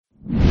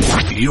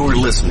You're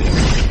listening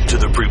to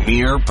the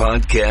Premier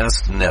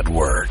Podcast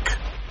Network.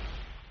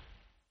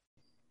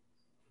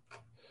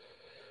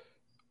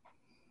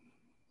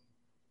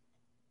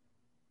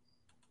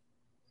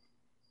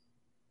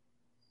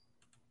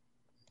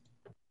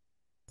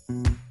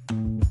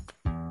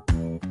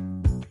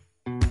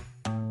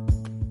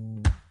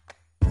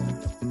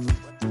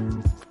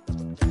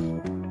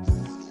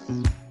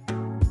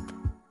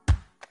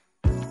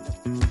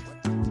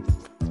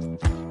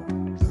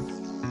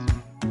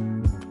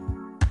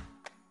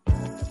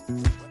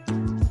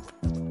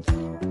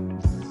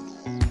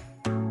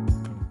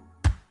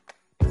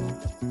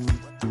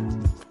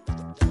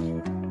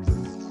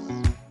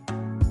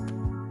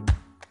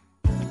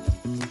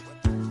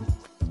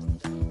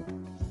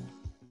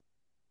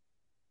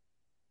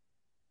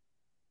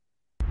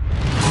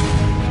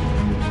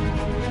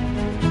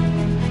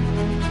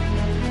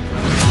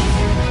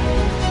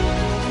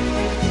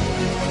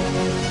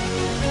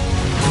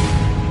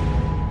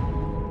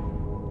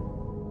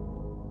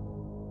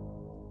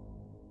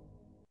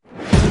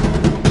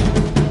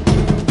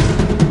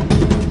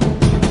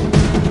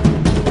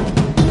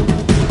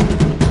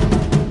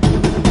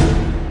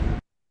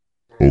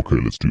 Okay,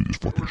 let's do this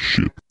fucking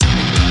shit.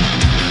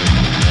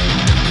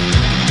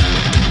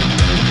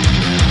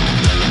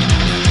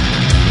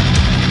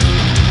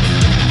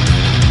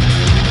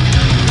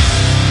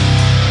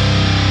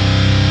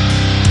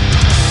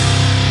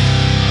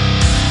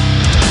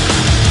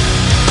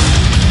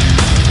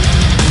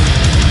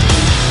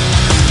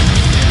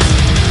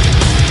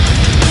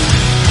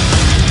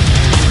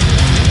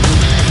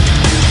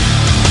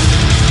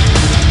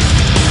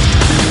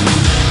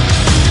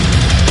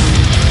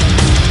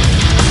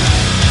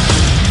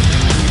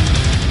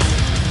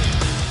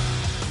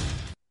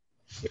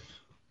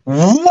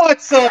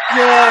 What's up, y'all?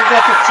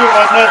 Welcome to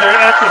another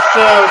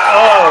episode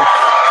of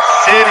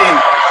Sitting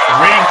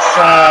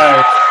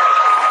Ringside.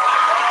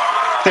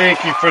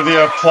 Thank you for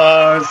the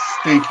applause.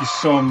 Thank you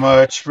so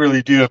much.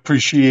 Really do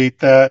appreciate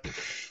that.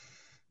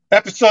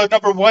 Episode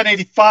number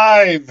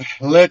 185.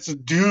 Let's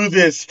do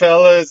this,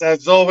 fellas.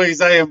 As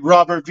always, I am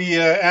Robert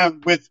Villa,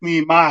 and with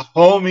me, my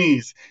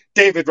homies,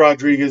 David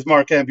Rodriguez,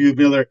 Mark Ambu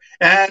Miller,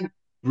 and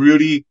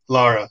Rudy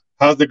Lara.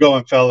 How's it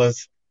going,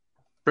 fellas?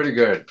 Pretty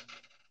good.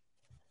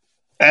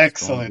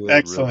 Excellent, Good,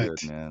 excellent. real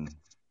good, man.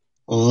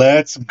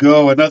 Let's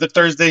go. Another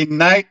Thursday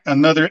night,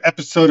 another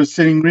episode of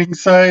Sitting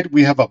Ringside.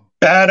 We have a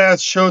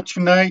badass show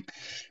tonight.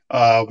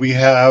 We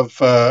have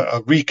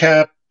a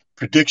recap,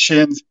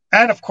 predictions,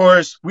 and of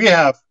course, we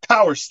have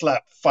Power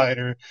Slap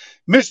fighter,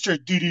 Mr.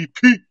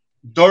 DTP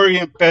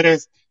Dorian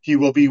Perez. He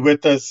will be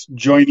with us,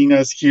 joining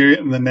us here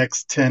in the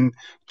next 10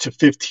 to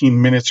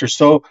 15 minutes or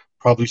so,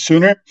 probably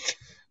sooner.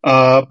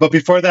 But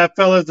before that,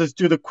 fellas, let's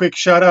do the quick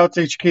shout-outs,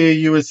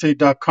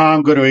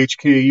 hkausa.com. Go to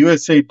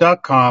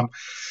hkausa.com.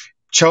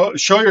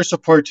 Show your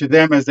support to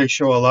them as they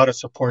show a lot of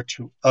support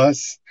to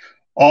us.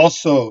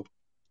 Also,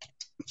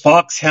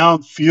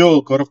 Foxhound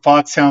Fuel. Go to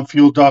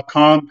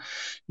foxhoundfuel.com.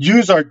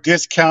 Use our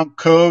discount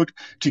code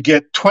to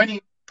get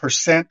 20%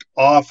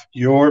 off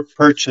your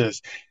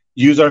purchase.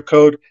 Use our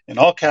code in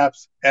all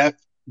caps,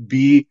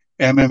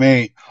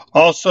 FBMMA.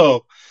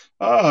 Also,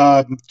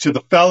 to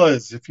the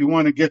fellas, if you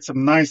want to get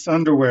some nice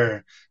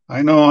underwear,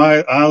 I know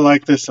I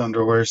like this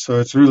underwear, so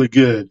it's really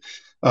good.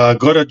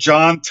 Go to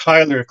John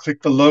Tyler,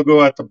 click the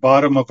logo at the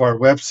bottom of our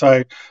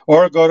website,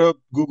 or go to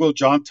Google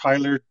John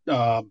Tyler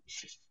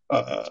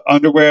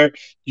underwear.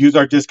 Use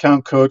our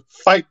discount code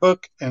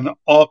FIGHTBOOK in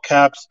all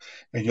caps,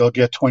 and you'll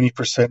get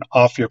 20%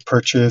 off your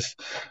purchase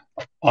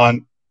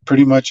on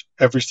pretty much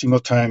every single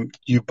time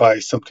you buy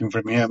something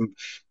from him.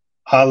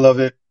 I love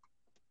it.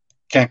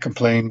 Can't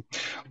complain.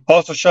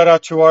 Also, shout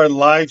out to our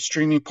live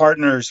streaming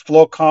partners,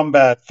 Flow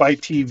Combat, Fight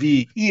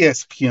TV,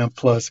 ESPN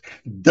Plus,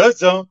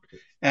 DAZN,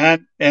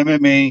 and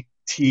MMA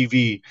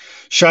TV.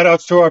 Shout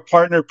outs to our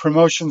partner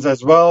promotions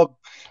as well.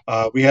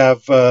 We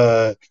have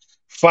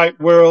Fight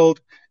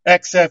World,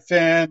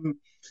 XFN,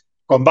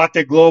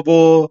 Combate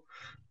Global,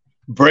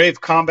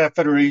 Brave Combat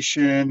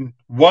Federation,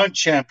 One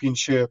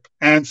Championship,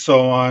 and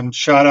so on.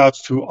 Shout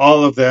outs to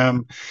all of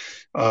them.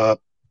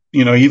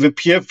 Even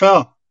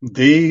PFL.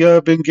 They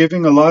have been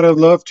giving a lot of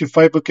love to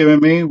Fightbook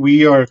MMA.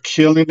 We are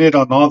killing it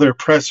on all their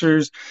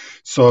pressers.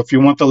 So if you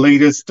want the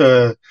latest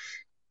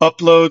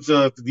uploads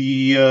of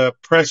the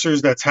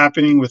pressers that's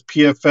happening with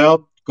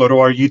PFL, go to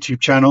our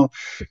YouTube channel.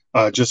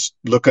 Just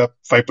look up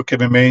Fightbook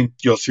MMA.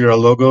 You'll see our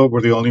logo.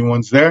 We're the only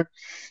ones there.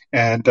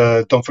 And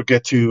don't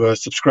forget to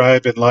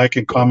subscribe and like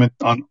and comment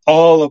on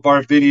all of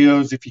our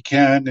videos if you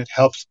can. It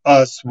helps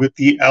us with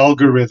the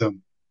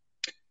algorithm.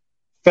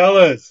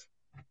 Fellas,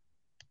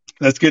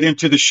 let's get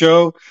into the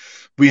show.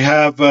 We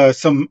have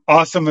some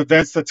awesome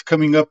events that's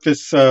coming up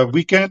this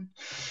weekend,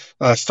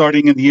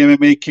 starting in the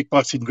MMA,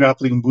 kickboxing,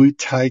 grappling, Muay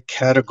Thai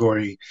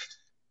category.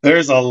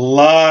 There's a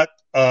lot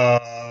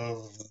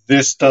of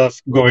this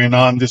stuff going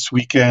on this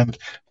weekend.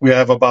 We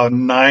have about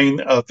 9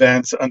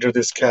 events under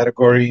this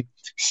category.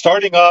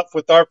 Starting off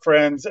with our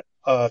friends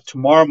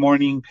tomorrow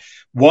morning,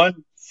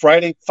 1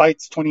 Friday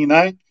Fights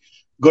 29.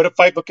 Go to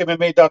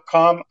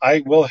fightbookmma.com.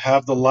 I will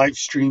have the live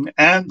stream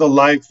and the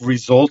live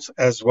results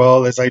as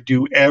well as I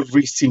do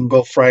every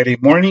single Friday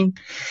morning.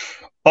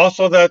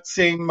 Also, that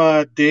same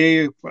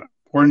day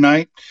or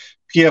night,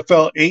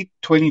 PFL 8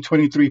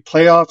 2023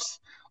 playoffs.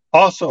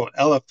 Also,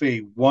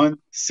 LFA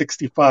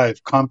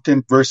 165,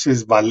 Compton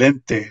versus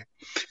Valente.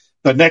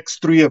 The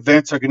next three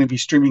events are going to be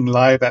streaming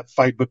live at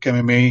Fightbook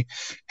MMA.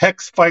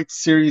 Hex Fight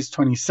Series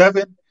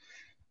 27.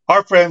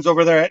 Our friends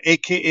over there at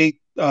AKA,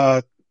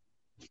 they're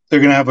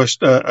going to have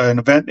an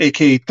event,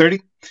 AKA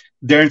 30.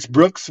 Darren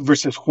Brooks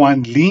versus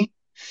Juan Lee.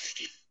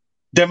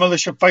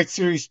 Demolition Fight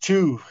Series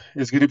 2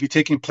 is going to be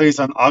taking place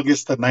on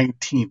August the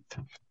 19th.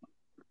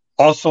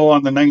 Also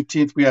on the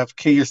 19th, we have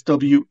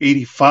KSW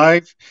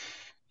 85,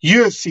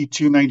 UFC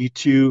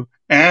 292,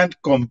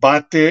 and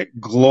Combate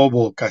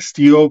Global,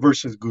 Castillo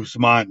versus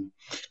Guzman.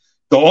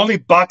 The only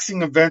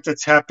boxing event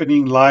that's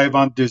happening live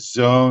on this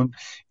zone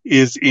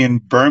is in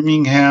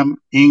Birmingham,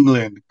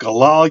 England.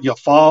 Galal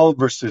Yafal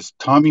versus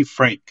Tommy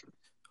Frank.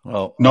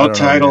 Well, No I don't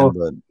title. know,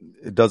 man,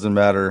 but it doesn't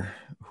matter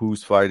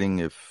who's fighting.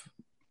 If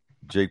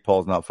Jake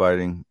Paul's not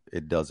fighting,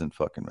 it doesn't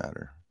fucking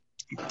matter.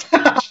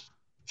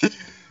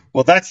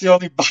 Well, that's the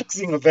only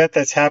boxing event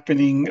that's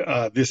happening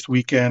this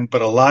weekend,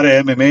 but a lot of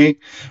MMA,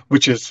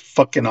 which is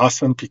fucking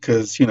awesome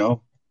because, you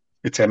know,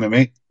 it's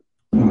MMA.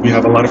 We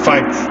have a lot of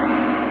fights.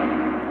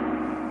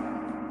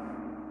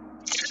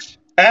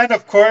 And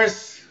of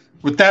course,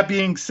 with that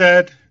being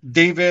said,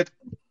 David,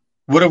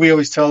 what do we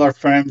always tell our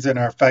friends and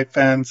our fight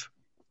fans?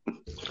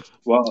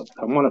 Well,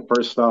 I want to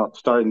first off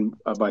start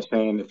by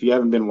saying if you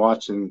haven't been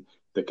watching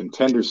the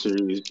Contender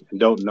Series and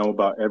don't know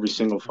about every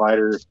single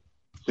fighter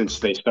since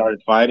they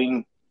started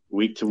fighting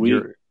week to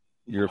week,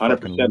 you're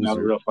 100% not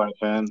a real fight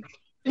fan.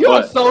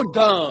 You're so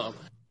dumb.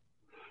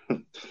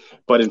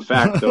 But in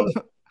fact, though,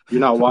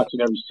 you're not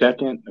watching every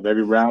second of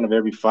every round of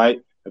every fight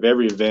of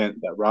every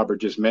event that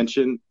Robert just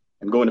mentioned.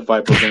 And going to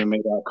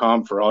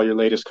fightbookmma.com for all your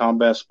latest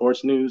combat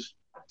sports news.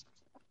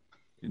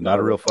 You're not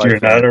a real fight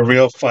You're fan. not a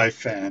real fight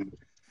fan.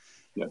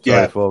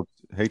 Sorry, folks.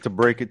 Hate to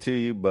break it to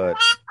you, but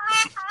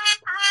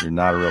you're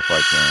not a real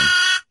fight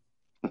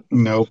fan.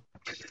 Nope.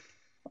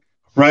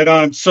 Right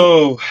on.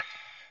 So,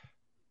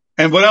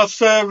 and what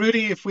else,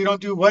 Rudy, if we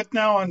don't do what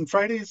now on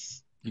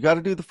Fridays? You got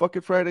to do the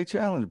fucking Friday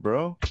challenge,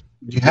 bro.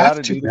 You have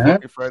to do the man.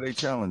 fucking Friday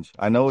challenge.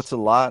 I know it's a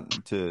lot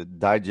to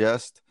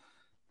digest,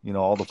 you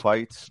know, all the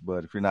fights,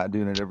 but if you're not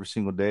doing it every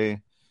single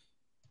day,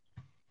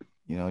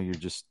 you know, you're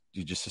just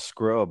a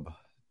scrub.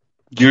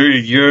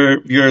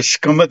 You're a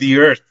scum of the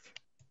earth.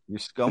 You're a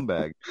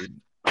scumbag,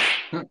 dude.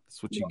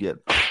 That's what you get.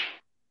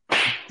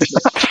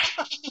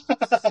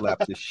 Slap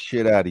the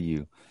shit out of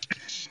you.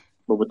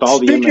 But with all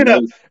the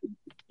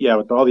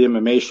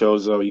MMA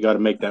shows, though, you got to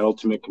make that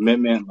ultimate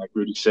commitment. Like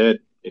Rudy said,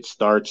 it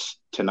starts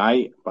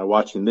tonight by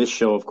watching this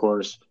show, of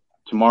course.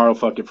 Tomorrow,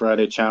 fucking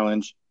Friday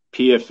challenge,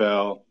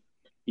 PFL.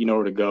 You know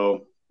where to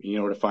go. You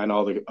know where to find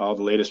all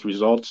the latest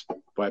results.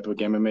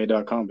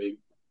 FightbookMMA.com, baby.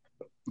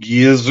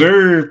 Yes,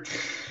 sir.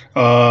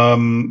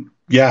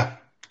 Yeah,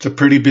 it's a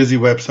pretty busy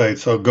website,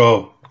 so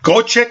go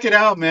check it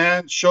out,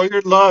 man. Show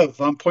your love.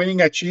 I'm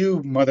pointing at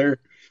you, mother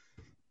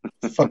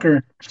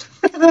fucker.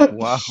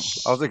 Wow.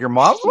 I was like, your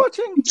mom's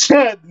watching?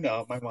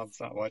 No, my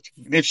mom's not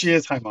watching. If she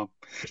is, hi, Mom.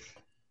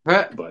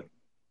 But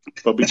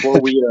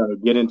before we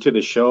get into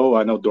the show,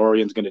 I know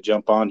Dorian's going to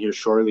jump on here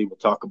shortly. We'll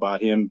talk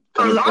about him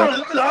coming from. Are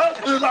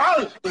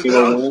you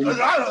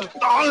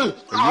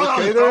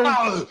okay there?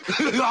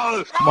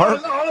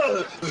 Mark?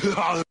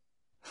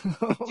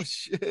 Oh,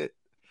 shit.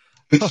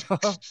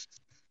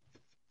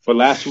 But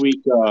last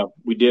week,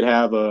 we did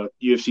have a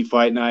UFC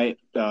fight night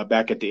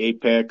back at the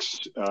Apex.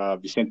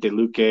 Vicente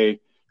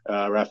Luque,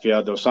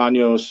 Rafael Dos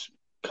Anjos,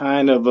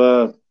 kind of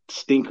a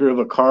stinker of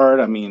a card.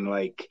 I mean,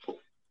 like,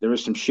 there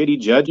was some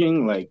shitty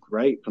judging, like,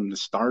 right from the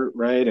start,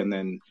 right? And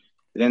then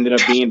it ended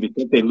up being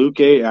Vicente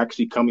Luque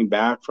actually coming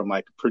back from,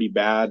 like, pretty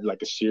bad,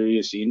 like, a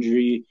serious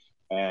injury.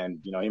 And,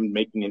 you know, him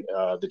making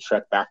the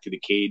trek back to the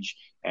cage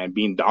and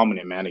being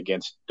dominant, man,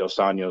 against Dos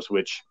Anjos,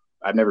 which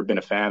I've never been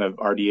a fan of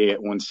RDA at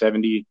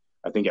 170.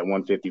 I think at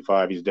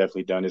 155, he's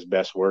definitely done his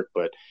best work.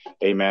 But,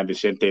 hey, man,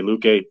 Vicente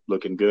Luque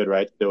looking good,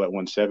 right? Still at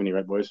 170,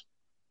 right, boys?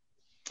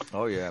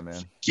 Oh, yeah,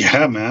 man.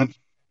 Yeah, man.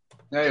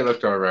 Yeah, he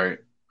looked all right.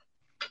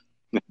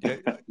 Yeah,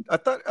 I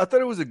thought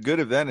it was a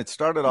good event. It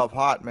started off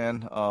hot,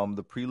 man.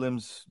 The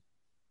prelims,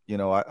 you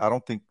know, I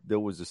don't think there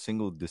was a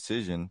single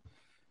decision.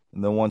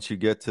 And then once you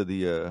get to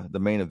the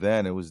main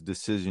event, it was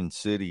decision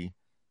city.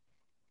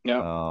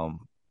 Yeah.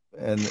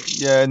 And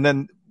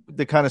then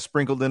they kind of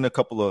sprinkled in a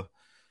couple of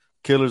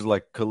killers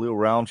like Khalil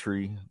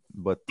Roundtree.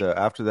 But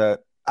after that,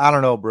 I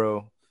don't know,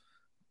 bro.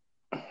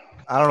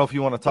 I don't know if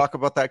you want to talk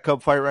about that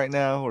Cub fight right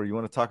now or you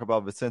want to talk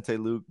about Vicente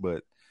Luque,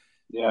 but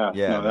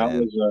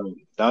that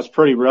was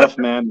pretty rough,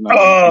 man.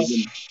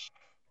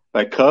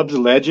 Like Cubs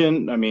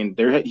legend. I mean,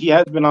 he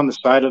has been on the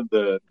side of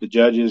the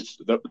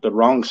judges, the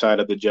wrong side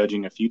of the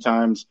judging a few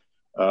times.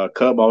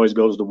 Cub always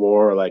goes to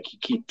war. Like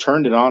he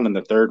turned it on in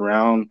the third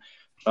round.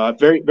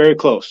 Very, very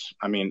close.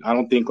 I mean, I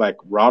don't think like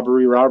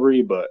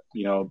robbery, but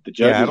the judges.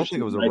 Yeah, I don't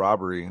think it was a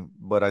robbery,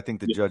 but I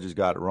think the judges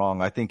got it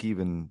wrong. I think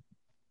even,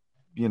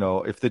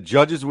 if the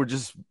judges were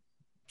just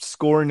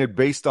scoring it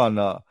based on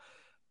how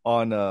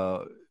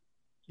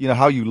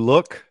you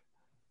look,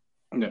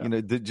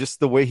 just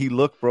the way he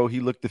looked, bro.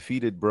 He looked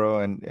defeated, bro,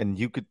 and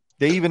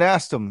they even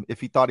asked him if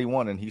he thought he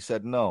won, and he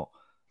said no.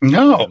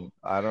 No, and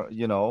I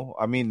don't.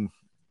 I mean,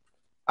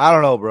 I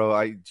don't know, bro.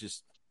 I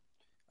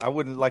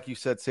wouldn't, like you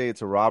said, say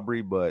it's a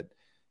robbery, but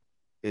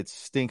it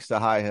stinks to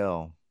high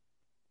hell.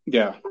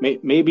 Yeah,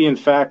 maybe in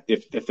fact,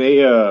 if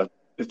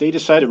they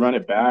decide to run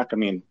it back, I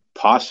mean,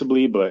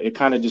 possibly, but it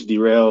kind of just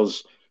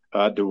derails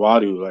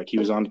Duwadu. Like he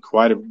was on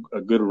quite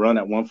a good run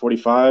at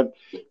 145.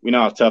 We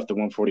know how tough the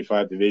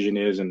 145 division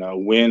is, and a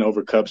win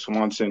over Cub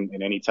Swanson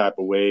in any type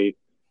of way,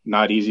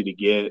 not easy to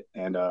get.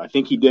 And I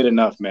think he did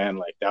enough, man.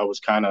 Like that was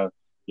kind of,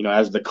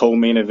 as the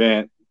co-main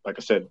event, like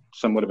I said,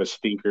 somewhat of a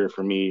stinker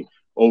for me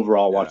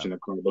overall watching the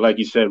card. But like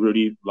you said,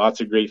 Rudy,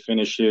 lots of great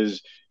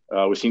finishes.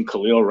 We've seen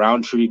Khalil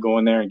Roundtree go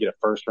in there and get a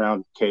first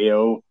round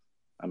KO.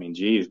 I mean,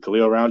 geez,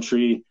 Khalil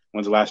Roundtree,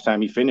 when's the last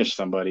time he finished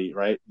somebody,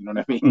 right? You know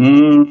what I mean?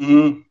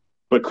 Mm-hmm.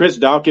 But Chris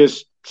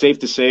Daukaus, safe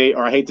to say,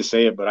 or I hate to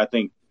say it, but I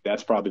think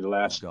that's probably the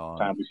last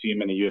time we see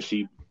him in the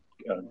UFC.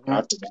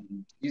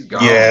 He's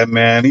gone. Yeah,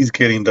 man, he's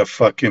getting the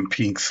fucking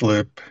pink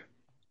slip.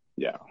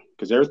 Yeah,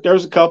 because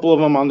there's a couple of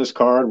them on this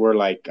card where,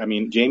 like, I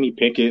mean, Jamie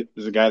Pickett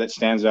is a guy that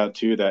stands out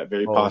too. That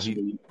very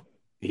possibly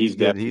he's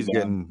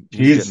getting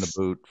the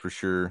boot for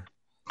sure.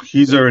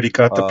 He's already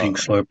got the pink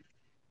slip.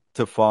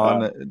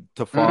 Tafon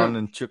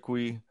and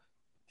Chukwi,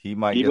 he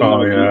might get.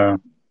 Oh yeah.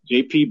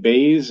 JP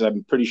Bays,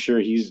 I'm pretty sure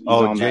he's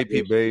on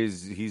JP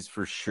Bays, he's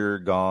for sure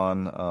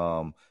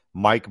gone.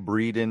 Mike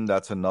Breeden,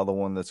 that's another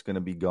one that's going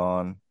to be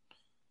gone.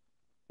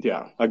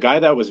 Yeah, a guy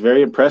that was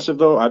very impressive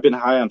though. I've been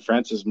high on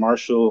Francis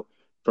Marshall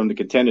from the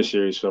Contender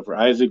Series. So for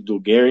Isaac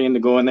Dulgarian to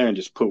go in there and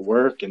just put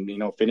work and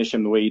finish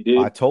him the way he did,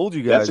 I told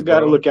you guys that's a guy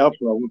to look out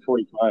for at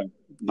 145.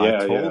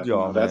 Yeah, I told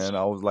y'all, man.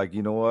 I was like,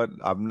 you know what?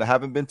 I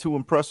haven't been too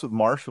impressed with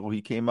Marshall.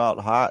 He came out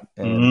hot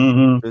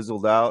and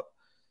fizzled out.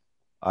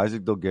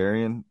 Isaac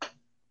Dulgarian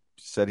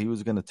said he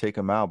was going to take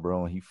him out,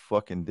 bro, and he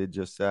fucking did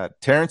just that.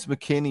 Terrence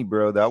McKinney,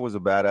 bro, that was a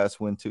badass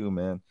win too,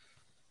 man.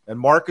 And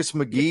Marcus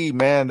McGee,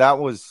 man, that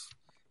was,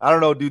 I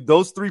don't know, dude,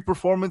 those three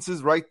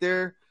performances right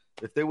there,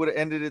 if they would have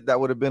ended it, that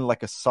would have been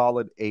like a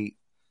solid 8,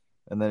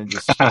 and then it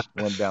just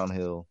went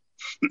downhill.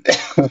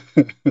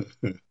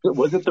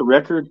 Was it the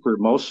record for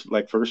most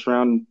like first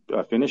round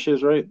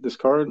finishes, right? This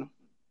card,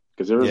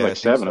 because there was like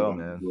 7 of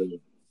them. Man.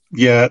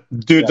 Yeah,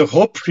 dude, the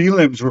whole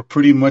prelims were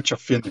pretty much a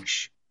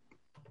finish.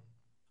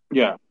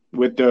 Yeah,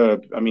 with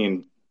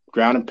ground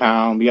and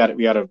pound, we had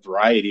a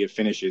variety of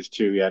finishes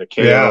too. We had a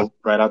KO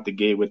right out the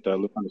gate with the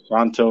Lucan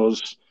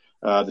Santos,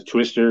 the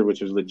Twister,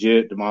 which was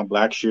legit. Damon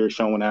Blackshear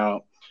showing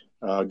out,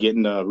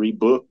 getting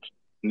rebooked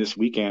this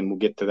weekend. We'll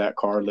get to that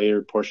card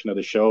later portion of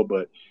the show,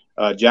 but.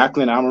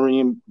 Jacqueline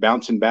Amorim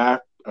bouncing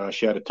back.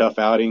 She had a tough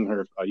outing,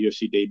 her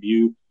UFC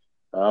debut.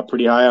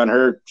 Pretty high on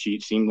her. She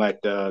seemed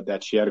like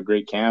that she had a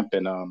great camp,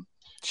 and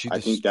I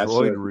think that's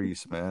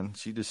Reese, man.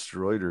 She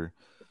destroyed her.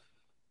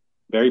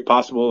 Very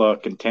possible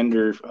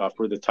contender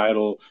for the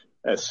title,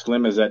 as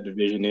slim as that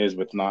division is,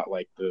 with not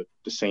like the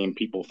same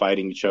people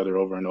fighting each other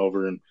over and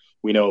over. And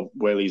we know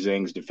Weili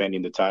Zhang's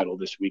defending the title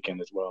this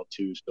weekend as well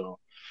too. So.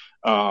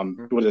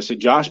 What did I say?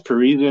 Josh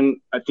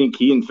Parisian, I think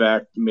he, in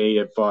fact, may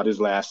have fought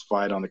his last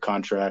fight on the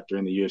contract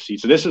during the UFC.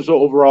 So this is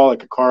overall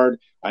like a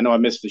card. I know I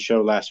missed the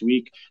show last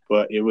week,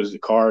 but it was a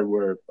card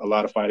where a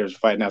lot of fighters are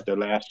fighting out their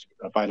last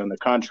fight on the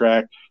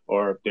contract,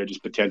 or they're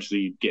just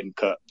potentially getting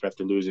cut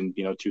after losing,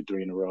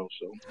 2-3 in a row.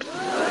 So,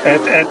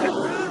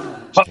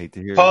 hate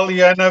to hear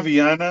Polyana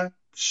Viana,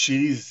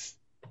 she's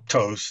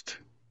toast.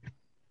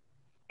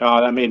 Oh,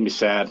 that made me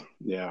sad.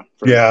 Yeah.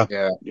 Yeah.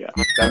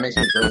 That makes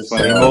me very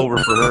sad. Game over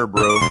for her,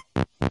 bro.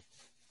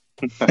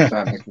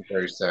 That makes me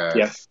very sad.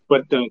 Yeah,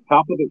 but the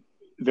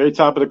very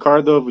top of the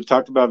card, though, we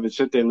talked about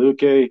Vicente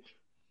Luque.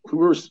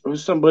 Who's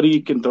somebody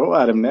you can throw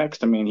at him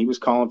next? I mean, he was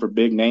calling for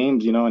big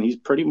names, and he's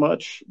pretty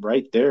much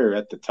right there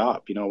at the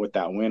top, with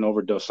that win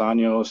over Dos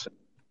Anjos.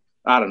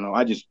 I don't know.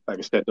 Like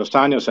I said, Dos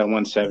Anjos at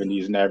 170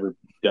 has never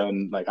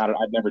done, like, I've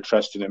never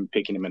trusted him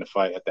picking him in a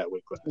fight at that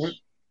weight class. Mm-hmm.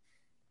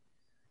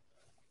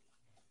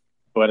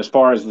 But as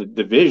far as the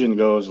division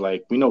goes,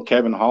 like, we know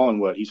Kevin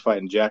Holland, he's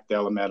fighting Jack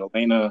Della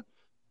Maddalena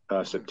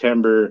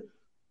September.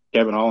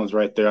 Kevin Holland's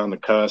right there on the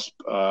cusp.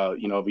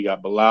 We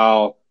got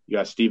Bilal, you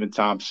got Stephen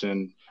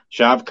Thompson.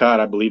 Shavkat,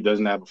 I believe,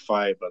 doesn't have a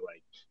fight, but,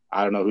 like,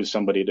 I don't know who's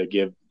somebody to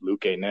give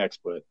Luque next.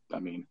 But, I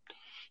mean,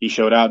 he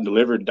showed out and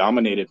delivered,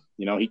 dominated.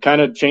 He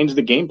kind of changed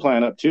the game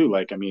plan up, too.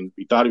 Like, I mean,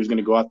 we thought he was going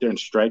to go out there and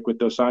strike with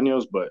Dos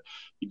Anjos, but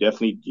he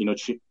definitely,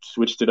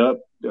 switched it up,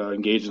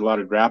 engaged a lot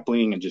of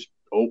grappling, and just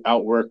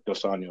outworked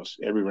Dos Anjos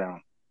every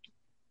round.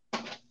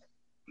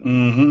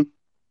 Mm-hmm.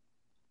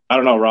 I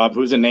don't know, Rob.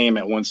 Who's the name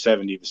at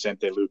 170?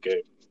 Vicente Luque,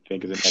 I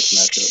think, is the next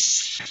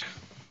matchup.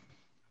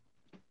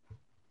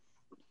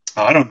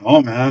 I don't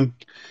know, man.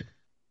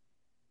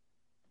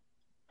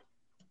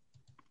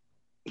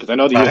 because I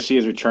know the UFC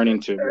is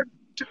returning to.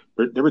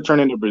 They're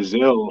returning to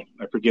Brazil.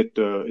 I forget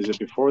is it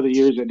before the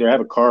years that they have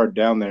a card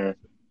down there?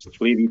 I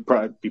believe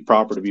it'd be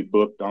proper to be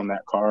booked on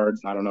that card.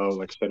 I don't know,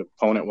 like I said,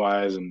 opponent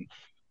wise, and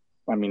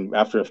I mean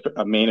after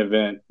a main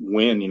event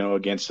win,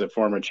 against a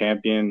former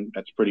champion,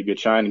 that's a pretty good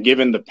shine. And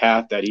given the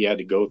path that he had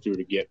to go through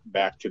to get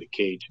back to the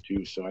cage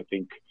too, so I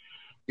think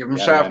Give him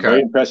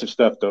very impressive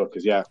stuff though.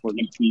 Because we're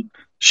gonna see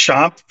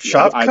Shop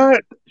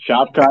cut.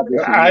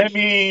 I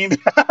mean,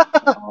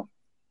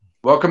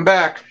 welcome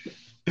back.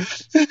 Give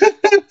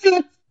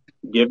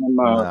him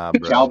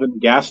Calvin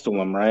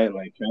Gastelum, right?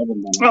 Like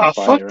Calvin.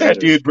 Fuck that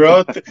dude,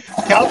 bro.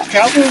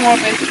 Calvin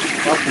won't make.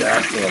 Fuck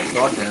Gastelum.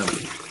 Fuck him.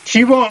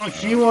 He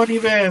won't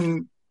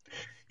even.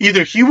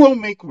 Either he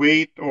won't make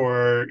weight,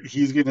 or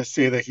he's gonna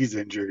say that he's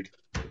injured.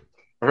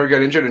 Or he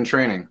got injured in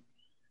training.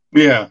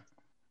 Yeah.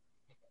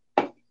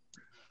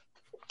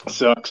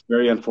 Sucks.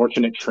 Very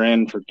unfortunate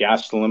trend for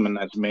Gastelum, and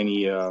as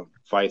many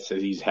fights as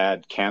he's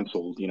had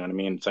canceled. You know what I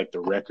mean? It's like the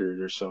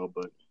record or so.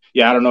 But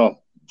yeah, I don't know.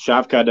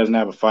 Shavkat doesn't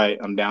have a fight.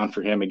 I'm down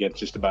for him against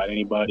just about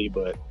anybody,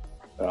 but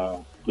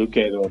Luque,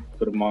 they'll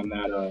put him on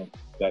that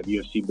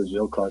UFC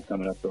Brazil card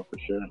coming up though for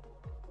sure.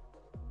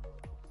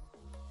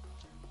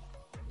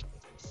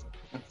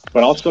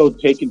 But also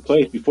taking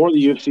place before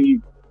the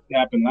UFC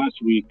happened last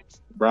week,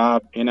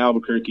 Rob in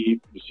Albuquerque,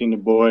 we've seen the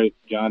boy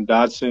John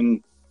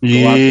Dodson.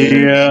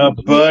 Yeah,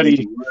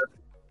 buddy.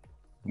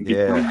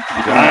 Yeah, new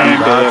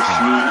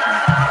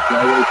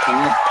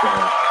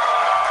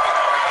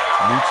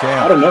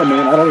champ. I don't know,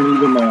 man. I don't even.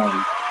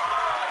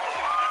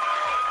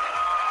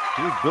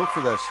 He was built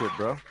for that shit,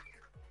 bro.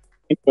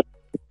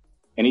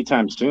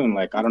 Anytime soon,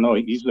 like I don't know.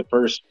 He's the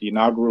first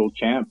inaugural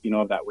champ,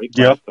 of that weight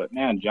class. Yep. But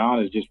man,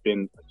 John has just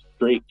been a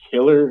straight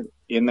killer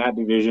in that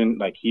division.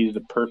 Like he's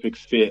the perfect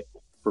fit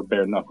for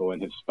bare knuckle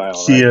in his style.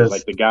 Right? He is.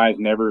 Like the guy's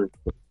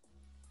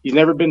he's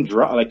never been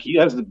dry. Like he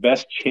has the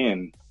best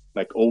chin,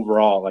 like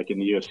overall, like in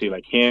the UFC.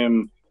 Like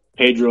him,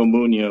 Pedro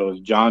Munoz,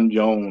 John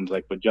Jones.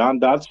 Like, but John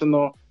Dodson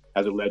though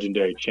has a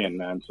legendary chin,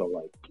 man. So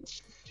like,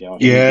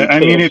 yeah, I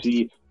mean,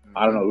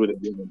 I don't know who they're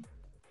doing.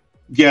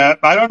 Yeah,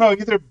 I don't know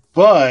either.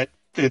 But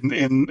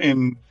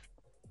in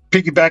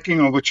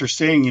piggybacking on what you're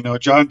saying,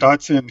 John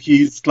Dodson,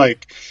 he's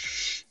like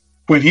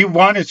when he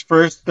won his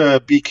first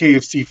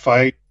BKFC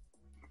fight,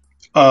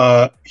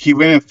 he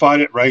went and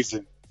fought at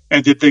Ryzen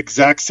and did the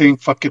exact same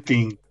fucking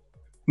thing.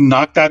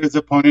 Knocked out his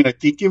opponent. I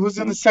think it was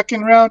in the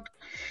second round.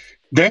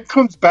 Then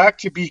comes back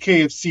to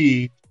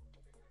BKFC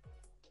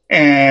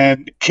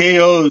and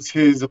KOs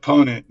his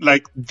opponent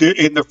like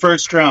in the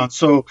first round.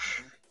 So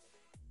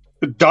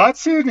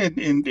Dodson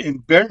in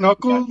bare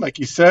knuckle, like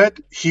you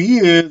said, he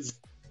is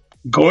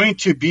going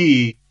to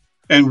be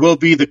and will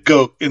be the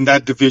GOAT in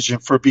that division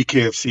for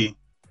BKFC.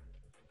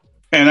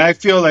 And I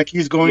feel like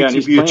he's going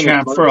to be a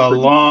champ for a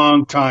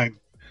long time.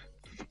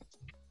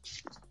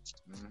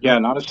 Yeah,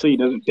 and honestly, he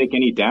doesn't take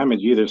any damage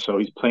either, so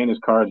he's playing his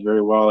cards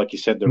very well. Like you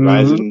said, the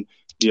Ryzen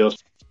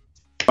deals,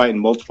 fighting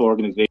multiple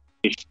organizations,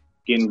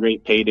 getting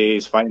great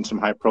paydays, fighting some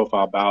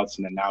high-profile bouts,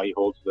 and then now he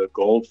holds the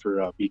gold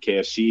for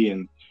BKFC,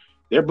 and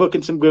they're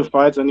booking some good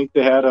fights. I think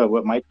they had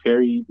Mike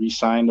Perry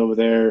re-signed over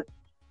there,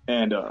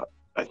 and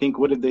I think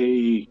what did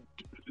they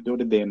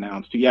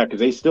announce? Yeah, because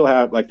they still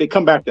have they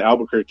come back to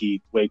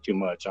Albuquerque way too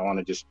much. I want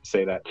to just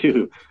say that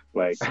too.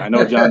 Like I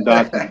know John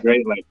Dodson's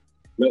great. Like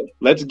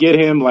let's get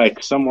him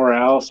somewhere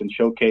else and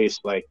showcase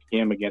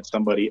him against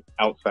somebody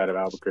outside of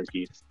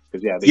Albuquerque.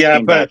 Because they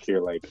came back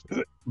here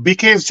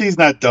BKFC is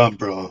not dumb,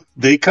 bro.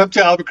 They come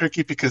to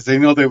Albuquerque because they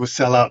know they will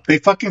sell out. They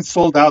fucking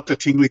sold out the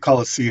Tingley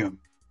Coliseum.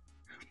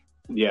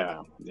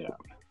 Yeah.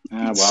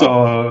 Wow.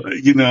 So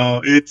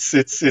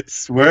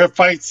it's we're a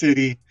fight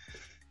city.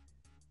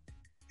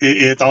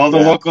 All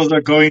the locals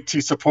are going to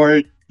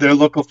support their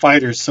local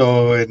fighters.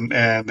 So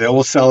and they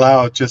will sell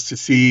out just to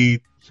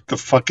see the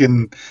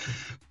fucking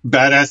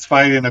badass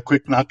fight in a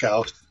quick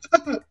knockout.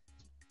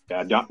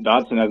 Yeah,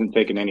 Dodson hasn't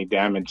taken any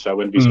damage, so I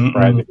wouldn't be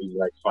surprised if he's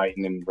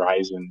fighting in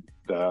Ryzen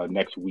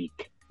next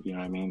week. You know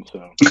what I mean?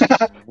 So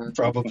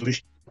probably.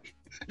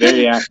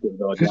 Very active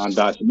though, John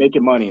Dodson,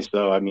 making money.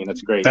 So I mean,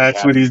 that's great.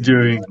 That's what he's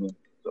doing.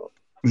 So.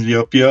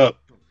 Yep.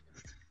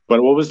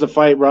 But what was the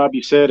fight, Rob?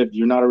 You said if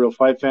you're not a real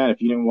fight fan,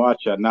 if you didn't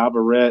watch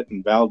Navarrete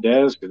and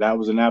Valdez, because that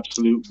was an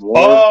absolute war.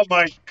 Oh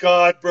my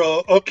God,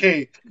 bro.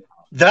 Okay,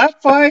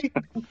 that fight.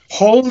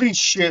 Holy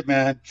shit,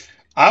 man.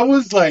 I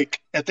was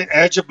at the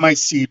edge of my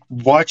seat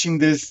watching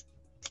this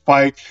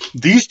fight.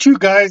 These two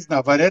guys,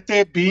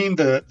 Navarrete being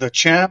the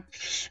champ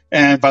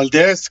and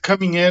Valdez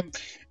coming in.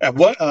 And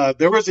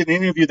there was an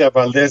interview that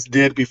Valdez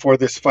did before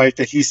this fight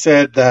that he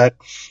said that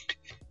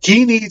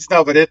he needs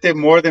Navarrete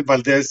more than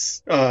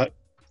Valdez. But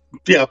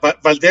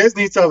Valdez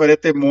needs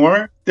Navarrete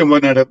more than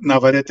when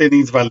Navarrete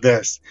needs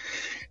Valdez.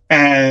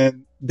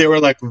 And they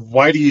were like,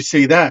 why do you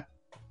say that?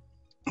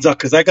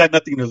 Because I got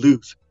nothing to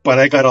lose, but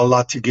I got a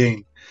lot to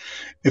gain.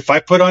 If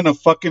I put on a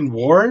fucking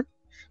war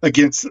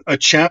against a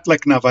champ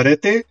like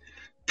Navarrete,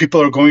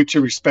 people are going to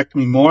respect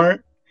me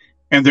more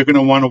and they're going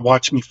to want to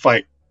watch me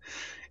fight.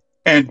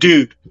 And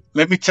dude,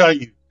 let me tell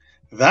you,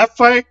 that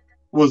fight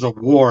was a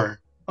war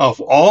of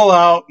all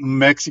out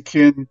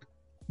Mexican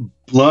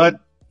blood.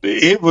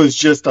 It was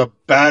just a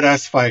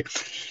badass fight.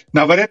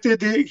 Navarrete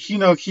did,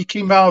 he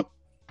came out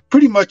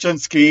pretty much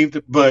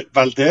unscathed, but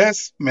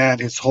Valdez, man,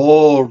 his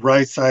whole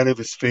right side of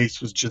his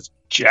face was just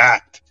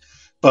jacked.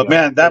 But Yeah.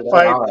 man, that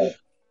fight,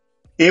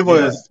 it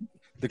was,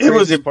 The it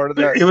was, craziest part of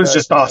that, it was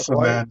just that awesome,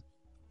 fight-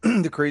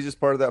 man. The craziest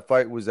part of that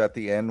fight was at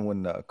the end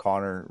when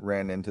Connor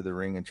ran into the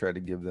ring and tried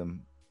to give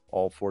them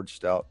all forged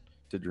stout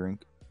to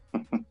drink.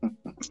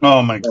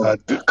 Oh my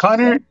God, dude,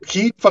 Connor,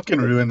 he fucking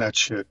ruined that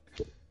shit.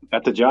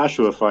 At the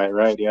Joshua fight,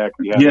 right? Yeah.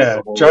 Yeah,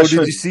 Oh, Joshua.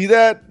 did you see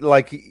that?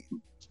 Like,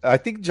 I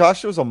think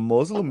Joshua's a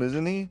Muslim,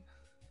 isn't he?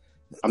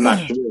 I'm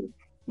not sure,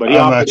 but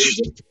I'm not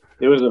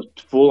it was a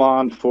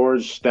full-on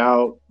forged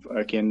stout,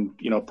 like in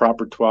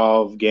proper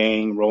 12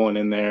 gang rolling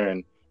in there,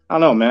 and I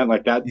don't know, man.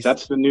 Like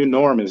that's the new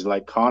norm, is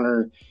like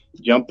Connor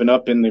jumping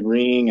up in the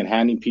ring and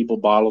handing people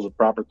bottles of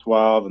proper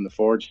 12 and the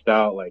forged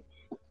stout. Like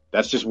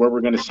that's just where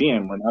we're going to see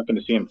him. We're not going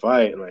to see him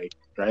fight, like,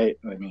 right?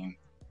 I mean,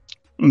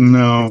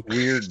 No. It's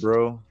weird,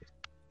 bro.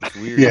 It's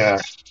weird. Yeah.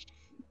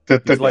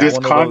 He's like one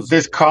of those-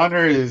 This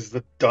Connor is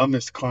the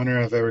dumbest Connor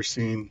I've ever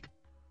seen.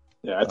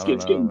 yeah, it's I don't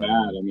getting know,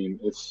 bad. I mean,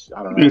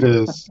 I don't know. It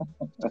is.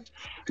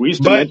 We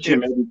used to But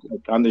mention him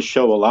maybe on this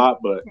show a lot,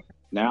 but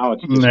now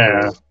it's just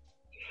Nah.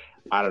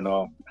 I don't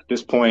know. At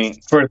this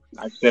point, For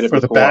I've said it for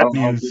the before. I bad don't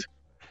know. news.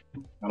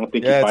 I don't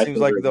think. Yeah, he it fights seems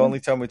like ever the again. only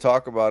time we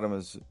talk about him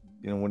is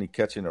when he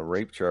catching a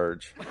rape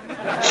charge.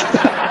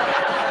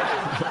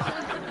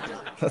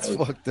 That's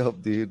fucked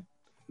up, dude.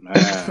 Man.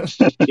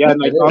 Yeah, and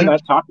like on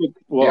that topic,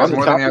 He has on the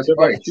more than he topic has of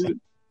that fights. too,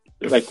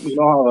 like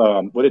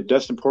how what did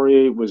Dustin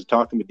Poirier was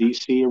talking with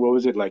DC or what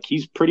was it? Like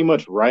he's pretty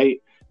much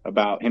right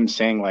about him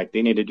saying like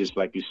they need to just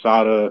like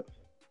USADA,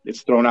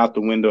 it's thrown out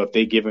the window if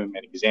they give him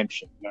an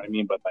exemption. You know what I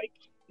mean? But like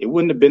it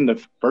wouldn't have been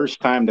the first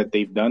time that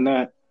they've done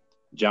that.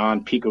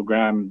 John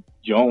Picogram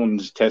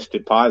Jones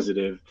tested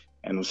positive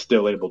and was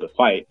still able to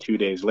fight 2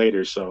 days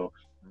later. So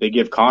they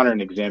give Connor an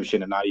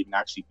exemption and not even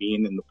actually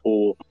being in the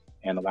pool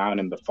and allowing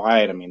him to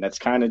fight. I mean, that's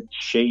kind of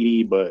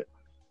shady, but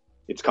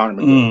it's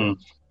Conor McGregor.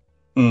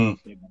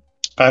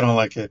 I don't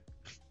like it.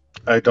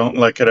 I don't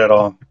like it at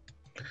all.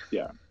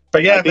 Yeah.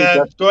 But yeah, I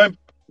think man,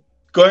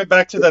 going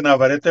back to the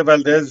Navarrete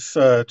Valdez,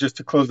 just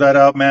to close that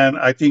out, man,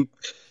 I think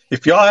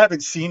if y'all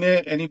haven't seen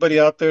it, anybody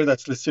out there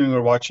that's listening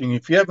or watching,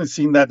 if you haven't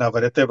seen that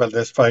Navarrete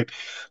Valdez fight,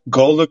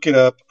 go look it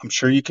up. I'm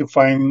sure you can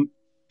find,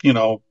 a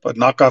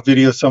knockoff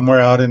video somewhere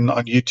out on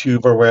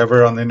YouTube or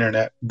wherever on the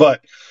internet.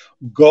 But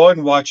go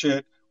and watch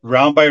it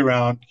round by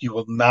round. You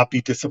will not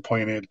be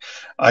disappointed.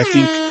 I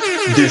think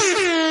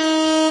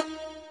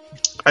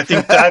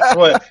that's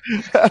what.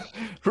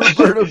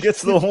 Roberto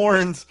gets the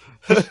horns.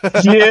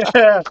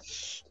 Yeah.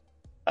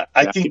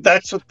 I think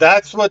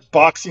that's what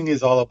boxing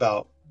is all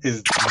about.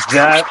 Is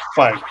that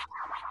fight?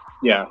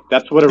 Yeah,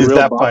 that's what a Is real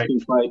that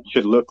boxing fight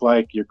should look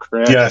like. You're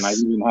correct. Yes. And I've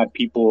even had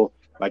people,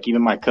 like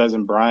even my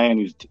cousin Brian,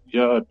 who's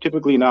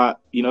typically not,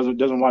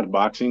 doesn't watch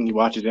boxing. He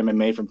watches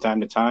MMA from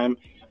time to time.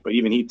 But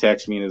even he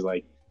texts me and is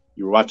like,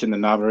 "You were watching the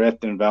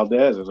Navarrete and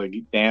Valdez." I was like,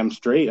 "Damn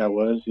straight I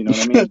was." You know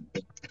what I mean?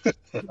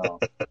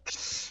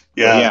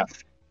 Yeah.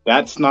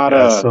 That's not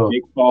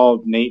big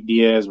fall Nate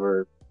Diaz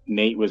where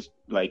Nate was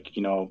like,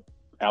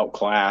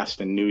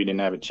 outclassed and knew he didn't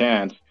have a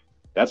chance.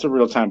 That's a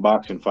real time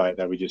boxing fight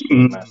that we just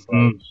seen last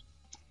Friday.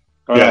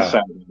 Or last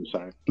Saturday, I'm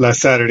sorry.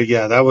 Last Saturday,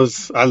 yeah.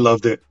 I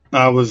loved it.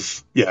 I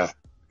was,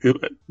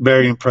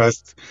 very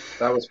impressed.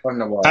 That was fun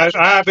to watch.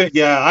 I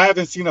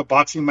haven't seen a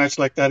boxing match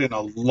like that in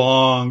a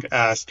long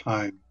ass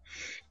time.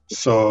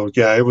 So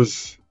yeah, it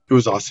was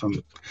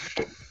awesome.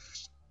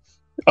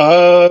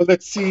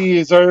 Let's see,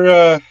 is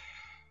our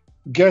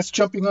guest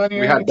jumping on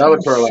here? We had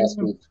Bellator last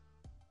week.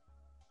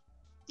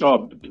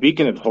 Oh,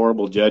 speaking of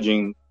horrible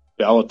judging,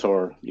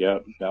 Bellator,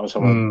 that was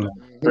horrible.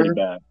 Pretty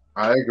bad.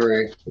 I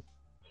agree.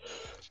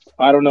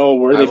 I don't know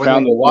where they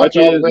found the watch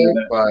all judges. of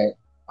it, but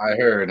I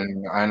heard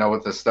and I know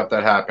what the stuff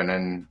that happened,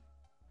 and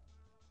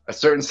a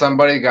certain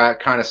somebody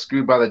got kind of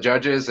screwed by the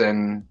judges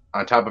and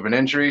on top of an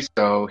injury,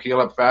 so heal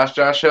up fast,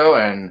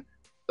 Joshua, and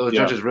those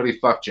judges really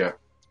fucked you.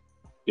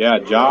 Yeah,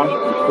 Josh,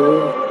 for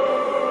sure.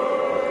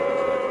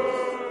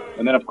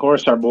 And then, of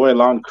course, our boy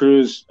Lon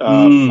Cruz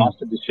lost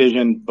the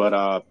decision, but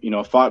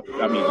fought.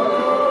 I mean,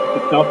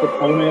 a tough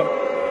opponent.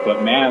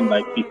 But man,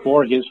 like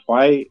before his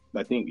fight,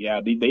 I think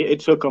it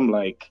took him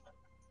like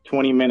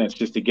 20 minutes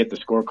just to get the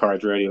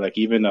scorecards ready. Like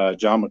even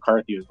John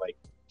McCarthy was like,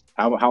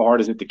 "How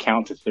hard is it to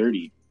count to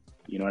 30?"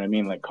 You know what I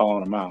mean? Like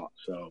calling him out.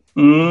 So,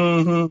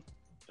 so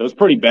it's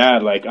pretty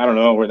bad. Like I don't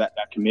know where that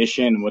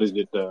commission. What is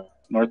it? The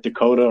North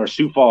Dakota or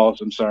Sioux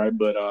Falls? I'm sorry,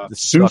 but the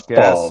Sioux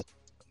Falls.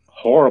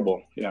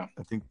 Horrible. Yeah,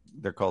 I think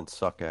they're called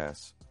suck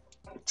ass.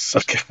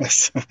 Suck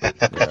ass.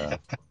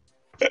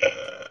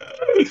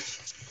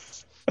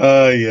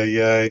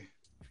 Yeah.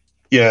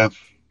 Yeah,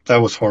 that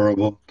was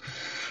horrible.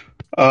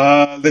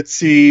 Let's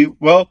see.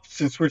 Well,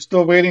 since we're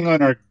still waiting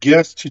on our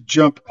guest to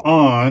jump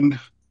on.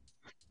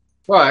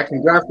 Well, I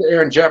congrats to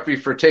Aaron Jeffrey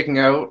for taking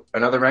out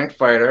another ranked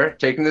fighter,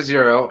 taking the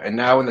 0, and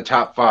now in the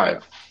top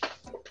 5.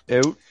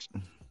 Out.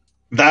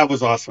 That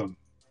was awesome.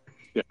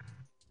 Yeah.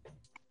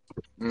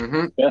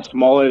 best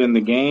mullet in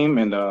the game,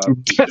 and he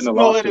shouldn't Best have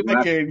mullet in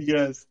the game,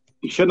 yes.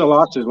 He shouldn't have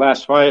lost his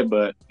last fight,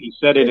 but he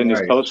said it in his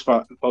Right.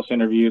 post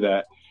interview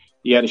that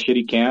he had a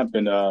shitty camp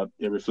and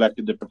it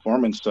reflected the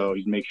performance. So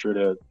he's make sure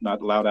to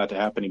not allow that to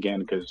happen again,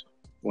 because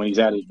when he's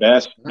at his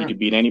best, he could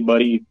beat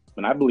anybody.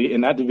 And I believe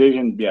in that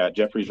division, yeah,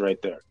 Jeffrey's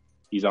right there.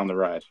 He's on the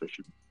rise for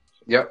sure.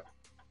 Yep.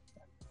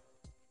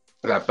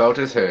 That belt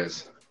is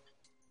his.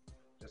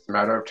 Just a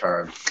matter of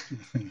time.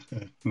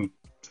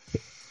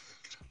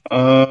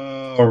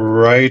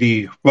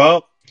 Alrighty.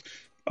 Well,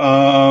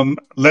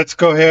 let's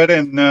go ahead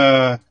and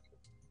I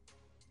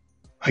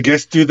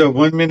guess do the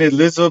 1 minute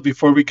Lizzo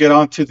before we get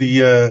on to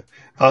the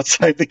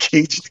outside the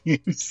cage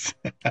news.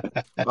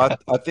 I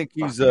think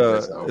he's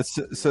it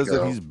says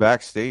that he's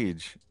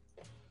backstage.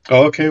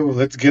 Okay, well,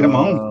 let's get him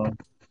on.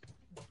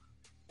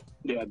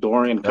 Yeah,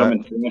 Dorian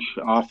coming finish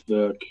off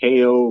the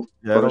KO.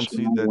 Yeah, I don't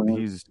see that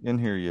he's in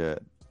here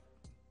yet.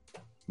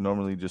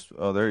 Normally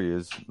there he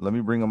is. Let me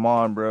bring him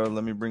on, bro.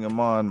 Let me bring him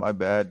on. My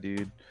bad,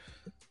 dude.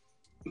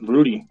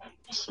 Rudy,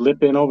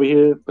 slip in over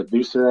here,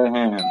 producer at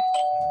hand.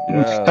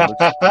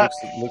 Yeah,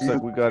 looks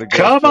like we got a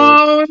guest. Come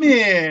on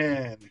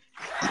in.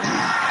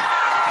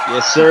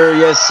 Yes, sir.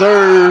 Yes,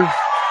 sir.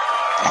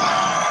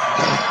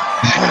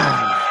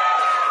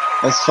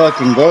 Let's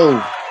fucking go.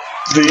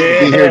 Yeah.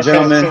 Be here,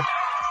 gentlemen.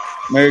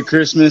 Merry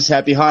Christmas,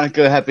 Happy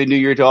Hanukkah, Happy New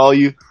Year to all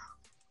you.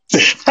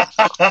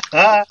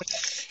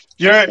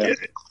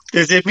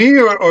 Is it me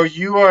or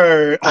you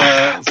are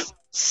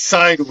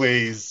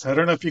sideways? I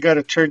don't know if you got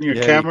to turn your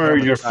camera or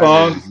your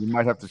phone. You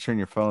might have to turn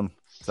your phone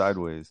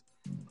sideways.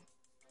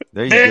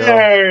 There you go.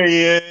 There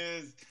he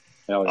is.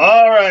 All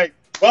right.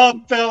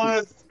 Well,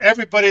 fellas,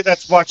 everybody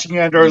that's watching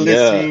and or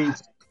listening,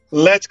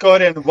 let's go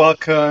ahead and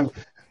welcome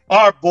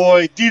our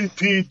boy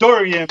DTP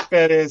Dorian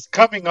Perez,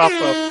 coming off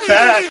a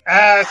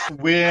badass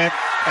win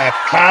at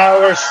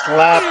Power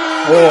Slap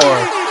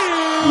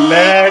 4.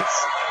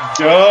 Let's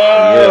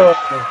go.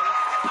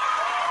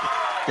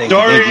 Thank you.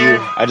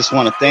 I just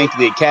want to thank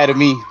the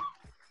Academy.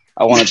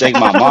 I want to thank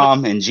my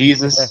mom and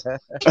Jesus.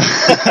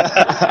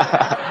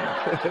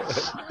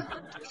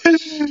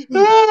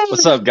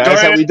 What's up, guys?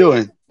 Dorian, how we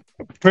doing?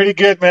 Pretty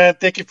good, man.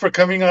 Thank you for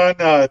coming on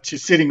to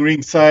Sitting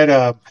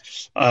Ringside.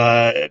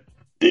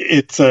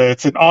 It's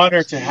an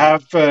honor to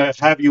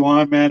have you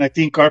on, man. I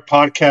think our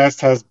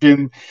podcast has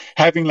been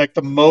having like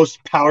the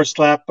most power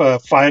slap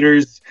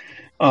fighters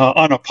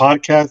on a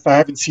podcast. I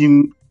haven't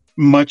seen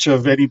much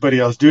of anybody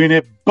else doing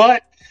it,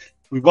 but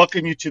we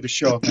welcome you to the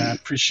show, man.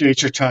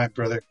 Appreciate your time,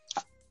 brother.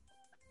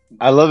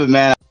 I love it,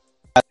 man.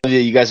 I love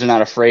you guys are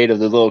not afraid of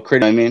the little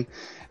critic. I mean,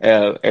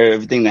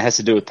 everything that has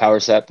to do with power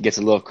slap gets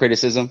a little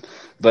criticism,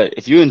 but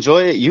if you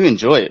enjoy it, you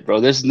enjoy it,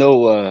 bro. There's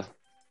no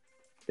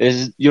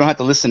you don't have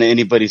to listen to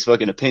anybody's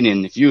fucking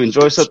opinion. If you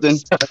enjoy something,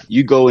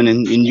 you go in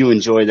and you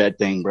enjoy that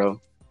thing, bro.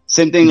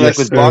 Same thing like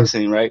with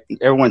boxing, right?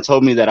 Everyone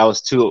told me that I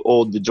was too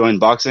old to join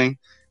boxing,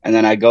 and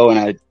then I go and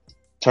I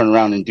turn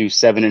around and do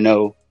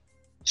 7-0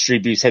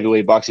 Street Beefs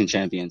heavyweight boxing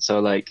champion. So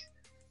like,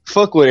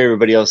 fuck what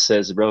everybody else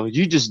says, bro.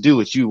 You just do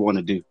what you want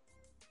to do.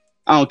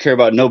 I don't care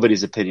about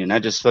nobody's opinion. I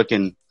just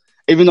fucking,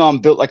 even though I'm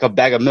built like a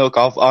bag of milk,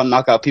 I'll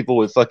knock out people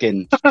with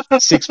fucking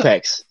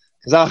 6-packs.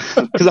 Cause I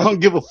don't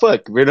give a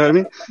fuck. You know what I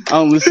mean? I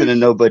don't listen to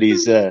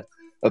nobody's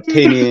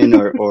opinion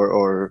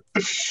or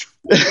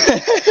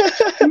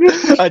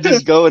I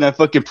just go and I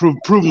fucking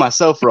prove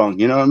myself wrong.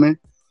 You know what I mean?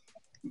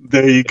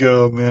 There you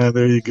go, man.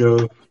 There you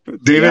go.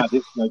 David?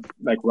 Yeah,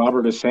 like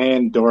Robert is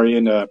saying,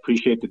 Dorian,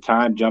 appreciate the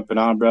time jumping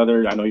on,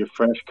 brother. I know you're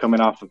fresh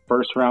coming off a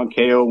first round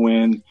KO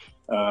win.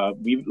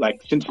 We've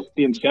since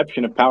the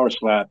inception of Power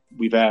Slap,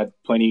 we've had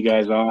plenty of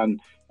guys on.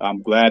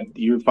 I'm glad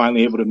you're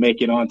finally able to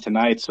make it on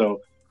tonight.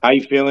 So how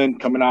you feeling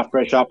coming off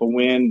fresh off a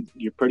win?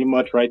 You're pretty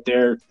much right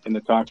there in the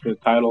talks for the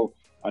title.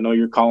 I know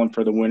you're calling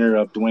for the winner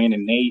of Dwayne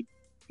and Nate.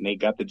 Nate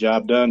got the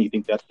job done. You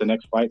think that's the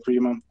next fight for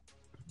you, man?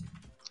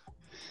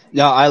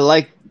 Yeah, I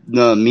like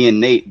me and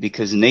Nate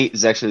because Nate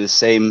is actually the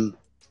same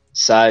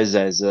size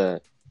as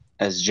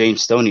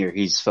James Stonier.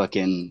 He's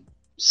fucking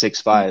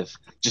 6'5",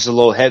 just a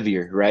little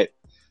heavier, right?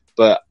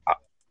 But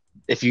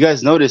if you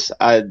guys notice,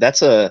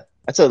 that's a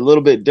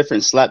little bit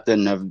different slap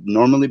than I've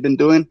normally been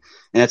doing,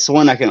 and it's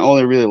one I can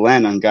only really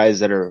land on guys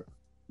that are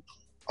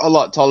a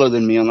lot taller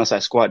than me unless I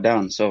squat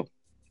down. So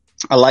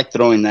I like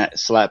throwing that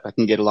slap. I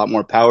can get a lot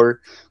more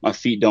power. My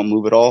feet don't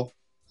move at all,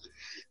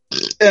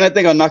 and I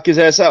think I'll knock his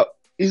ass out.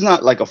 He's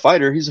not like a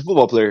fighter. He's a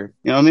football player.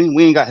 You know what I mean?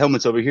 We ain't got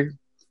helmets over here.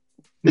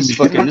 This is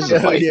a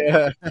fight.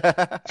 Yeah.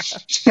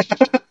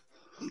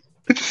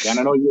 Yeah,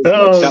 I know you.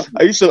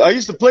 I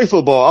used to play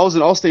football. I was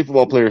an all-state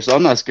football player, so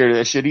I'm not scared of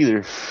that shit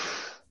either.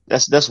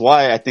 That's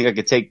why I think I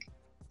could take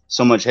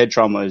so much head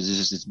trauma.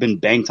 It's been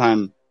bang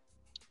time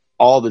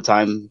all the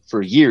time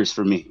for years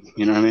for me.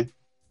 You know what I mean?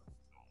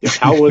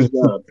 How was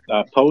the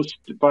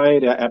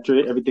post-fight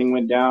after everything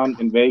went down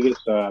in Vegas?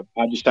 How'd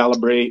you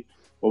celebrate?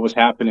 What was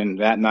happening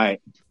that night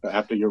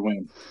after your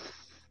win?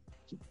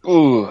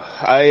 Ooh,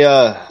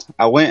 I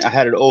went. I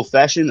had an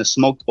old-fashioned, a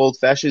smoked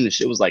old-fashioned. The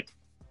shit was like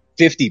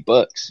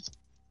 $50.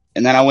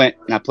 And then I went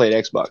and I played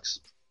Xbox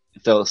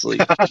and fell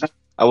asleep.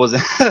 I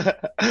wasn't.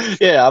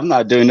 Yeah, I'm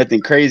not doing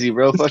nothing crazy,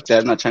 bro. Fuck that.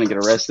 I'm not trying to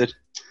get arrested.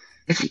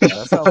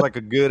 That sounds like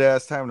a good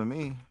ass time to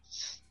me.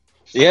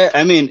 Yeah,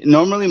 I mean,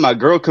 normally my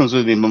girl comes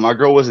with me, but my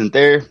girl wasn't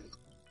there,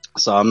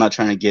 so I'm not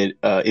trying to get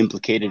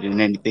implicated in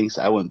anything.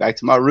 So I went back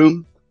to my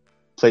room,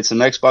 played some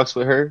Xbox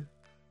with her,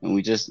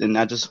 and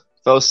I just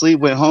fell asleep,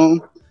 went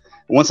home.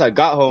 Once I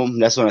got home,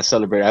 that's when I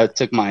celebrated. I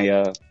took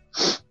my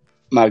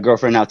my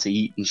girlfriend out to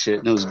eat and shit,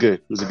 and it was good.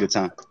 It was a good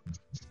time.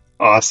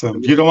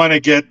 Awesome. You don't want to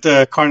get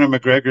Conor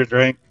McGregor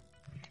drink.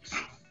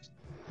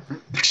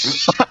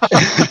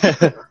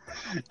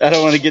 I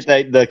don't want to get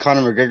the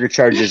Conor McGregor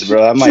charges,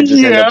 bro. I might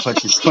just end up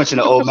punching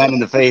an old man in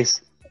the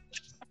face.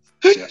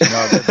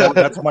 No,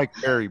 that's Mike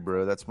Perry,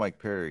 bro. That's Mike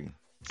Perry.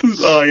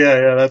 Oh,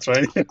 yeah, that's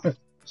right.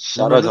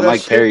 Shout out to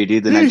Mike Perry,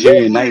 dude. The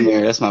Nigerian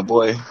Nightmare. That's my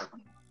boy.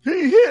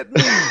 He hit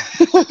me.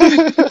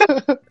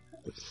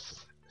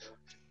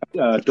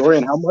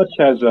 Dorian, how much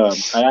has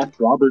I asked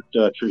Robert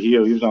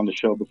Trujillo, he was on the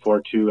show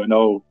before too. I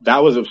know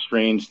that was a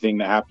strange thing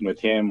that happened with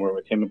him, or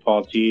with him and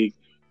Paul Teague.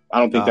 I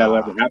don't think that'll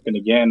ever happen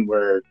again,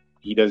 where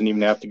he doesn't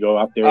even have to go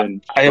out there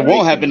and. It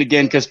won't happen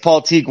again because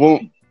Paul Teague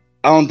won't.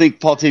 I don't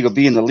think Paul Teague will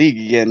be in the league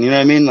again. You know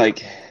what I mean?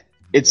 Like,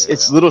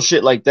 it's little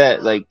shit like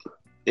that. Like,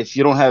 if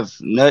you don't have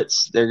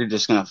nuts, they're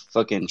just gonna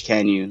fucking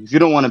can you. If you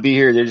don't want to be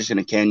here, they're just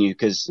gonna can you.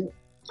 Because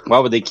why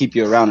would they keep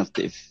you around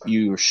if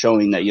you are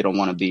showing that you don't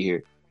want to be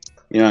here?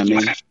 You know what I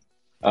mean?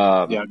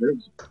 Yeah,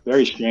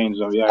 very strange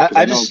though. Yeah,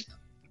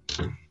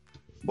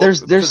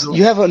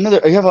 you have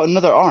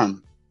another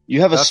arm.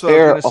 You have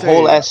a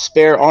whole ass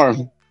spare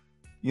arm.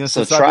 You know,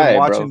 so since I've been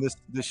watching bro.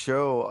 this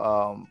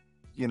show,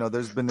 you know,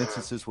 there's been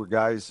instances where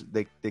guys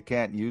they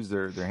can't use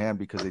their hand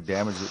because they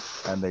damage it,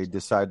 and they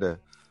decide to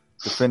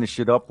finish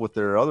it up with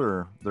their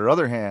other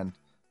hand,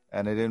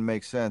 and it didn't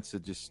make sense.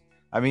 It just,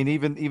 I mean,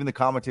 even the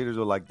commentators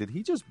were like, "Did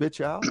he just bitch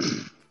out?"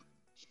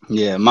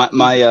 Yeah,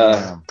 my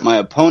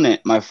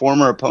opponent, my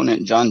former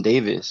opponent, John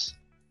Davis,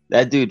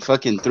 that dude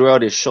fucking threw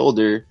out his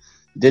shoulder,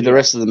 did the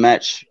rest of the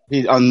match.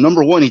 On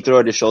number one, he threw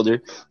out his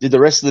shoulder, did the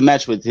rest of the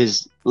match with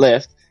his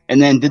left, and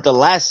then did the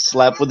last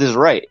slap with his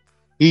right.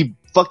 He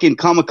fucking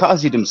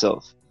kamikazed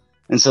himself.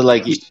 And so,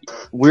 like,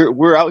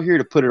 we're out here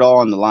to put it all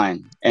on the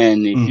line.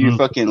 And if you're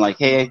fucking like,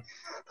 hey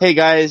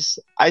guys,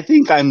 I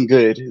think I'm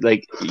good,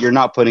 like, you're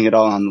not putting it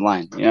all on the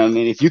line. You know what I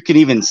mean? If you can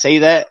even say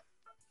that,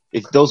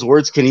 if those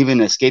words can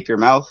even escape your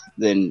mouth,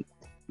 then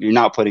you're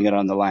not putting it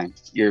on the line.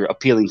 You're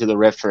appealing to the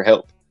ref for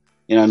help.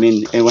 You know what I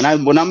mean? And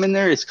when I'm in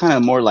there, it's kind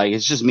of more like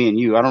it's just me and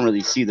you. I don't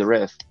really see the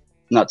ref.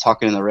 I'm not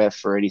talking to the ref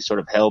for any sort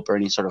of help or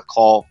any sort of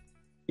call.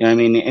 You know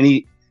what I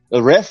mean?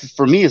 The ref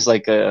for me is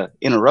like a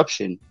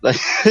interruption. Like,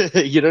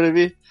 you know what I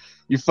mean?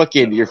 You're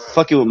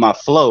fucking with my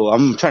flow.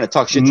 I'm trying to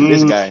talk shit to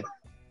this guy.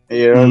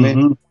 You know what I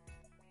mean?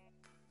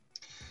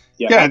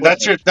 Yeah,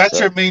 that's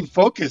your main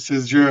focus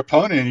is your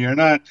opponent. You're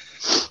not,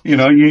 you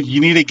know, you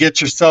need to get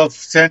yourself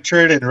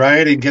centered and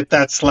right and get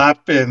that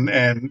slap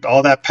and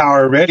all that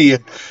power ready.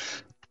 And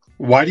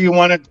why do you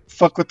want to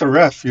fuck with the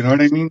ref? You know what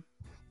I mean?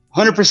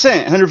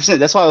 100%.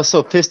 That's why I was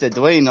so pissed at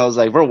Dwayne. I was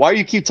like, bro, why do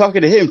you keep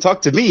talking to him?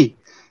 Talk to me.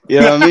 You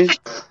know what I mean?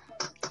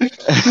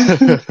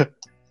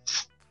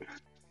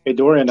 Hey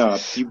Dorian,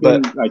 you've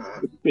been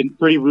it's been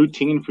pretty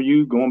routine for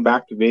you going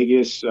back to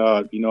Vegas.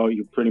 You know,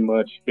 you've pretty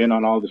much been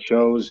on all the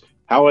shows.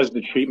 How has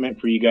the treatment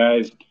for you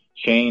guys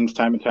changed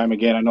time and time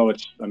again? I know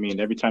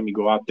every time you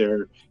go out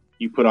there,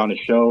 you put on a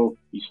show.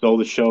 You stole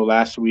the show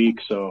last week.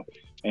 So,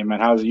 hey, man,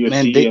 how's the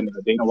UFC and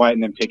Dana White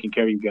and them taking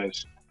care of you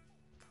guys?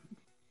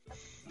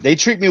 They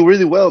treat me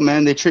really well,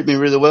 man. They treat me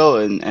really well.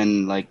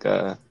 And like,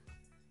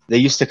 they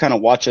used to kind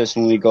of watch us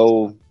when we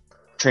go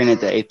train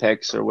at the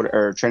Apex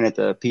or train at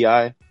the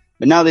PI.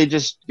 But now they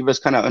just give us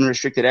kind of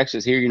unrestricted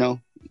access here. You know,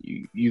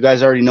 you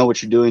guys already know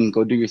what you're doing.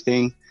 Go do your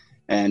thing.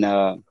 And,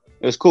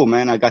 it was cool,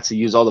 man. I got to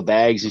use all the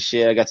bags and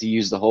shit. I got to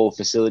use the whole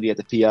facility at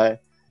the PI.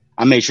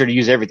 I made sure to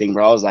use everything,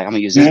 bro. I was like, I'm going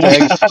to use this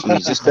bag. I'm going to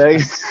use this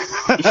bag.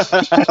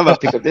 I'm going to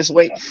pick up this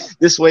weight.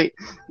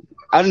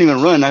 I didn't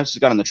even run. I just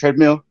got on the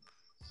treadmill.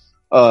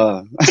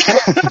 But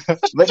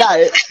nah,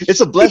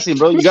 it's a blessing,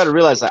 bro. You got to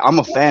realize, like, I'm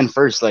a fan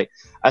first. Like,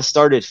 I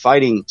started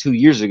fighting 2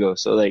 years ago.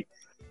 So, like,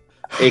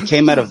 it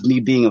came out of me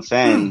being a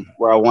fan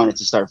where I wanted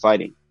to start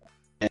fighting.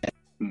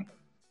 And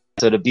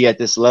so to be at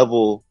this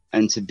level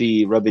and to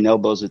be rubbing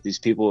elbows with these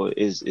people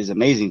is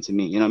amazing to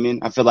me. You know what I mean?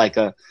 I feel like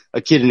a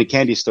kid in a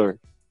candy store.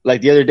 Like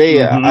the other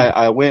day,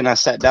 I went and I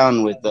sat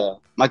down with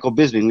Michael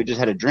Bisping. We just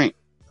had a drink.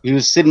 He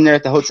was sitting there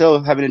at the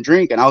hotel having a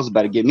drink, and I was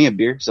about to get me a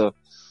beer. So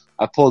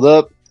I pulled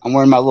up. I'm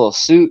wearing my little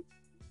suit.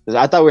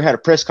 I thought we had a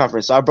press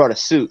conference, so I brought a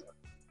suit.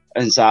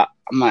 And so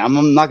I'm like,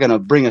 I'm not going to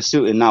bring a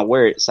suit and not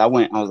wear it. So I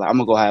was like, I'm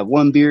going to go have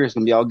one beer. It's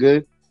going to be all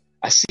good.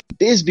 I see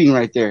Bisping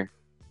right there.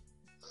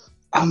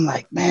 I'm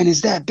like, man,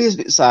 is that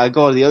Bisping? So I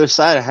go to the other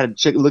side. I had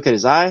to look at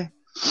his eye,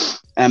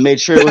 and I made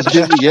sure it was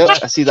Bisping. Yep,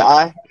 I see the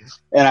eye.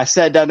 And I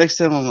sat down next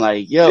to him. I'm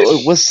like, yo,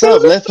 what's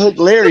up, Left Hook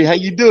Larry? How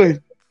you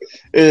doing?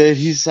 And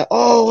he's like,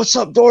 oh, what's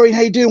up, Dorian?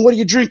 How you doing? What are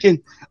you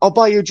drinking? I'll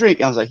buy you a drink.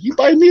 And I was like, you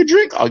buying me a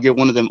drink? I'll get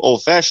one of them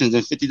old fashions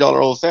and $50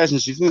 old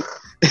fashions. You think?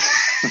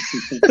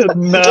 It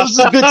was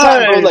a good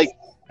time, bro. Like,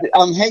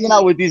 I'm hanging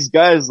out with these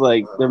guys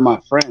like they're my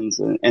friends,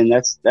 and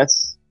that's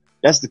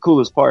the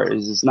coolest part.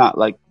 Is it's not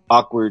like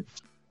awkward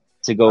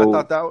to go.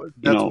 I thought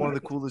that's know, one of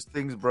the coolest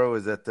things, bro.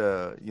 Is that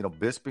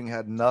Bisping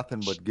had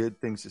nothing but good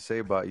things to say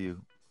about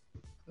you.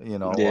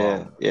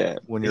 Yeah.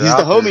 When you're he's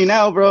the homie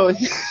now, bro.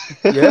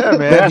 Yeah,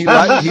 man.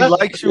 He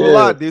likes you a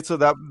lot, dude. So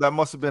that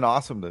must have been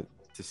awesome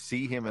to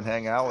see him and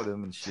hang out with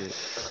him and shit.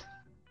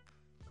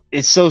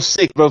 It's so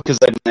sick, bro. Because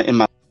in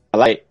my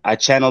life, I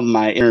channeled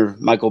my inner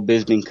Michael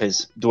Bisping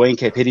because Dwayne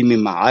kept hitting me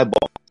in my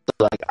eyeball. So,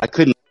 like I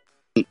couldn't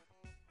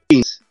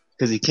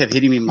because he kept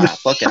hitting me in my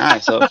fucking eye.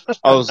 So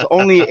I was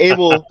only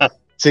able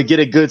to get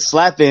a good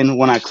slap in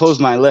when I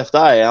closed my left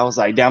eye. I was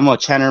like, damn, I'm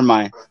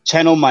gonna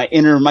channel my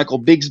inner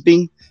Michael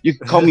Bisping. You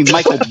can call me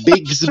Michael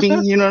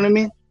Bigsby, you know what I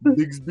mean?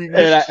 Bigsby.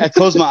 And I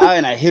closed my eye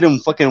and I hit him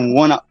fucking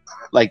one up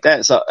like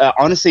that. So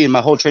honestly, in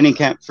my whole training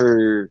camp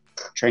for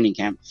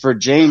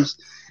James,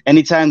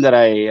 anytime that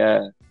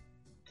I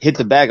hit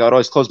the bag, I would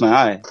always close my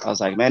eye. I was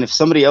like, man, if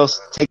somebody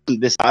else takes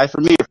this eye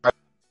from me,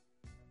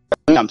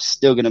 I'm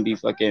still gonna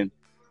beat this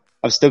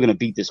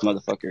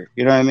motherfucker.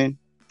 You know what I mean?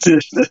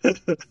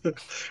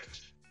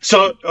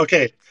 So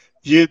okay,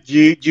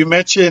 you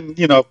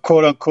mentioned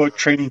quote unquote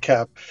training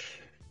camp.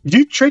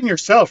 You train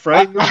yourself,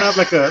 right? You don't have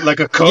like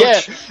a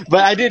coach. Yeah, but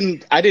I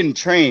didn't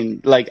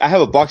train. Like I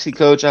have a boxing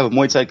coach, I have a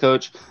Muay Thai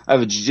coach, I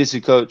have a jiu-jitsu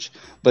coach,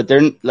 but they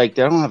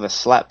don't have a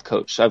slap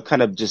coach. So I've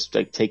kind of just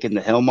like taken the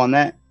helm on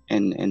that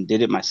and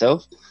did it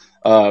myself.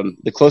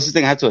 The closest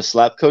thing I have to a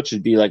slap coach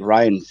would be like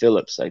Ryan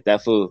Phillips. Like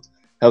that fool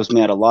helps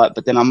me out a lot.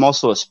 But then I'm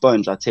also a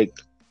sponge. I take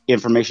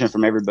information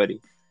from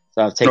everybody.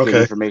 So I've taken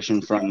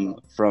information from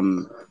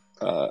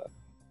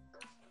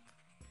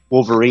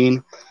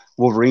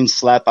Wolverine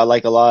slap I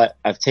like a lot.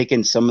 I've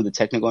taken some of the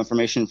technical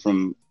information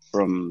from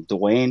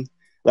Dwayne.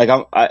 Like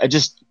I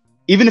just,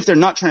 even if they're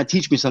not trying to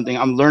teach me something,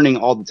 I'm learning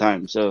all the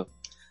time. So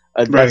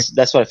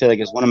that's what I feel like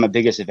is one of my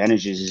biggest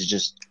advantages is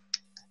just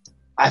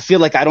I feel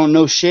like I don't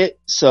know shit,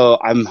 so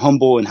I'm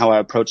humble in how I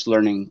approach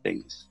learning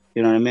things.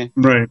 You know what I mean?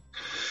 Right.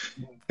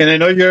 And I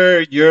know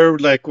you're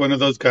like one of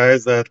those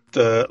guys that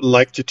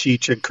like to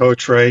teach and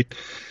coach, right?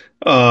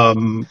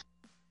 Do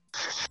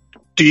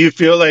you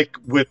feel like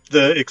with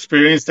the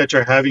experience that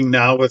you're having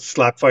now with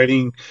slap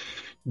fighting,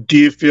 do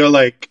you feel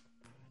like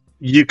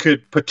you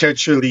could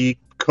potentially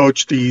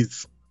coach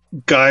these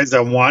guys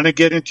that want to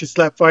get into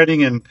slap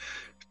fighting and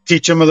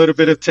teach them a little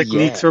bit of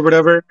techniques or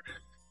whatever?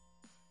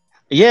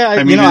 Yeah,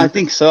 I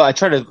think so. I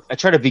try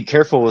to be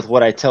careful with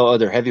what I tell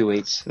other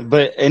heavyweights,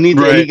 but any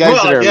guys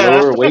that are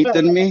lower weight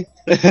than me,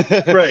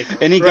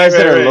 any guys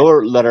that are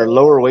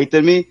lower weight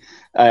than me,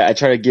 I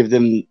try to give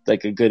them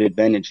like a good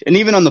advantage. And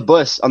even on the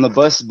bus,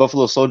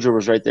 Buffalo Soldier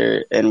was right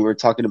there, and we were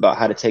talking about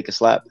how to take a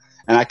slap.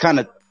 And I kind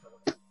of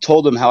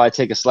told him how I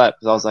take a slap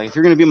because I was like, if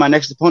you're gonna be my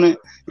next opponent,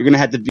 you're gonna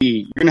have to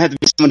be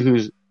someone who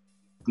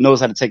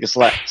knows how to take a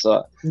slap.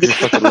 So your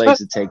fucking legs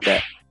to take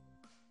that.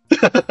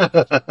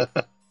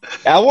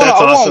 I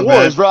want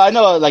wars, bro. I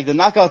know like the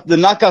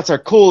knockouts are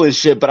cool and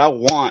shit, but I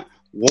want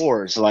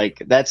wars.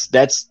 Like that's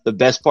the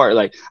best part.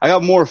 Like I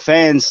got more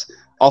fans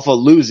off of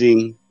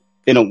losing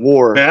in a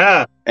war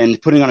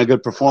and putting on a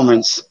good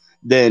performance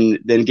than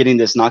getting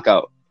this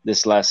knockout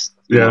this last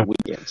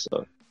weekend.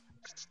 So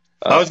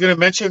I was going to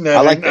mention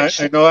that. I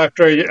know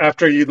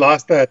after you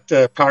lost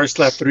that Power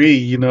Slap 3,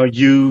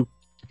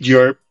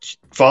 your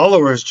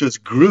followers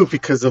just grew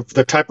because of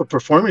the type of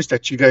performance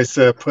that you guys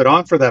put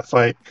on for that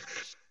fight.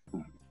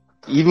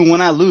 Even when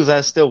I lose,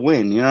 I still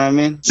win. You know what I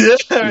mean? Yeah,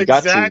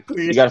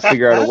 exactly. You got to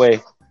figure out a way.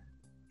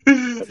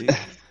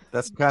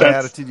 That's the kind of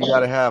attitude you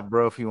got to have,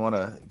 bro. If you want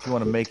to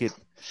make it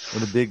in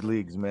the big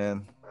leagues,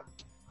 man.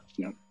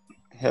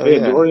 Hell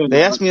yeah.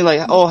 They asked me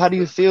like, "Oh, how do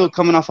you feel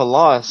coming off a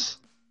loss?"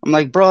 I'm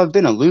like, "Bro, I've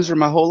been a loser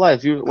my whole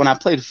life. When I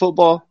played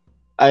football,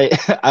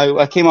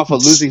 I came off a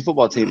losing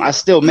football team. I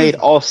still made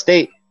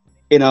All-State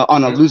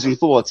on a losing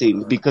football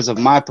team because of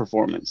my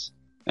performance.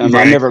 I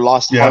never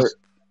lost heart."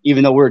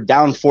 Even though we're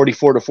down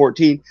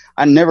 44-14,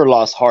 I never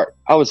lost heart.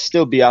 I would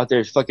still be out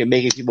there fucking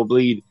making people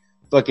bleed,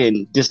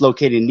 fucking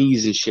dislocating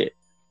knees and shit.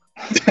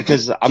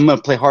 Because I'm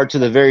gonna play hard to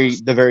the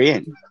very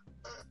end.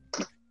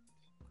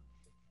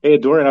 Hey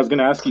Dorian, I was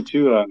gonna ask you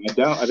too. I've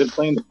been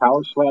playing the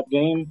Power Slap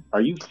game.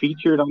 Are you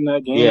featured on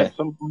that game at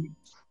some point?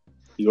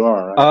 You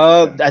are.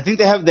 Right? I think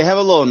they have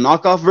a little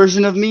knockoff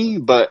version of me,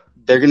 but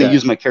they're gonna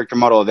use my character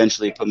model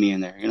eventually and put me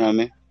in there. You know what I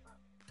mean?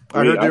 I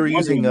heard they were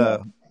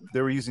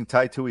using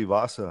Tai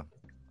Tuivasa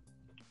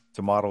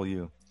to model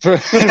you. You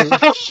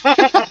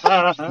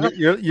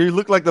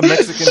look like the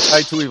Mexican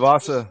Tai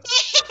Tuivasa.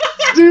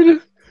 Dude,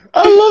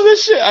 I love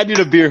this shit. I need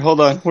a beer.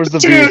 Hold on. Where's the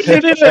beer?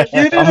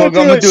 I'm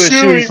gonna do a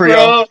shoey for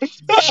y'all.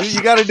 Dude,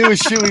 you gotta do a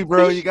shoey,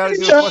 bro. You gotta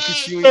do a fucking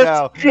shoey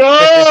now.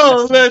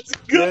 Let's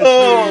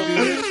go.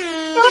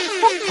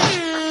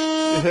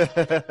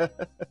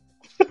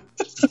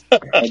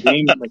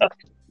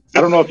 I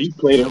don't know if you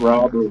played it,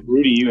 Rob, or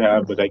Rudy, you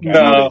have, but I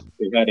know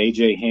they had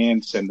AJ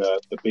Hints and the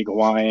big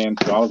Hawaiian.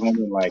 So I was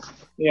wondering,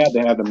 they had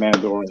the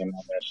Mandalorian on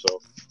there. So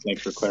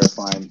thanks for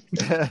clarifying.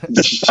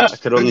 I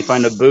could only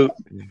find a boot.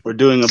 We're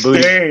doing a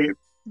boot. Hey,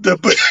 the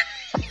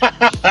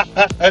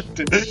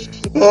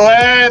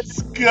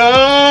Let's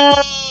go!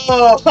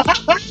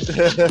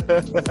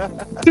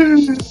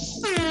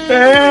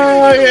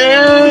 Hell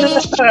yeah!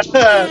 This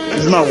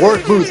is my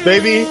work boots,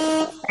 baby.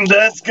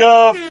 Let's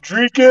go!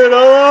 Drink it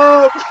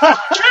up!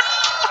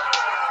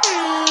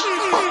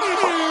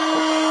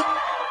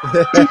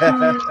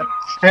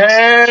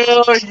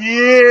 Hell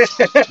yeah!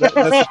 That's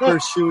the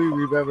first shoey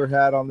we've ever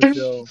had on the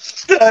show.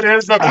 That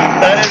is.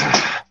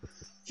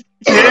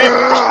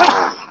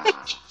 Yeah.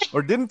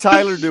 Or didn't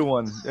Tyler do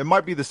one? It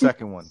might be the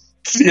second one.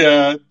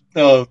 Yeah.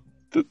 No.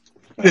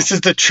 This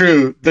is the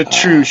true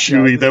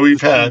shoey that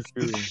we've had.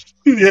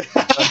 Yeah.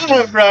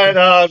 Right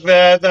on,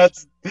 man. That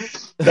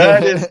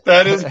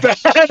is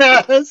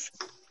badass.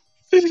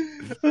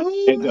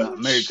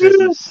 Merry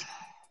Christmas.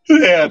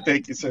 Yeah,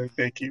 thank you, sir.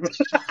 Thank you.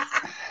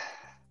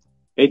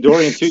 Hey,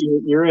 Dorian,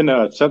 too, you're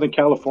in Southern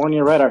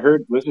California, right? I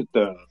heard, was it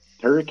the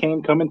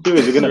hurricane coming through?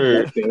 Is it going to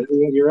affect the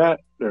area you're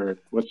at? Or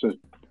what's the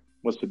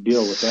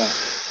deal with that?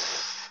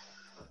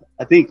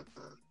 I think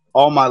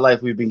all my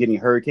life we've been getting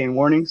hurricane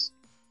warnings,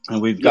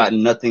 and we've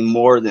gotten nothing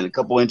more than a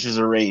couple inches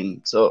of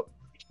rain. So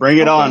bring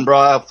it on, bro.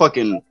 I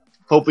fucking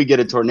hope we get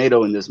a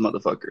tornado in this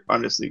motherfucker.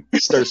 Honestly,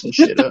 stir some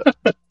shit up.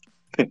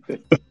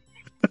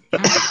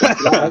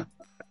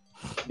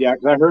 Yeah,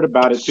 because I heard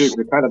about it too. Because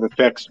it kind of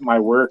affects my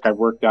work. I've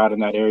worked out in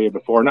that area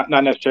before, not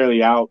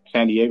necessarily out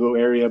San Diego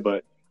area,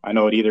 but I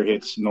know it either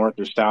hits north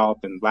or south.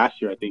 And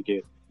last year, I think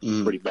it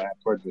was pretty bad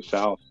towards the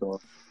south. So I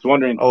was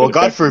wondering. Oh, well,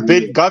 God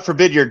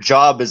forbid your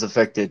job is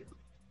affected.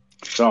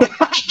 So.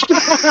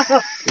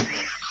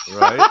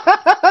 Right?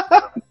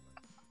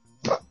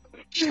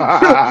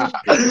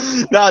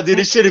 Nah, dude,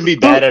 it shouldn't be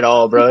bad at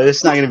all, bro.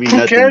 It's not gonna be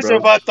nothing. Who cares bro.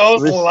 about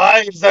those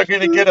lives that are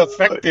gonna get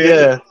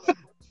affected?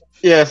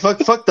 Yeah.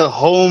 Fuck the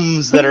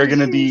homes that are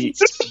gonna be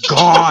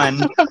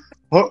gone.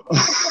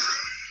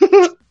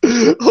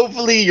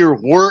 Hopefully,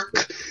 your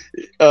work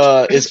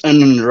is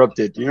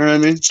uninterrupted. You know what I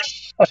mean?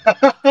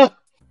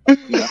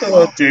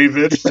 Oh,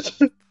 David.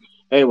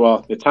 Hey,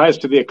 well, it ties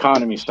to the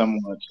economy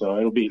somewhat, so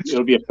it'll be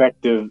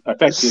effective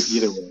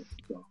either way.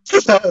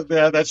 So.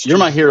 Yeah, that's true. You're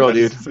my hero,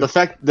 dude. The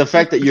fact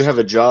that you have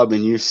a job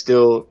and you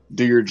still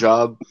do your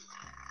job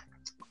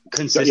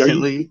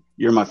consistently,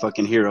 you're my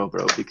fucking hero,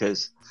 bro.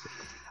 Because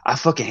I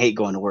fucking hate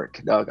going to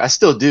work, dog. I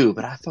still do,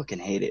 but I fucking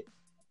hate it.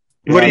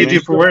 What do you do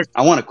for work?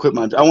 I want to quit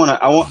my.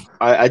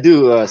 I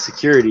do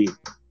security,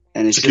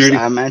 and it's just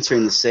I'm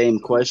answering the same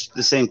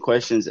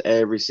questions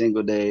every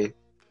single day,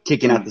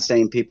 kicking out the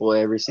same people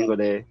every single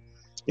day.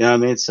 You know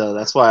what I mean? So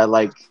that's why I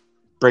like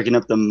breaking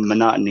up the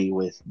monotony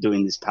with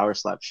doing this power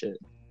slap shit.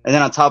 And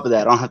then on top of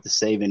that, I don't have to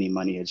save any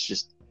money. It's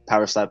just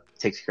power slap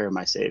takes care of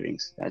my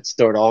savings. I'd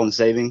store it all in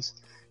savings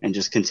and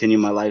just continue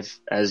my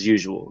life as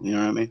usual. You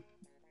know what I mean?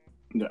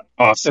 Yeah.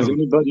 Awesome. Has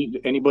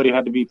anybody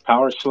had to be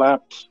power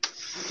slapped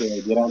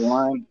to get out of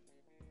line?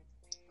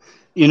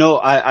 You know,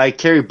 I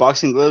carry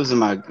boxing gloves in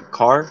my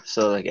car,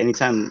 so like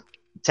anytime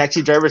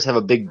taxi drivers have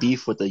a big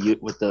beef with the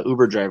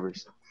Uber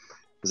drivers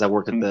because I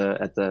work at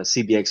the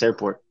CBX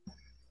airport.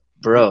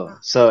 Bro,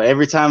 so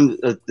every time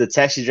the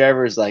taxi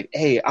driver is like,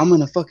 hey, I'm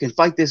going to fucking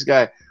fight this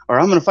guy, or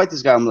I'm going to fight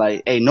this guy, I'm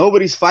like, hey,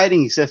 nobody's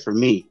fighting except for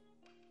me.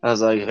 I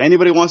was like, if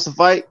anybody wants to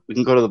fight, we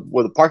can go to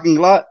the parking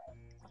lot,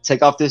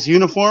 take off this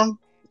uniform,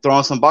 throw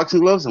on some boxing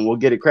gloves, and we'll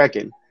get it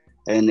cracking.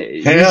 And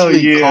it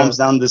usually calms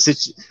down the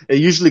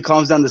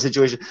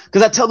situation.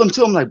 Because I tell them,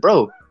 too, I'm like,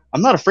 bro,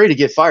 I'm not afraid to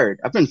get fired.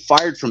 I've been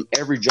fired from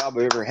every job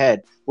I've ever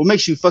had. What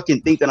makes you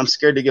fucking think that I'm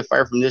scared to get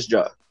fired from this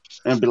job?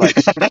 And I'd be like...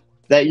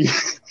 That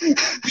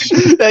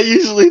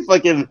usually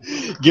fucking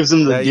gives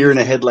them the deer in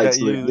the headlights.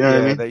 You know what I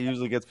mean? That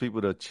usually gets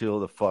people to chill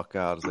the fuck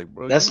out. It's like,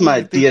 bro, that's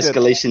my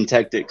de-escalation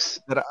tactics.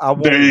 That I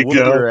won't whoop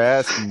your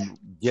ass and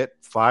get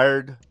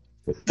fired.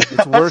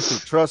 It's worth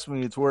it. Trust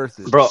me, it's worth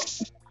it, bro.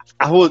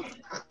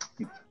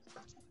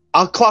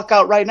 I'll clock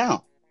out right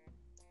now.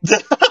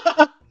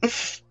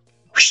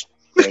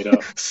 Straight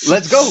up.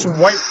 Let's go.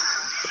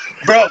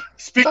 Bro,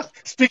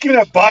 speaking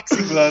of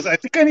boxing gloves, I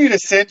think I need to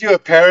send you a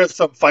pair of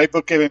some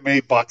Fightbook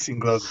MMA boxing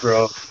gloves,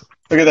 bro.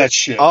 Look at that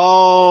shit.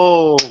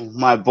 Oh,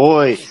 my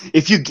boy.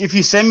 If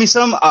you send me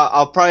some,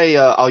 I'll probably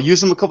I'll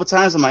use them a couple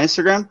times on my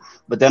Instagram,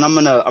 but then I'm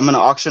gonna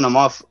auction them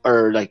off,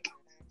 or like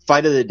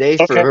fight of the day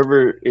for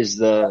whoever is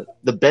the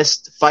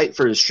best fight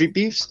for the street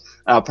beefs.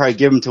 I'll probably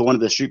give them to one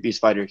of the street beefs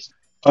fighters.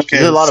 Okay.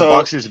 There's a lot of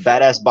boxers,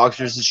 badass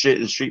boxers and shit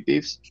in street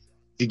beefs.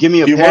 If you give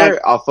me a pair,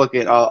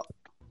 I'll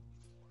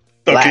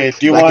Black, okay,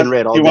 do you black want and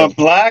red all you day. Want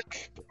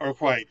black or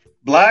white?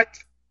 Black?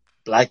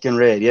 Black and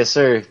red, yes,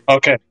 sir.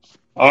 Okay.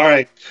 All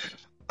right.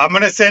 I'm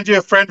gonna send you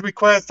a friend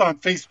request on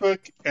Facebook,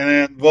 and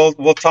then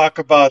we'll talk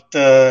about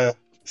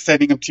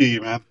sending them to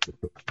you, man.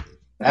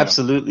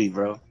 Absolutely,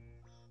 bro.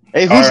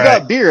 Hey, who's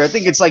got beer? I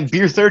think it's like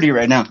beer 30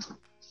 right now.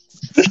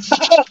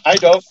 I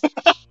don't.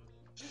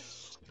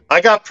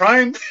 I got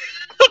Prime.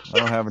 I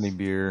don't have any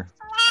beer.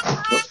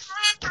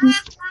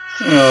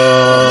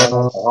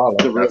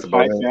 The red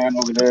fight man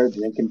over there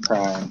drinking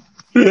Prime.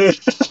 I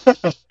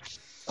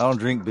don't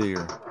drink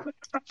beer.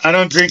 I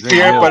don't drink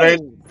beer, but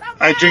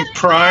I drink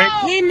Prime.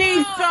 He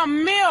needs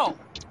some milk.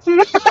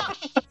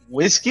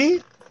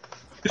 Whiskey?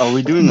 Are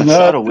we doing a No.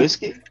 shot of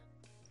whiskey?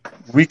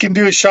 We can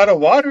do a shot of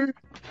water.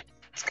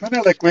 It's kind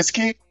of like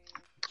whiskey.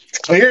 It's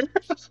clear.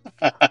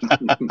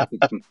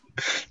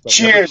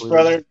 Cheers,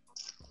 brother.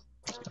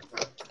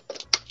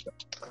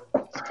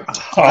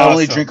 I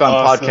only Awesome, drink on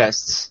awesome.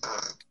 podcasts.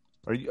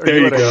 Are you There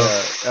you at,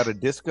 go. at a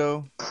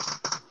disco?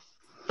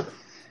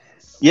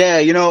 Yeah,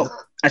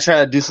 I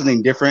try to do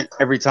something different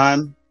every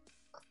time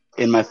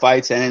in my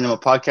fights and in my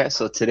podcast.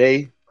 So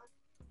today,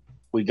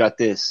 we got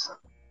this.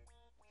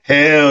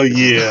 Hell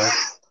yeah.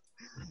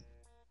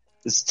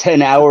 This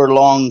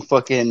 10-hour-long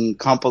fucking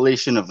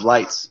compilation of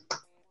lights.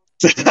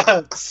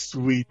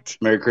 Sweet.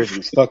 Merry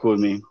Christmas. Fuck with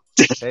me.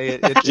 Hey,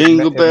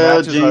 Jingle bell,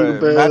 matches jingle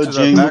bell, matches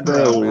our jingle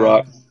background, bell, man.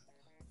 rock.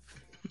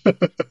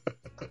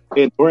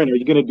 Hey, Dorian, are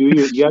you going to do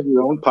you have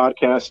your own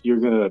podcast you're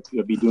going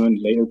to be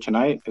doing later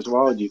tonight as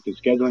well? Do you can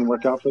scheduling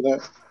work out for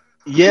that?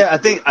 Yeah, I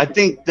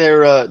think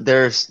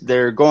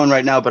they're going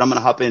right now, but I'm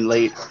gonna hop in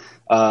late.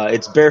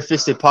 It's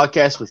Barefisted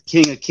Podcast with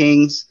King of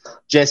Kings,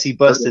 Jesse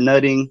Busta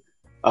Nutting,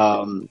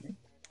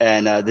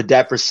 and the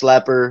Dapper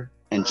Slapper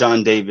and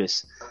John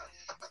Davis.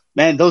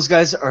 Man, those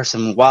guys are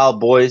some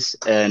wild boys,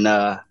 and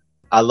I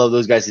love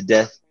those guys to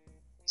death.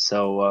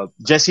 So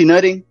Jesse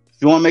Nutting,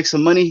 if you want to make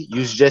some money,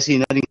 use Jesse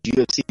Nutting's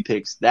UFC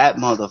picks. That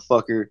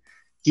motherfucker,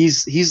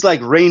 he's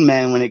like Rain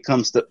Man when it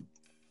comes to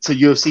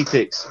UFC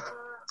picks.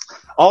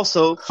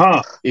 Also,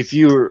 if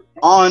you're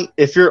on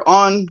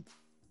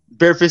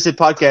Barefisted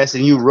Podcast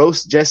and you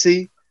roast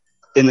Jesse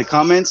in the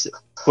comments,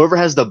 whoever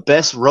has the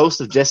best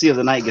roast of Jesse of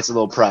the night gets a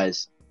little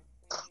prize.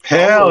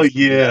 Hell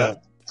yeah.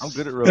 I'm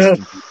good at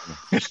roasting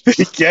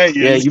people.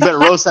 Yeah, you better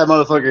roast that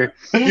motherfucker.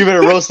 You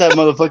better roast that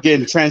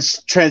motherfucking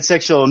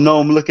transsexual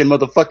gnome looking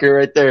motherfucker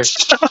right there.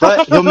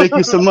 But he'll make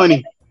you some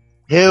money.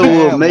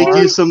 Will make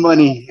Mark. you some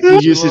money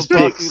if you use his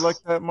picks. You like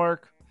that,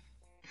 Mark?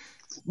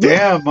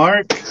 Damn,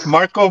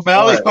 Mark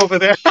O'Malley over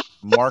there.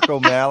 Mark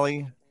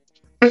O'Malley.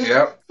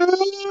 Yep.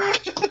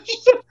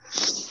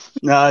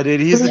 Nah,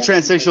 dude, he's the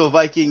transsexual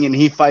Viking and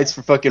he fights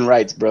for fucking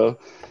rights, bro.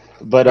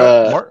 But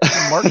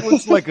Mark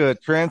looks like a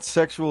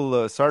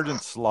transsexual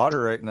Sergeant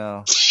Slaughter right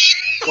now.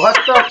 What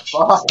the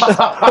fuck?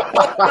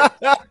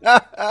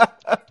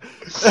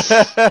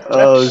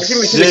 oh I can't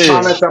even see the shit!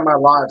 comments on my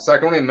live, so I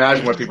can only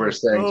imagine what people are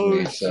saying to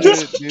me. So.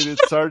 Shit, dude,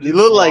 it's Sergeant You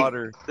look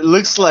Slaughter. like it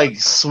looks like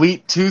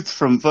Sweet Tooth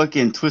from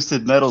fucking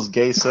Twisted Metal's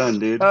gay son,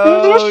 dude.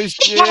 Oh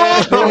shit!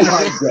 Oh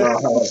my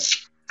god.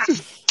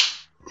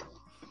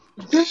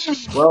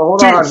 Well,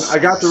 hold on. I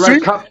got the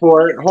red cup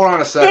for it. Hold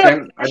on a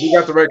second. I do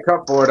got the red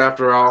cup for it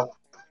after all.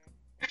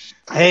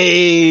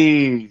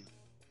 Hey,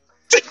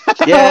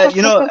 yeah,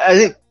 I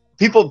think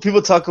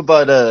people talk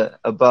about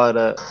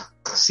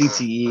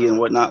CTE and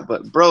whatnot,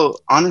 but bro,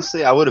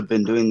 honestly, I would have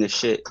been doing this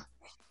shit.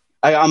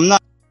 I'm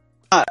not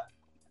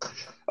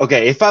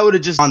okay. If I would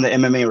have just on the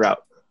MMA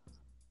route,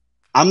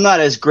 I'm not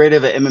as great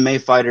of an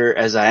MMA fighter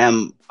as I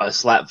am a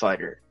slap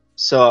fighter.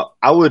 So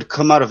I would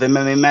come out of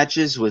MMA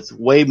matches with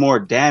way more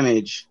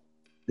damage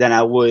than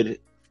I would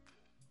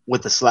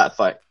with a slap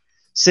fight.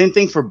 Same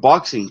thing for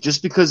boxing.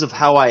 Just because of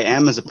how I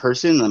am as a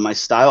person and my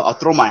style, I'll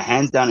throw my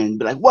hands down and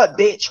be like, "What,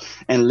 bitch?"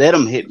 and let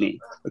them hit me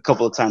a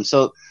couple of times.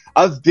 So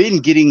I've been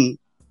getting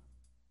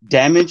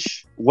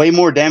damage, way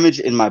more damage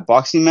in my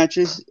boxing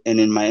matches and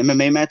in my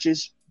MMA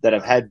matches that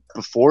I've had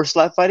before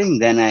slap fighting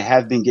than I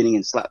have been getting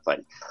in slap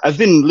fighting. I've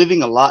been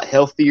living a lot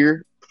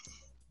healthier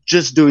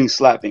just doing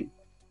slapping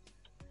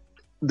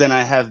than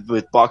I have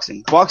with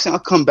boxing. Boxing, I'll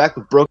come back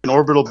with broken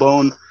orbital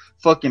bone,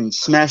 fucking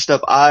smashed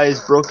up eyes,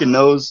 broken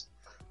nose,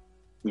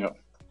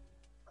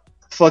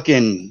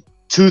 fucking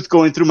tooth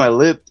going through my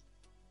lip.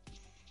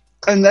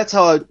 And that's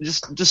how I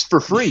just for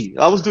free.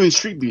 I was doing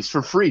street beefs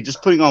for free,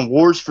 just putting on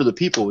wars for the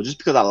people, just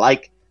because I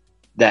like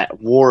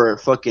that war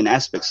fucking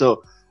aspect.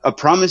 So I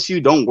promise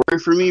you, don't worry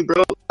for me,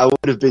 bro. I would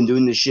have been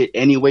doing this shit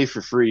anyway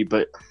for free,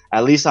 but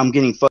at least I'm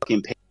getting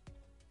fucking paid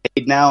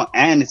now,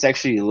 and it's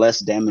actually less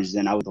damage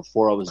than I was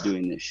before I was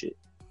doing this shit.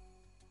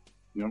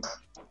 Yep.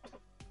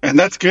 And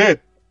that's good,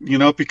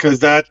 because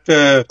that,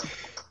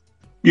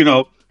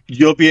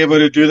 you'll be able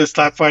to do the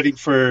slap fighting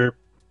for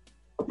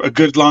a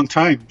good long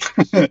time.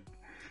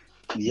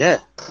 Yeah,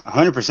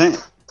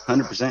 100%.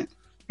 100%.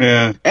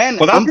 Yeah. And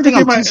Well, I'm that's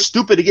gonna be too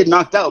stupid to get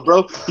knocked out,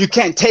 bro. You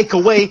can't take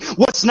away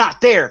what's not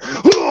there.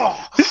 Ooh,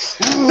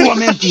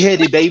 I'm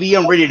empty-headed, baby.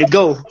 I'm ready to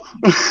go.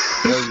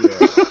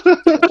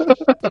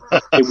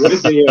 Hey,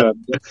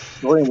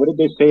 Dorian, what did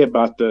they say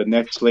about the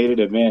next slated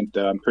event?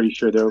 I'm pretty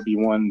sure there will be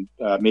one,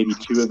 maybe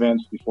two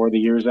events before the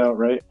year's out,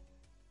 right?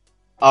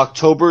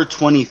 October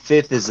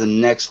 25th is the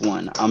next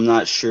one. I'm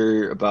not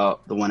sure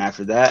about the one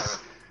after that,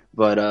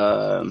 but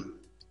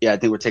yeah, I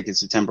think we're taking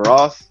September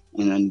off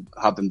and then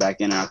hopping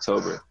back in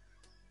October.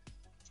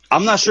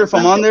 I'm not sure if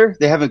I'm on there.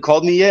 They haven't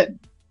called me yet,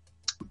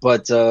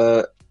 but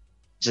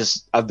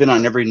I've been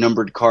on every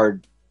numbered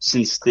card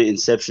since the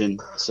inception,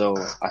 so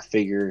I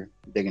figure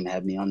they're gonna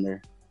have me on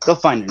there. They'll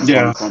find an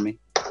opponent for me.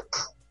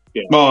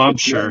 Yeah. Oh, I'm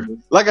sure.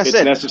 Like I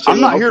said, I'm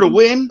not here to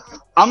win.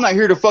 I'm not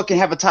here to fucking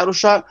have a title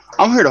shot.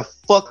 I'm here to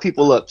fuck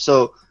people up.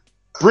 So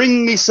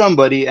Bring me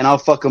somebody, and I'll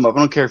fuck him up. I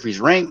don't care if he's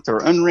ranked or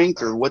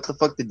unranked or what the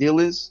fuck the deal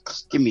is.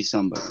 Just give me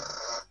somebody.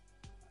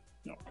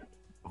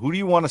 Who do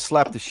you want to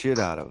slap the shit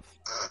out of?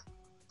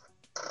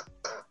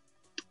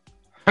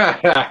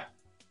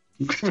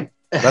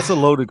 That's a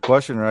loaded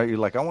question, right? You're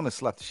like, I want to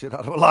slap the shit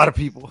out of a lot of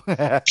people.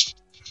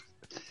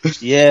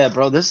 Yeah,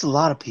 bro. There's a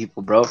lot of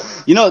people, bro.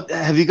 You know,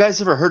 have you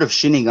guys ever heard of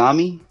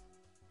Shinigami?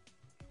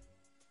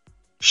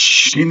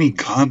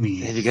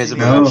 Shinigami. Have you guys ever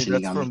No. heard of That's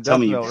Shinigami? from Tell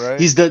Death me, Note, right?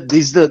 he's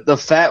the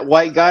fat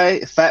white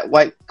guy, fat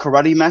white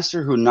karate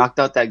master who knocked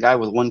out that guy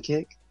with one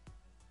kick.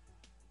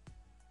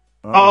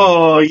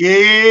 Oh,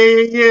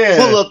 yeah.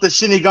 Pull up the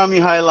Shinigami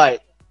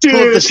highlight. Pull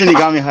up the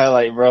Shinigami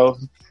highlight, bro.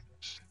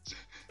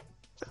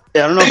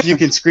 Yeah, I don't know if you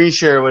can screen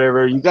share or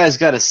whatever. You guys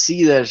got to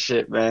see that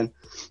shit, man.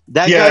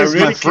 That guy's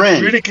my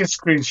friend. Really can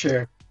screen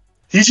share.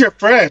 He's your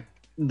friend.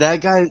 That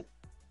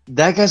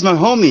guy's my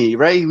homie,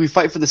 right? We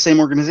fight for the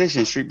same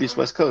organization, Street Beast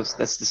West Coast.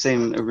 That's the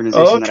same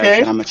organization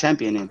that I'm a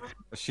champion in.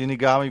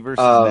 Shinigami versus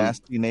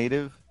Nasty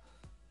Native.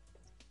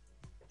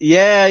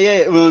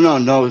 Yeah. Well,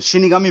 no.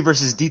 Shinigami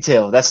versus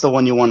Detail. That's the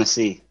one you want to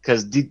see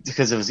because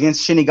it was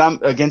against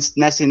Shinigami against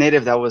Nasty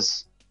Native. That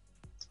was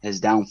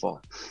his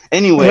downfall.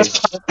 Anyway.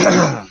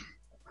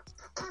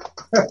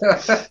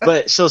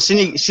 But so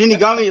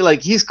Shinigami,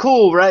 like, he's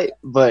cool, right?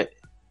 But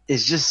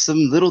it's just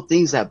some little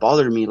things that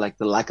bother me, like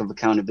the lack of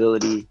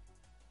accountability,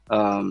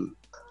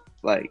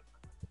 like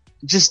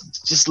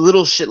just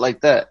little shit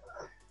like that.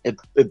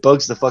 It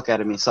bugs the fuck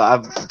out of me. So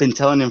I've been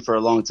telling him for a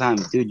long time,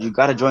 dude, you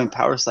gotta join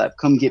Power Slap.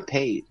 Come get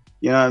paid.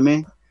 You know what I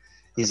mean?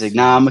 He's like,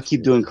 nah, I'm gonna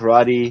keep doing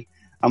karate.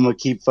 I'm gonna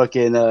keep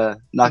fucking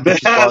knocking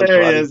people out.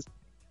 There he is.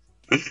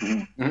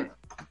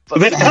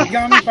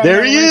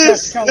 There he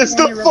is. It's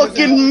the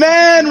fucking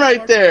man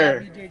right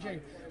there.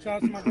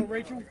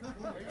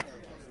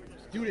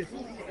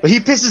 But he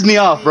pisses me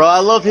off, bro. I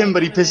love him,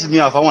 but he pisses me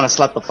off. I want to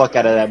slap the fuck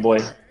out of that boy.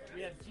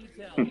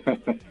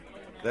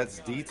 That's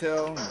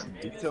Detail.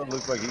 Detail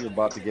looks like he's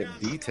about to get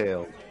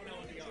detailed.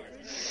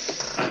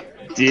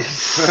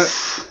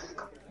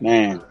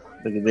 Man,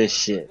 look at this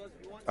shit.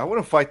 I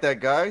wouldn't fight that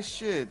guy.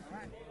 Shit.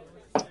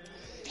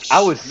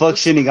 I would fuck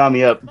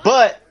Shinigami up,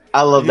 but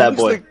I love that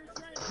boy. Like,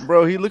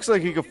 bro, he looks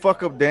like he could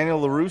fuck up Daniel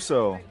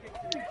LaRusso.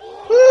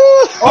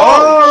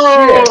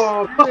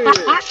 Oh,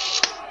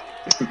 shit.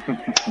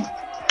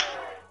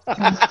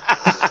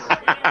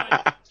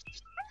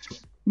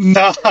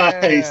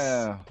 Nice.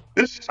 Yeah.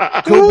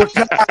 Cobra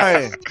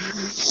Kai.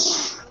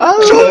 I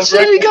love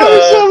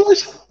Shinigami so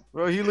much.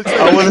 Bro, he looks like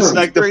I want to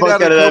smack the fuck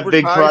out of that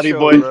big karate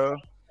boy. Bro.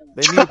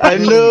 They need to put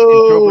him in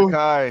Cobra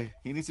Kai.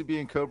 He needs to be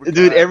in Cobra Kai.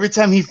 Dude, every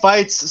time he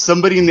fights,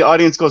 somebody in the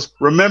audience goes,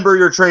 "Remember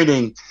your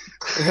training."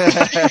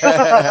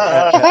 I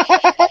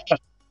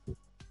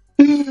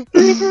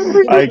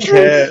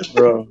can't,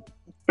 bro.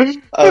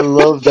 I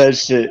love that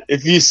shit.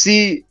 If you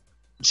see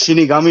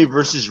Shinigami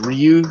versus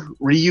Ryu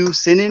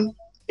Sinin,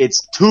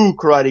 it's two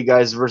karate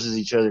guys versus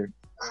each other.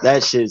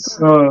 That shit's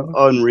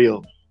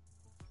unreal.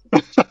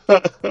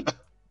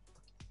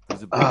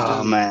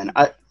 Oh man,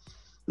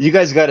 you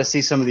guys got to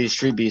see some of these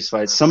Street Beast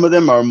fights. Some of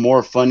them are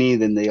more funny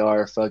than they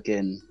are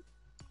fucking.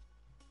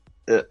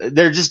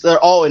 They're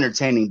all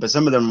entertaining, but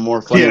some of them are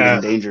more funny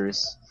than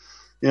dangerous.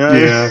 You know what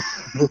I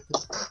mean?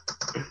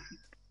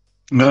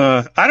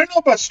 I don't know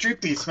about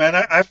Street Beast, man.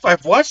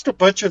 I've watched a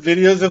bunch of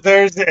videos of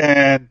theirs,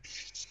 and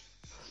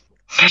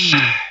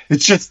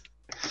it's just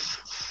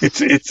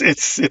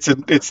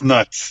it's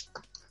nuts.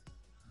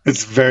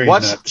 It's very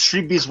nuts. Watch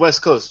Street Beast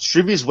West Coast.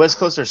 Street Beast West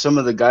Coast are some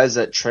of the guys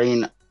that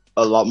train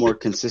a lot more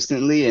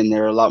consistently, and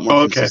they're a lot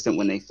more consistent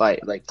when they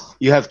fight. Like,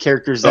 you have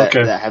characters that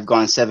have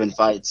gone 7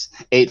 fights,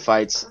 8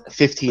 fights,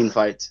 15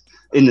 fights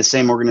in the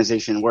same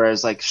organization,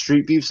 whereas like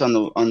Street Beefs on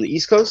the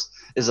East Coast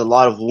is a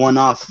lot of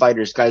one-off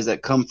fighters, guys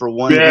that come for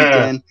one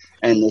weekend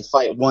and they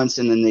fight once,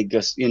 and then they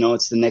just,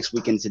 it's the next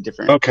weekend, it's a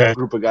different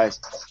group of guys.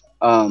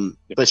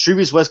 But Street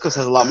Beast West Coast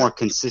has a lot more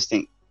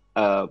consistent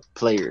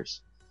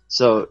players.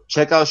 So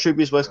check out Street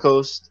Beast West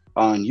Coast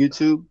on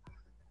YouTube,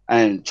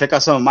 and check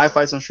out some of my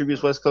fights on Street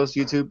Beast West Coast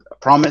YouTube. I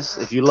promise,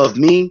 if you love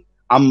me,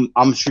 I'm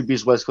Street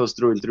Beast West Coast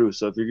through and through.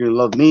 So if you're gonna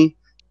love me,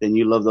 then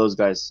you love those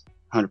guys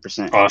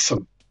 100%.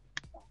 Awesome.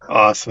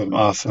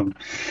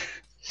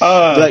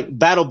 Like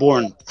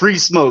Battleborn, Free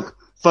Smoke,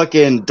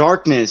 fucking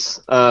Darkness,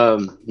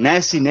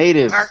 Nasty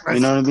Native. You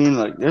know what I mean?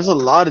 Like, there's a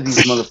lot of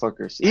these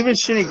motherfuckers. Even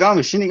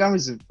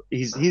Shinigami's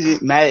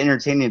he's mad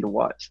entertaining to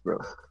watch, bro.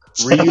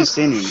 Ryu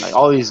Sinin, like,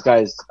 all these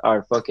guys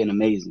are fucking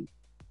amazing.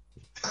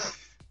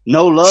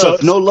 No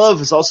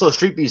Love is also a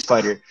Street Beast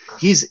fighter.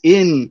 He's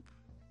in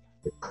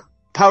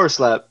Power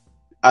Slap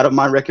out of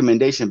my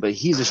recommendation, but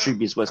he's a Street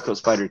Beast West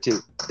Coast fighter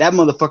too. That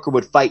motherfucker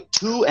would fight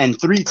 2 and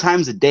 3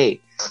 times a day,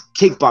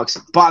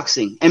 kickboxing,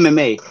 boxing,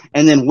 MMA,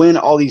 and then win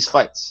all these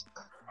fights.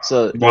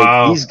 So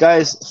like, these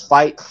guys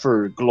fight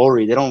for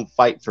glory. They don't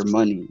fight for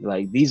money.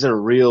 Like, these are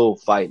real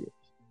fighters.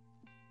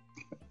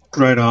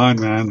 Right on,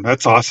 man.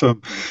 That's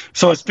awesome.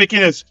 So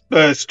speaking of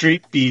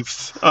Street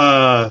Beefs,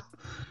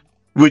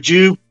 would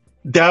you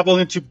dabble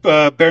into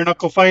bare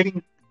knuckle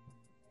fighting?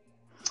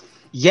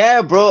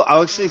 Yeah, bro.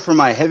 I actually, for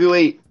my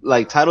heavyweight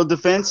like title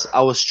defense,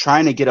 I was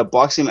trying to get a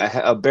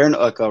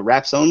a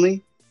wraps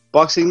only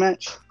boxing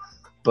match,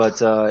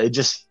 but it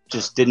just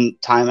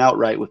didn't time out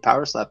right with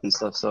power slap and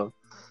stuff. So,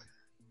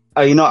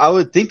 I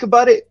would think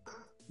about it,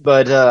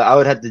 but I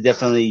would have to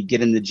definitely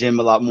get in the gym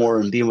a lot more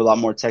and be a lot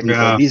more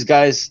technical. Yeah.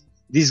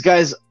 These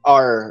guys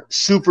are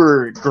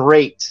super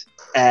great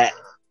at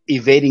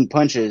evading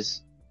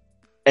punches,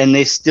 and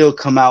they still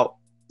come out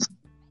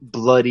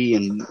bloody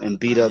and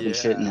beat up and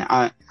shit.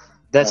 And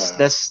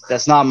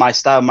that's not my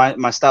style.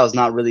 My style is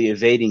not really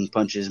evading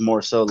punches,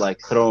 more so like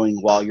throwing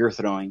while you're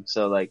throwing.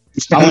 So like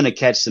I'm gonna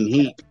catch some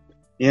heat.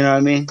 You know what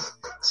I mean?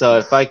 So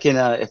if I get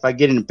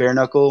in bare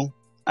knuckle,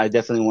 I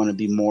definitely want to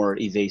be more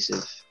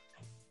evasive.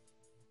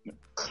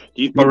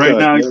 But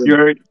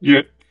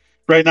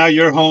right now,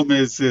 your home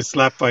is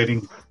slap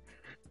fighting.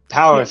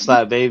 Power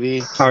slap,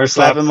 baby. Power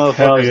slap. Slapping Hell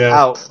motherfuckers yeah.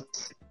 out.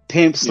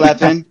 Pimp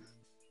slapping.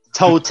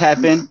 Toe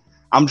tapping.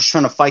 I'm just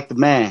trying to fight the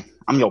man.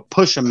 I'm your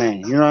pusher man.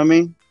 You know what I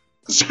mean?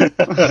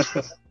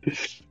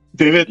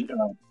 David?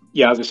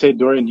 Yeah, I was gonna say,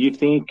 Dorian, do you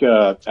think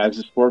as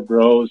the sport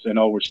grows, I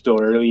know we're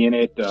still early in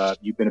it,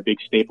 you've been a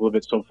big staple of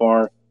it so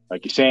far.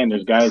 Like you're saying,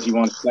 there's guys you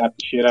want to slap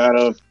the shit out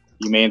of.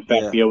 You may, in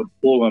fact, be able to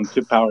pull them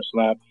to power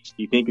slap.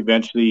 Do you think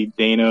eventually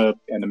Dana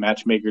and the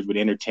matchmakers would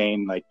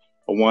entertain like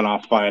a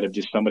one-off fight of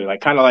just somebody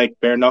like kind of like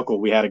bare knuckle?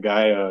 We had a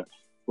guy,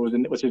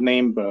 what's his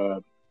name?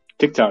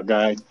 TikTok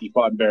guy. He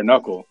fought bare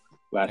knuckle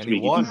last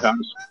week.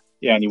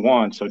 And he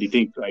won. So do you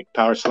think like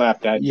power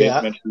slap that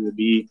eventually would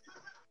be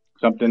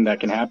something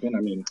that can happen?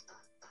 I mean,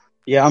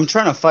 yeah, I'm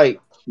trying to fight.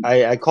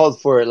 I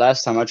called for it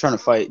last time. I'm trying to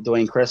fight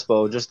Dwayne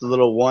Crespo. Just a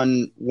little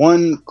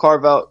one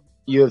carve out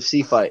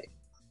UFC fight.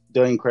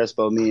 Dwayne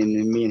Crespo, me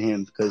and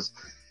him, because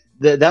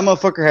that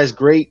motherfucker has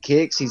great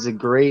kicks. He's a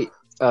great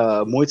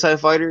Muay Thai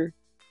fighter,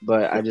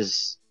 but I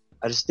just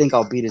think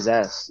I'll beat his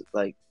ass.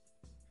 Like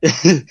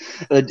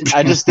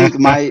I just think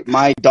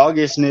my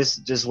doggishness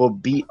just will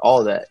beat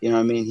all that. You know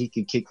what I mean? He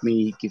could kick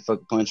me, he could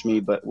fucking punch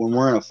me, but when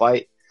we're in a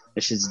fight,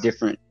 that shit's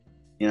different.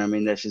 You know what I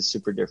mean? That shit's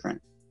super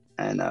different.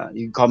 And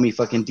you can call me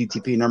fucking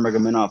DTP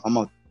Nurmagomedov. I'm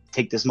gonna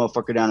take this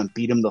motherfucker down and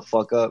beat him the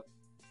fuck up.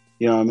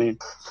 You know what I mean?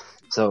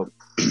 So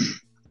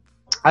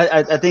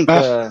I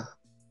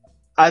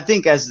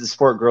think as the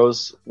sport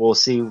grows, we'll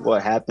see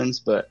what happens.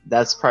 But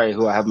that's probably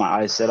who I have my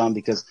eyes set on,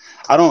 because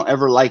I don't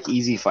ever like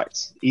easy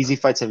fights. Easy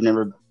fights have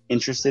never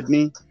interested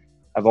me.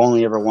 I've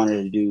only ever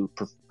wanted to do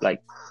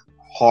like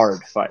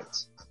hard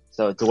fights.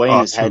 So Dwayne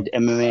has had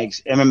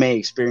MMA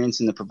experience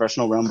in the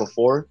professional realm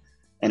before,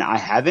 and I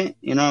haven't.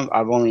 You know,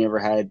 I've only ever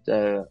had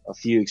a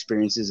few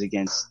experiences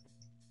against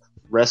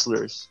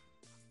wrestlers.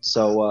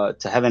 So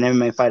to have an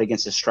MMA fight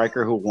against a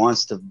striker who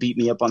wants to beat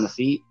me up on the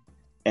feet,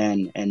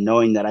 and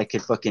knowing that I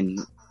could fucking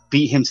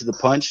beat him to the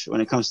punch when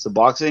it comes to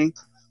boxing,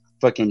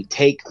 fucking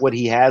take what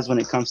he has when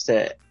it comes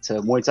to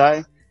Muay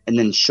Thai, and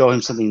then show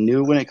him something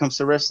new when it comes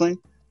to wrestling,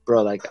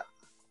 bro. Like,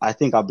 I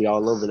think I'll be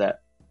all over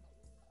that.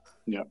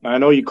 Yeah, I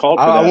know you called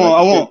for that.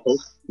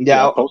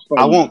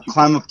 I won't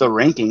climb up the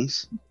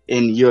rankings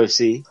in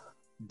UFC,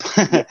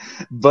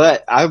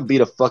 but I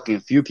beat a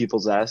fucking few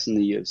people's ass in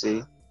the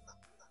UFC.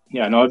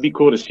 Yeah, no, it'd be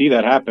cool to see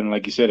that happen.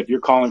 Like you said, if you're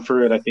calling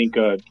for it, I think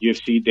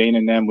UFC, Dana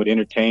and them would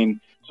entertain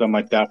something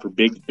like that for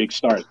big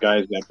stars,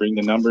 guys that bring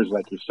the numbers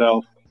like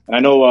yourself. And I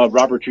know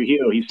Robert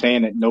Trujillo, he's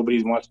saying that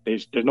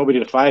there's nobody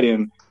to fight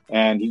him,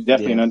 and he's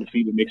definitely an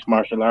undefeated mixed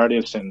martial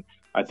artist. And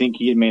I think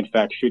he, in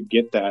fact, should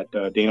get that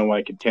Dana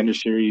White Contender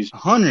Series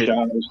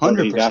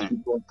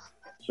 100%.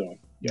 So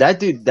that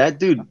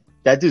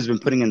dude's been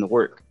putting in the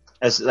work.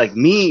 As like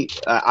me,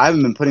 I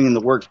haven't been putting in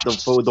the work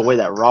the way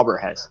that Robert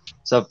has.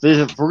 So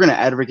if we're gonna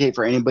advocate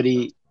for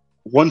anybody,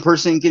 one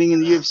person getting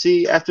in the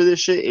UFC after this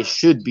shit, it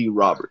should be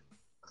Robert.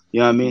 You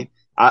know what I mean?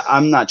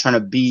 I'm not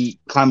trying to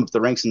climb up the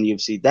ranks in the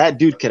UFC. That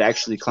dude could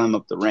actually climb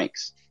up the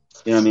ranks.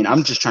 You know what I mean?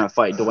 I'm just trying to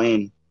fight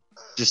Dwayne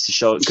just to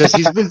show it, because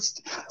he's been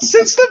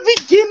since the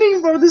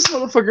beginning, bro. This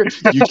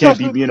motherfucker, you can't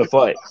beat me in a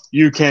fight.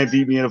 You can't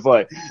beat me in a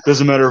fight.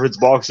 Doesn't matter if it's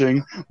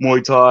boxing,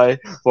 Muay Thai,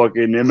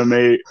 fucking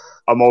MMA.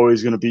 I'm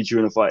always gonna beat you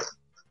in a fight.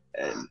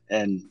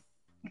 And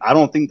I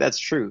don't think that's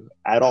true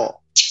at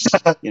all.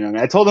 You know what I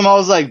mean? I told him, I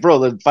was like,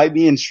 bro, fight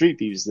me in Street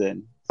Views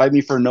then. Fight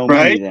me for no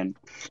money then.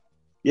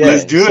 Yeah,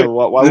 let's do it.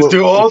 Let's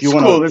do old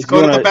school. Let's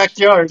go to the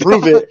backyard.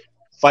 Prove it.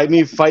 Fight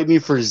me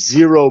for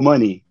zero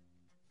money.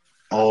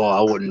 Oh,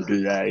 I wouldn't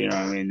do that. You know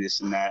what I mean?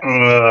 This and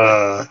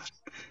that.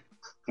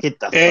 Get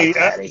the fuck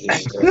out of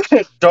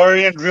here.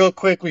 Dorian, real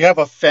quick, we have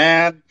a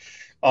fan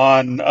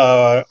on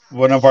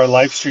one of our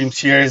live streams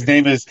here. His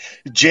name is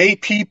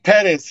JP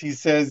Perez. He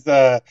says,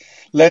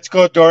 let's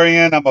go,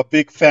 Dorian. I'm a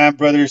big fan,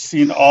 brother.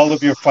 Seen all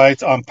of your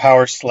fights on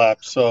Power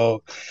Slap.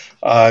 So,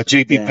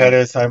 JP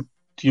Perez,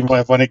 you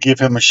might want to give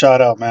him a shout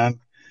out, man.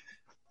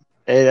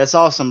 Hey, that's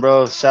awesome,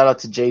 bro. Shout out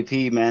to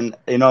JP, man.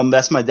 You know,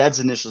 that's my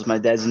dad's initials. My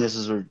dad's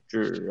initials were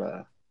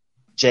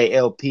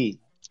JLP,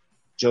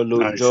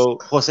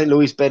 Jose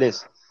Luis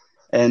Perez.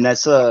 And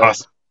that's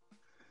awesome.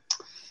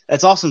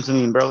 That's awesome to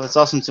me, bro. It's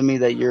awesome to me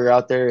that you're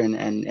out there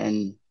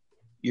and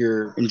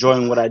you're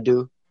enjoying what I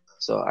do.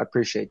 So I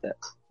appreciate that.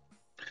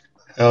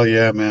 Hell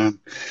yeah, man.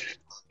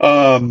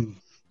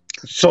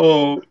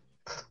 So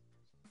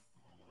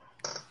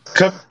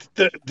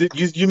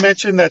you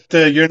mentioned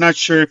that you're not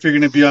sure if you're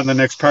going to be on the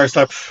next Power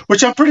Slap,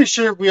 which I'm pretty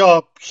sure we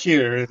all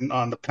here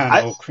on the I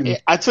panel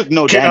I took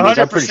no can damage.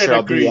 I'm pretty 100% sure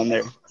I'll be agree. on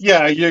there.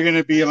 Yeah, you're going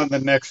to be on the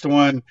next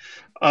one.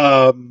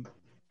 Um,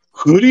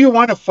 who do you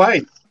want to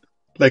fight?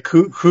 Like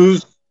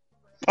who's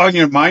on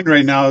your mind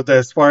right now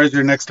as far as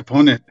your next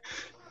opponent?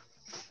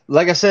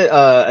 Like I said,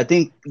 I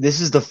think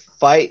this is the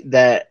fight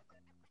that.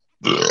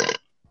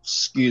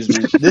 Excuse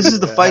me. This is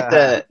the fight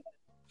that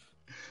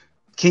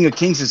King of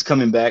Kings is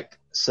coming back.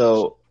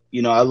 So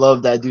I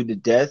love that dude to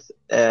death.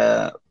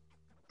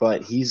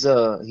 But he's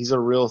a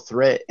real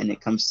threat, and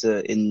it comes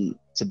to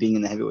being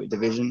in the heavyweight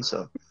division.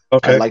 So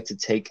Okay. I'd like to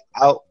take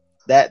out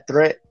that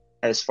threat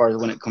as far as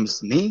when it comes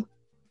to me.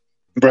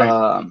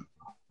 Right.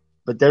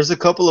 But there's a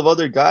couple of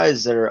other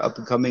guys that are up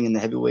and coming in the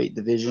heavyweight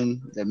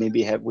division that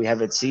maybe we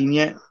haven't seen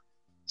yet.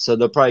 So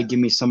they'll probably give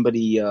me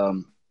somebody.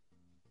 They'll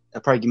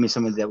probably give me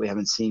somebody that we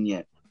haven't seen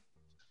yet.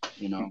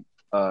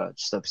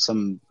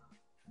 Some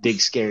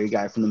big scary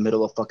guy from the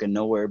middle of fucking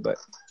nowhere. But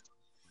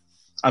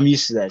I'm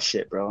used to that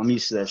shit, bro. I'm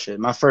used to that shit.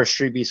 My first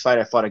Street Beast fight,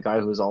 I fought a guy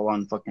who was all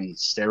on fucking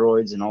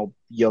steroids and all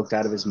yoked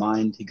out of his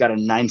mind. He got a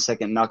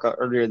 9-second knockout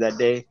earlier that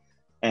day,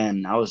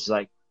 and I was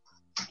like,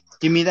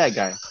 "Give me that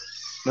guy.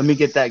 Let me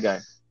get that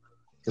guy."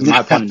 Because my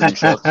opponent didn't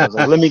show up. So I was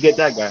like, "Let me get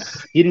that guy."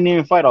 He didn't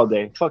even fight all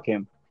day. Fuck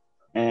him.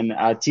 And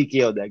I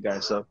TKO'd that guy.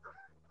 So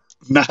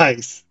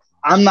nice.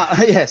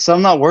 So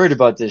I'm not worried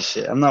about this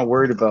shit. I'm not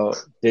worried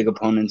about big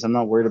opponents. I'm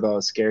not worried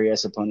about scary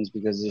ass opponents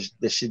because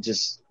this shit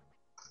just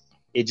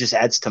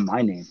adds to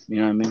my name. You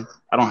know what I mean?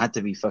 I don't have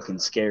to be fucking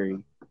scary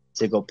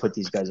to go put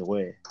these guys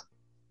away.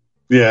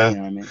 Yeah. You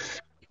know what I mean?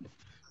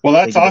 Well,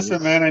 that's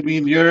awesome, man. I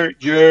mean, you're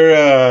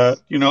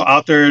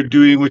out there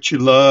doing what you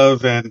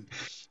love, and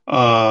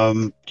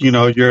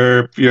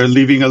you're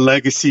leaving a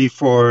legacy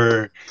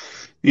for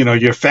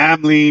your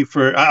family.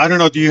 For I don't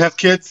know, do you have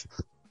kids?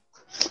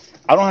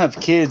 I don't have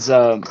kids.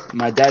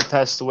 My dad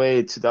passed away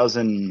in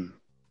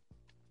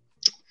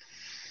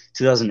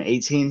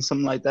 2018,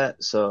 something like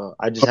that. So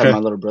I just have my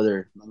little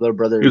brother. My little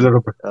brother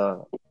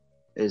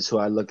is who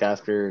I look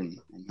after and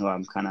who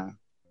I'm kind of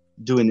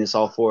doing this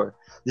all for.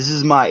 This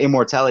is my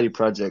immortality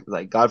project.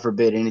 Like, God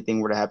forbid anything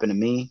were to happen to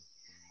me,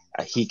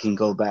 he can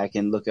go back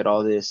and look at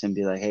all this and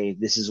be like, hey,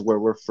 this is where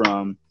we're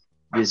from.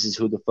 This is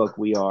who the fuck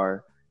we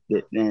are.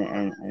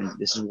 And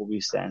this is what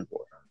we stand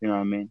for. You know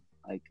what I mean?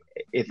 Like,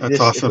 if it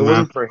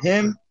wasn't for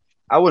him,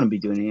 I wouldn't be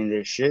doing any of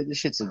this shit. This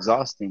shit's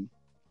exhausting.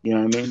 You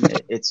know what I mean?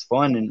 It's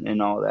fun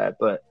and all that,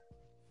 but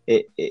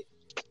if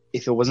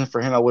it wasn't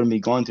for him, I wouldn't be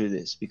going through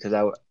this because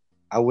I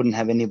wouldn't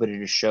have anybody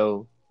to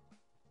show.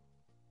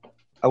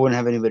 I wouldn't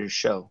have anybody to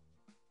show.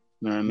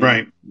 You know what I mean?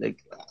 Right.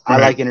 Like, I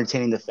like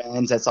entertaining the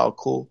fans. That's all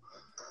cool.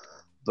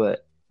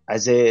 But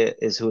Isaiah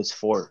is who it's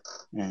for,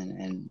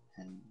 and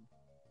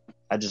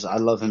I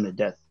love him to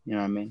death. You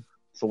know what I mean?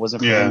 If it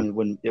wasn't for him,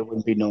 it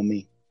wouldn't be no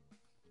me.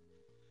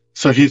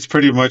 So he's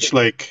pretty much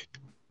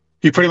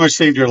he pretty much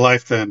saved your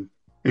life then,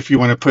 if you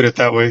want to put it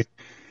that way.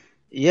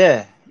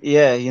 Yeah,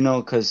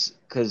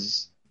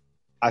 because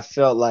I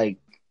felt like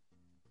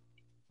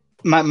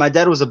my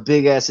dad was a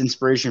big ass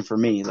inspiration for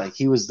me. Like,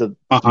 he was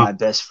my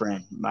best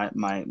friend, my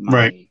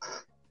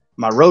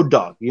road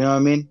dog. You know what I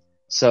mean?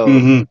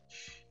 So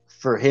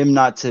for him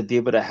not to be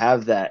able to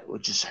have that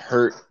would just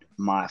hurt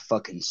my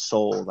fucking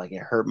soul. Like,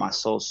 it hurt my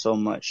soul so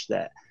much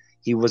that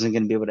he wasn't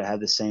going to be able to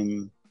have the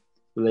same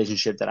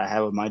relationship that I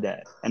had with my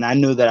dad. And I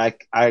knew that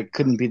I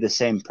couldn't be the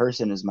same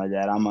person as my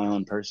dad. I'm my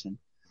own person.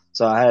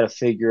 So I had to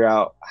figure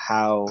out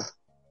how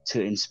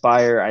to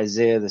inspire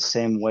Isaiah the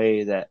same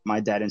way that my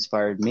dad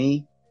inspired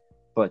me,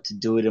 but to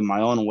do it in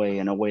my own way,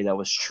 in a way that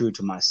was true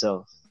to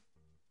myself.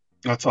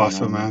 That's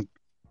awesome, man.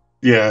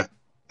 Yeah,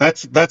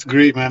 that's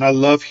great, man. I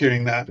love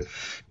hearing that.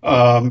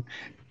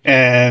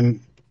 And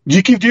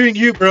you keep doing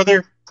you,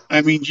 brother.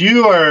 I mean,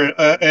 you are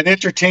an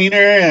entertainer,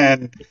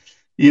 and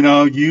you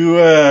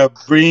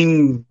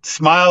bring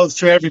smiles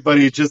to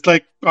everybody, just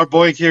like our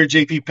boy here,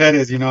 JP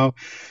Perez.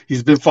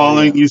 He's been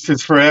following you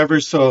since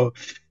forever. So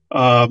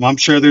I'm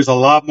sure there's a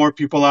lot more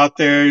people out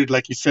there.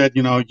 Like you said,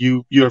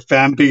 your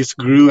fan base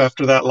grew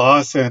after that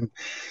loss, and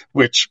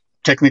which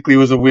technically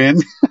was a win.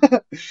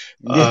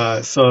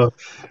 So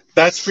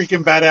that's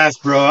freaking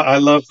badass, bro. I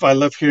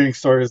love hearing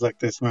stories like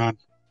this, man.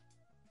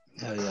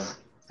 Hell yeah.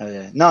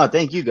 No,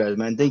 thank you guys,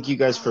 man. Thank you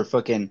guys for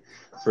putting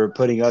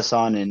us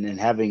on and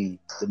having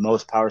the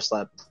most Power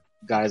Slap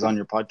guys on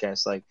your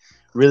podcast. Like,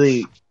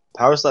 really,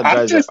 Power Slap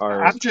guys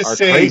are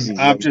crazy.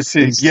 I'm just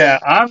saying. Yeah,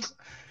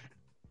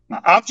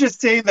 I'm just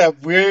saying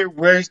that we're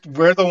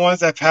the ones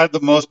that've had the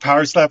most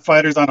Power Slap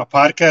fighters on a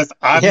podcast.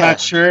 I'm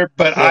not sure,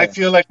 but I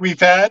feel like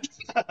we've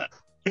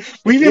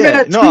even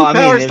had two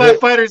Power Slap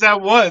fighters at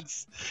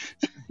once.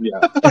 Yeah,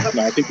 no,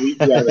 I think we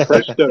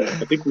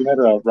had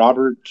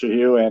Robert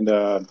Trujillo and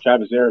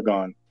Travis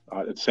Aragon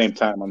at the same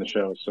time on the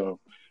show. So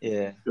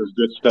yeah, it was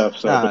good stuff.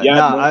 So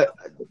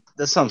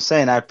that's what I'm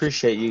saying. I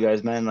appreciate you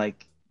guys, man.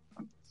 Like,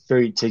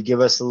 to give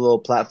us a little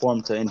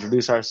platform to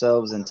introduce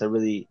ourselves and to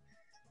really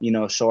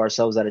show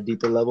ourselves at a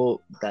deeper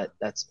level,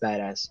 that's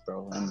badass,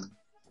 bro. And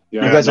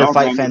Yeah, you guys are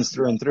fight man. fans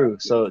through and through.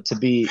 So to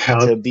be Hell-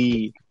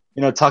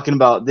 talking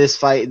about this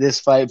fight,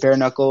 bare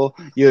knuckle,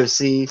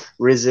 UFC,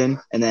 Risen,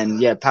 and then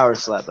Power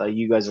Slap.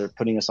 You guys are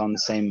putting us on the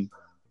same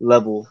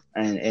level,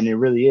 and it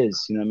really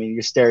is. You know what I mean?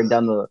 You're staring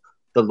down the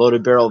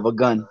loaded barrel of a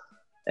gun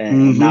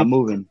and not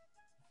moving.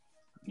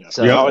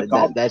 So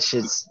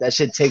that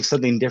should take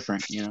something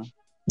different,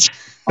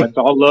 It's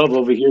all love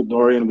over here,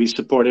 Dorian. We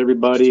support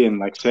everybody, and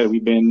like I said,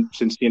 we've been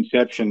since the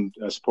inception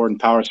supporting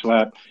Power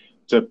Slap.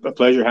 It's a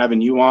pleasure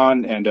having you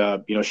on and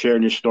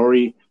sharing your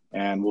story.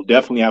 And we'll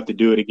definitely have to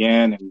do it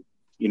again. And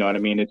you know what I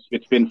mean.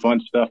 It's been fun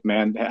stuff,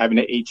 man. Having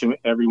each and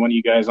every one of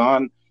you guys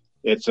on,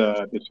 it's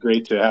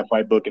great to have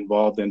Fight Book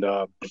involved and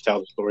tell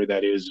the story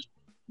that is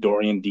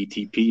Dorian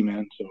DTP,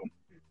 man. So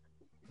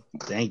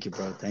thank you,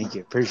 bro. Thank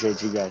you.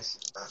 Appreciate you guys.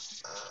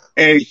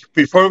 Hey,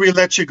 before we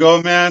let you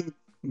go, man,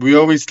 we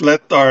always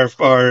let our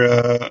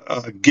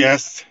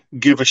guests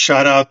give a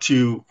shout out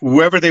to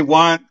whoever they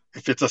want.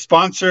 If it's a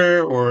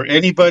sponsor or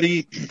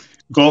anybody,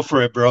 go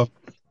for it, bro.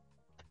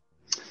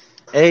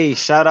 Hey,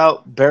 shout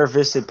out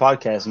Barefisted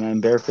Podcast,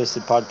 man.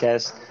 Barefisted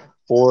Podcast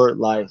for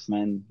life,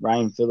 man.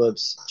 Ryan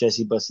Phillips,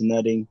 Jesse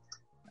Bustinutting,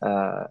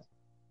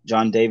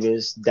 John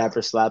Davis,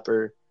 Dapper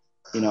Slapper.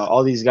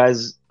 All these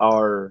guys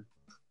are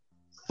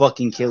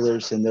fucking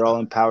killers, and they're all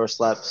in Power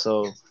Slap.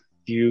 So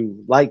if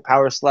you like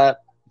Power Slap,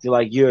 if you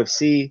like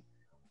UFC,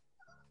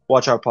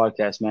 watch our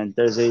podcast, man.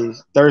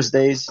 Thursdays,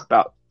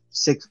 about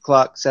 6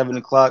 o'clock, 7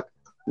 o'clock,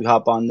 we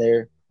hop on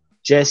there.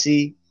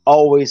 Jesse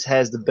always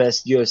has the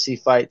best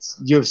UFC fights,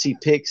 UFC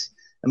picks.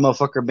 The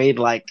motherfucker made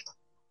like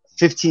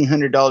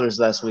 $1,500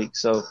 last week.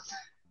 So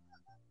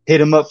hit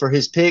him up for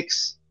his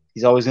picks.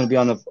 He's always going to be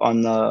on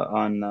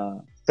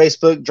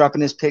Facebook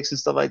dropping his picks and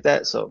stuff like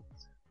that. So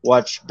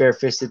watch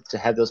Barefisted to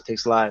have those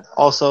picks live.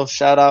 Also,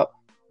 shout out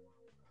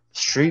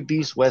Street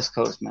Beast West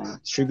Coast, man.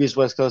 Street Beast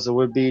West Coast. There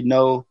would be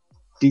no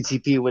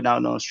DTP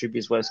without knowing Street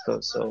Beast West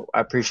Coast. So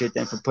I appreciate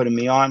them for putting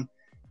me on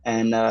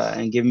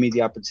and giving me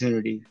the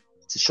opportunity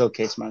to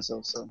showcase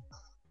myself. So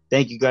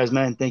thank you guys,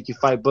 man. Thank you,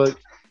 Fight Book.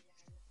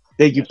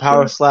 Thank you,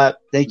 Power Slap.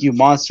 Thank you,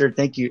 Monster.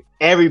 Thank you,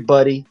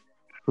 everybody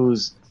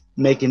who's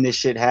making this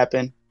shit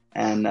happen.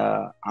 And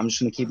I'm just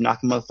going to keep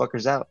knocking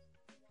motherfuckers out.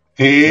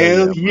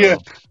 Hell yeah.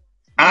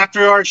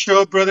 After our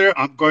show, brother,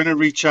 I'm going to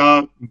reach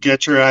out,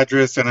 get your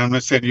address, and I'm going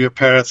to send you a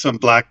pair of some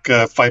black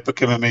Fight Book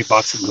MMA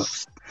boxing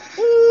gloves.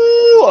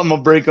 Ooh, I'm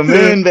going to break them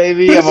in,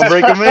 baby. I'm going to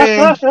break them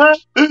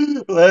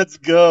in. Let's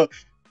go.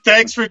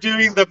 Thanks for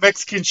doing the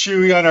Mexican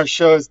shoey on our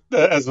shows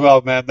as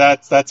well, man.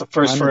 That's a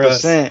first 100%. For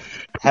us.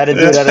 Had to do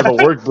it out of a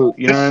work boot.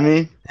 You know what I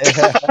mean?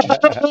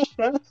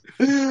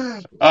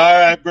 All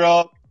right,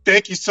 bro.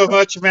 Thank you so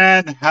much,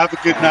 man. Have a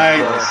good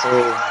night.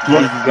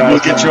 We'll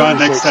get you on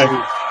next time.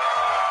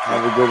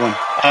 Have a good one.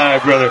 All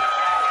right, brother.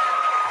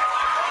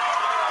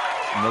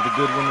 Another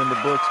good one in the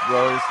books,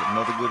 bros.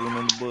 Another good one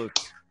in the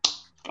books.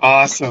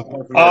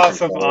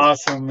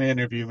 Awesome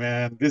interview,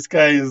 man. This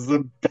guy is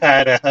a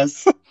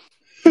badass.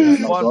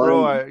 Fun,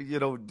 bro.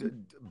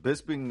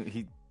 Bisping,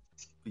 he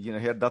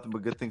had nothing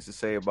but good things to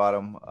say about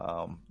him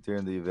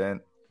during the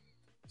event.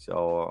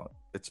 So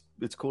it's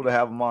cool to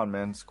have him on,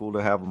 man. It's cool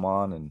to have him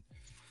on and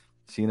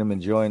seeing him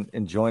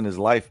enjoying his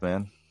life,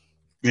 man.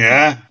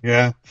 Yeah.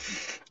 That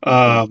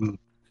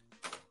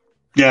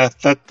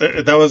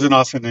was an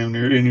awesome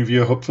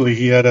interview. Hopefully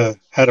he had a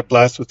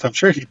blast with. I'm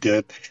sure he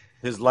did.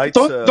 His lights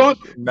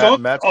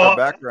matched our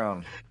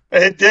background.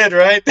 It did,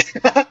 right?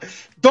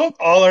 Don't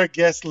all our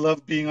guests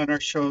love being on our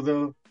show,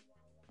 though?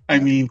 I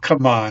mean,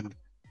 come on.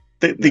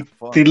 They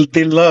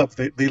love.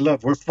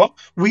 We're fun.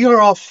 We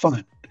are all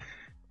fun.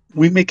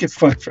 We make it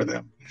fun for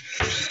them.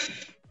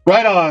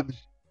 Right on.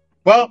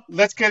 Well,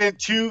 let's get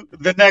into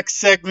the next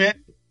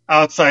segment,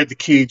 Outside the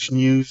Cage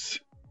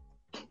News.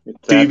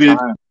 David.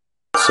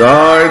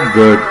 Outside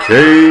the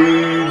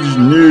Cage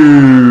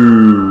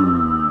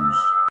News.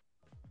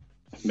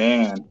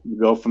 Man, you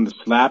go from the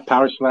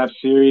Power Slap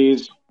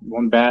series,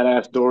 one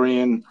badass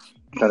Dorian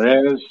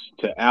Perez,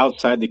 to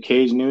Outside the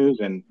Cage News.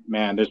 And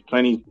man, there's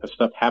plenty of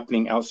stuff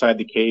happening outside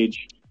the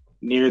cage,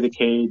 near the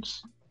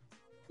cage.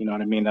 You know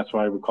what I mean? That's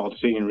why we call it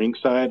sitting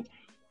ringside.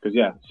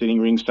 Because, sitting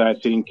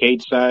ringside, sitting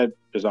cage side,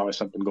 there's always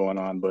something going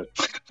on. But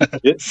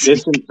this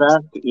in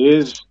fact,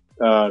 is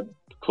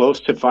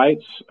close to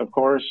fights, of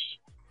course.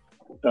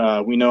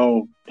 We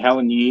know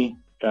Helen Yee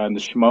and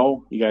the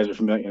Schmo. You guys are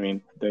familiar. I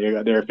mean,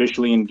 they're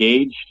officially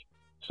engaged.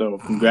 So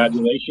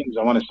congratulations,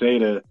 I want to say,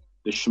 to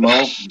the Schmo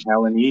and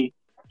Helen Yee.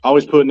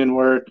 Always putting in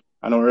work.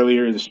 I know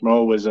earlier the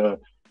Schmo was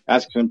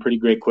asking some pretty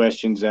great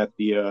questions at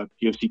the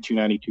UFC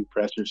 292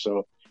 presser.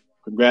 So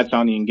congrats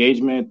on the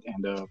engagement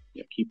and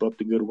keep up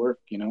the good work,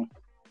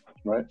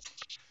 right?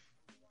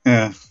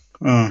 Yeah.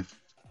 I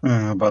don't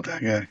know about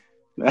that guy.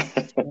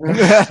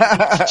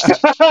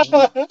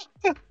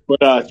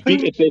 But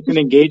it's an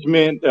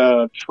engagement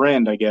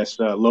trend, I guess.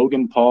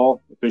 Logan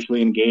Paul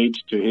officially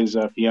engaged to his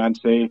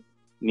fiance,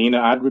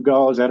 Nina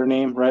Adrigal, is that her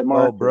name, right,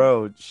 Mark? Oh,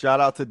 bro! Shout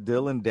out to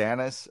Dylan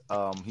Dennis.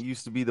 He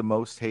used to be the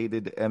most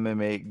hated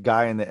MMA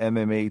guy in the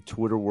MMA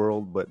Twitter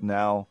world, but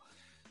now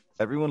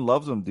everyone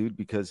loves him, dude,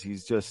 because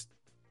he's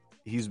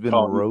been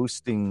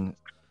roasting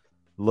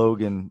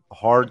Logan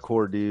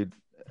hardcore, dude.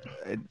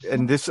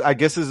 And this, I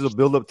guess, is a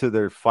build up to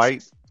their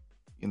fight.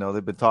 You know,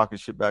 they've been talking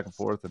shit back and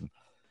forth, and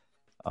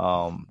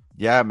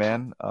yeah,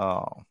 man.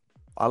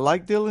 I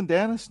like Dylan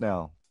Dennis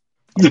now.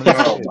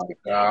 Oh my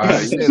god!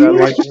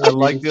 I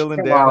like Dylan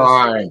Come Dennis.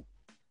 on.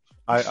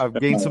 I've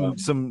gained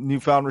some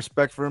newfound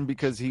respect for him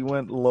because he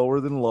went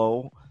lower than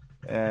low,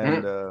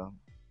 and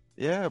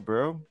yeah,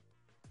 bro.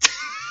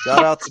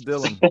 Shout out to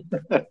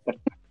Dylan.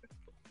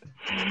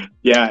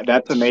 Yeah,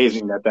 that's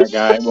amazing that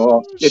guy.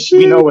 Well,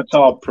 we know it's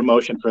all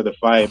promotion for the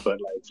fight,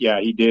 but like,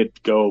 yeah, he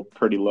did go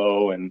pretty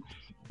low, and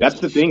that's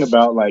the thing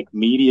about like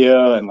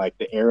media and like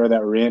the era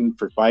that we're in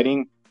for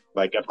fighting.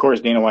 Like, of course,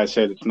 Dana White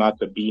said it's not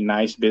the be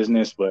nice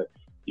business, but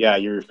yeah,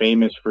 you're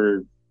famous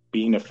for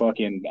being a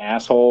fucking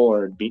asshole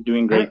or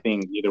doing great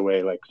things either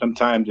way. Like,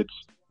 sometimes it's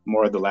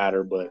more of the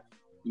latter, but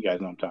you guys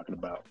know what I'm talking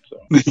about. So,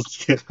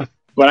 Yeah.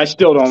 But I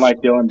still don't like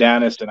Dylan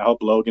Dennis, and I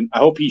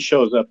hope he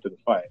shows up to the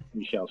fight.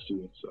 We shall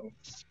see. So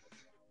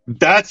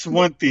That's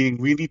one thing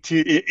we need to.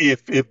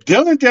 If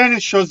Dylan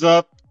Dennis shows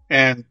up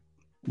and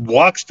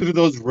walks through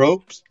those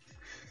ropes,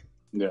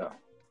 yeah,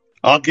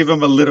 I'll give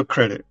him a little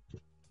credit.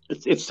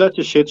 it's such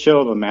a shit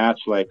show of a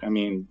match. Like, I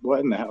mean, what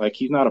in the hell? Like,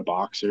 he's not a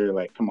boxer.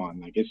 Like, come on.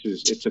 Like,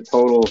 it's a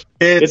total.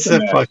 It's a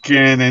mess.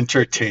 fucking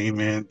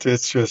entertainment.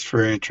 It's just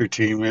for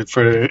entertainment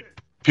for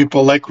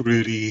people like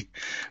Rudy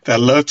that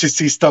love to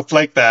see stuff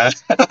like that.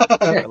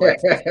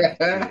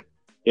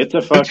 It's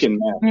a fucking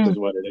mess, is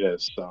what it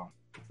is. So,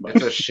 but,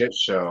 It's a shit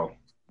show.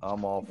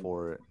 I'm all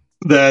for it.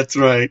 That's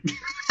right.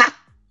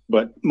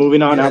 but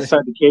moving on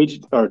outside the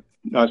cage, or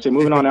I'd say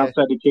moving on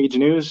outside the cage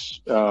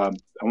news. I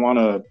want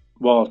to.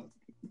 Well,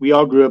 we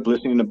all grew up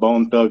listening to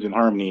Bone Thugs and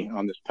Harmony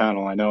on this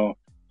panel. I know.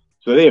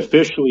 So they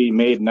officially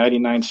made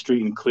 99th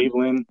Street in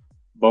Cleveland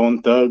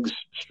Bone Thugs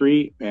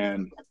Street,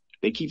 and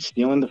they keep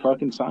stealing the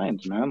fucking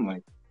signs, man.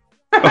 Like,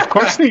 Of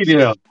course they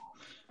do.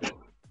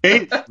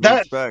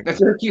 That's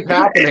gonna keep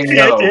happening,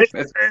 though.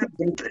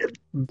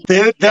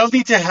 They'll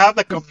need to have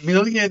like a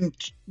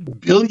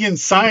billion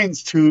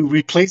signs to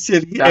replace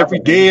it every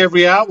day,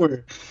 every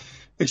hour.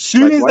 As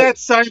soon as that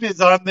sign is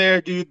on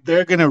there, dude,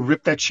 they're gonna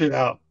rip that shit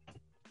out.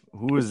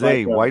 Who is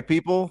they? White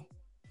people?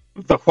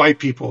 The white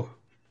people.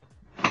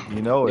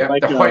 You know, yeah,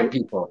 like, the white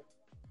people.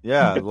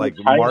 Yeah, like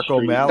Mark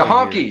O'Malley. The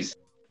honkies.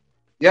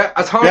 Yeah,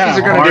 us honkies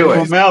are gonna do it.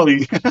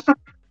 O'Malley.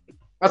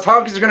 Us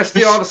honkies are gonna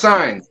steal all the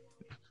signs.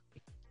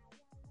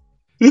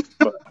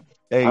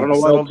 Hey, I don't know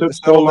why it took so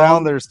settle down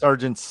long. there,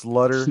 Sergeant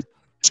Slutter.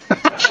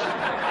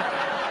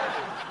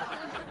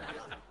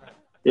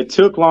 It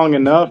took long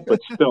enough, but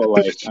still,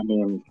 like, I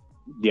mean,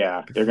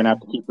 yeah, they're gonna have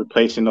to keep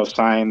replacing those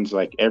signs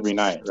like every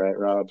night, right,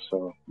 Rob?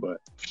 So,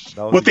 but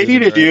What they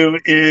need to do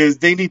is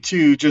they need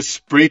to just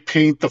spray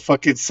paint the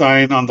fucking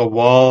sign on the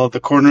wall,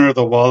 the corner of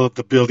the wall of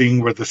the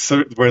building where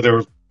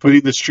they're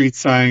putting the street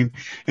sign,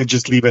 and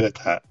just leave it at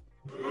that.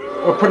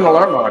 Or put an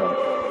alarm on it.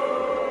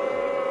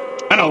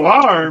 An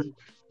alarm?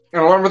 An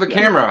alarm with a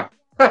camera.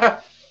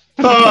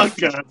 Oh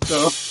god,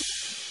 no.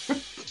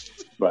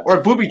 Or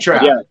a booby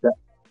trap. yeah,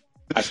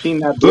 I seen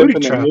that blip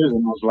in the news,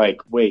 and I was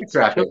like, wait, it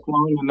took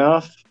long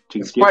enough to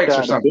get spikes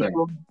that or something.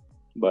 official?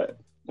 But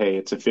hey,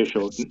 it's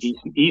official. It's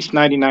East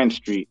 99th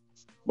Street,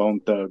 Bone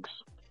Thugs.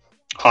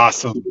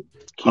 Awesome. Keep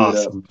it up.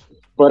 Awesome.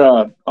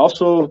 But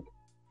also,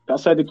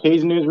 outside the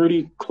cage news,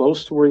 Rudy,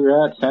 close to where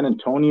you're at, San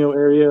Antonio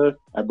area,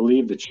 I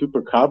believe the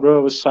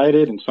chupacabra was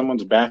sighted in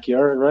someone's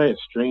backyard, right? A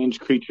strange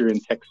creature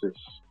in Texas.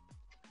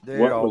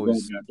 They're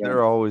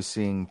always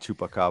seeing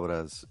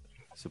chupacabras,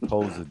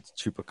 supposed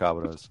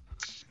chupacabras.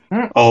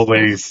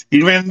 Always.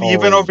 Even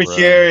over bro.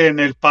 here in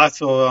El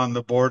Paso on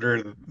the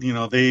border, you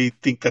know, they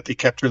think that they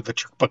captured the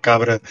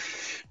chupacabra.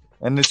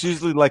 And it's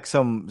usually like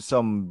some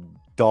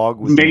dog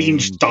with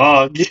mange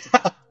dog.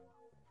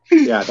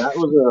 Yeah, that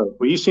was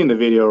well, you seen the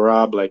video,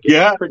 Rob? Like,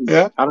 it's pretty,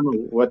 I don't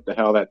know what the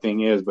hell that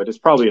thing is, but it's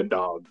probably a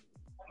dog.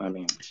 I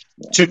mean,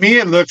 To me,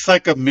 it looks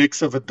like a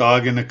mix of a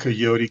dog and a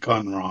coyote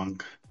gone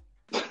wrong.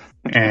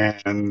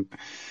 And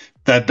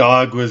that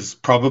dog was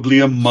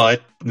probably a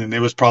mutt, and it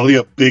was probably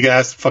a big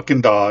ass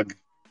fucking dog,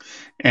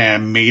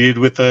 and mated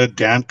with a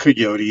damn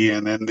coyote,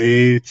 and then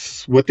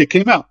it's what they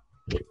came out.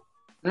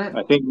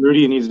 I think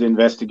Rudy needs to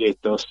investigate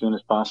those as soon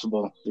as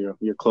possible.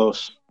 You're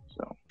close.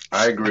 So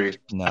I agree.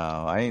 No,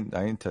 I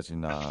ain't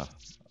touching. I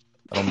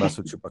don't mess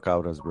with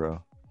chupacabras,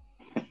 bro.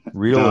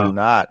 Real or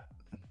not.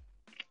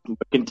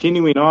 But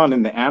continuing on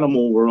in the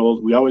animal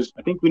world,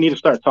 I think we need to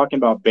start talking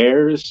about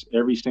bears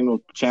every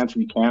single chance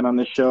we can on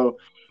this show,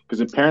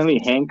 because apparently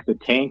Hank the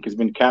Tank has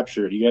been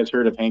captured. You guys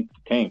heard of Hank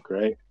the Tank,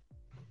 right?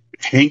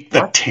 Hank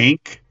the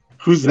Tank?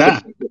 Who's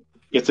that?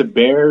 It's a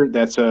bear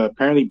that's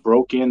apparently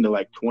broke into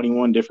like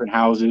 21 different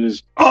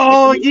houses.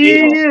 Oh,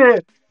 yeah.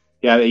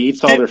 Yeah, they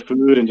eats all their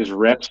food and just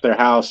wrecks their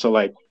house. So,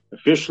 like,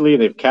 officially,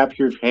 they've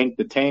captured Hank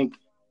the Tank.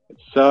 It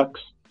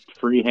sucks.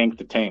 Free Hank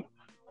the Tank.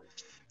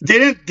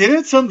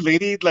 Didn't some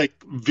lady like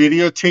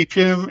videotape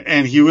him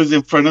and he was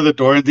in front of the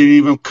door and didn't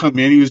even come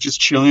in? He was just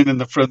chilling in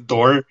the front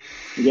door,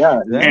 Yeah,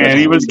 and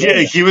he Damn, was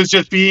he was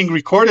just being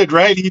recorded,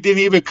 right? He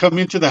didn't even come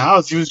into the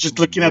house. He was just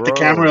looking at the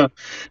bro. camera,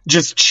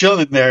 just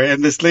chilling there.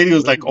 And this lady was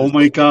Look like, at "Oh this.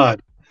 my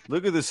god,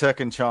 Look at the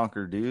second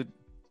chonker, dude.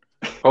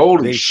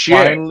 Holy They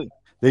shit!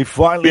 they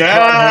finally caught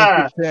yeah,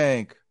 Hank the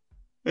Tank.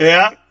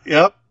 yeah,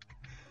 yep."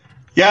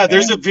 Yeah,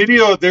 there's a and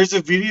video. There's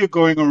a video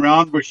going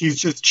around where he's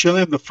just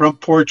chilling in the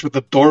front porch with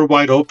the door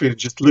wide open,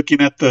 just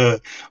looking at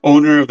the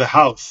owner of the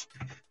house.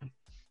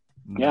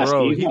 yeah, see,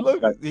 Bro,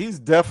 he's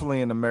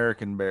definitely an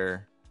American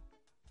bear.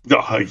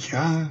 Oh,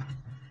 yeah,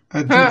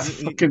 that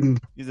dude's fucking.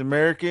 He's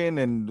American,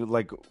 and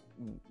like,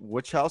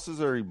 which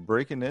houses are he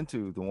breaking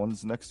into? The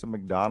ones next to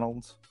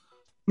McDonald's?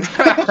 The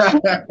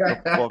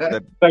fuck,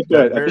 like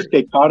that I bear, think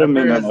they caught that him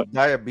bear in. has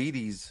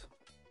diabetes.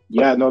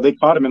 Yeah, no, they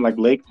caught him in like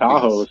Lake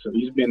Tahoe, so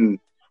he's been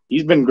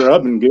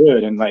grubbing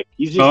good, and like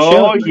he's just Oh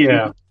chilling. Like,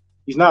 yeah,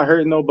 he's not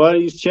hurting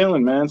nobody. He's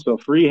chilling, man. So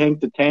free Hank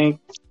the Tank.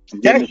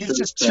 And yeah. getting He's his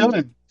just shirt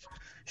trimmed.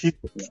 chilling.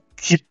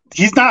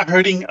 He's not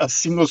hurting a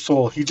single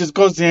soul. He just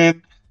goes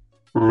in,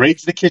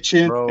 raids the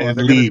kitchen, Bro, and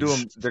they're gonna do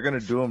leaves. him. They're gonna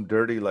do him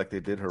dirty like they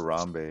did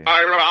Harambe.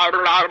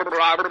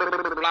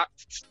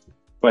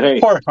 But hey,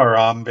 Poor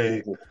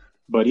Harambe.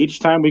 but each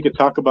time we could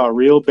talk about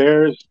real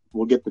bears,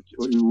 we'll do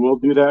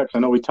that. 'Cause I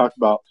know we talked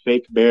about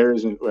fake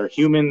bears or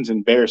humans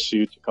in bear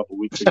suits a couple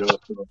weeks ago.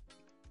 So,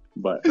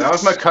 but That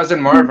was my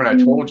cousin Marvin. I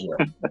told you.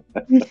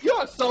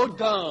 You're so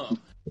dumb.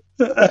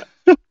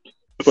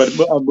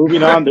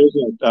 moving on, there's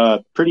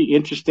a pretty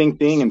interesting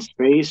thing in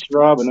space,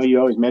 Rob. I know you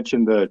always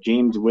mention the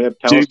James Webb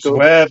James telescope.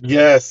 Webb,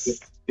 yes.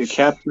 It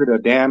captured a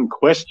damn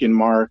question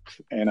mark,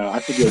 and I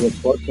forget what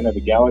portion of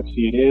the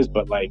galaxy it is,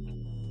 but like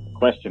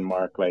question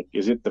mark, like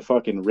is it the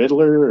fucking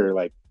Riddler or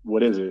like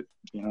what is it?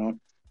 You know?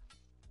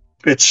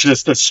 It's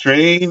just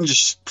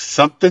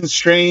something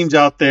strange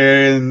out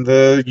there in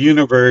the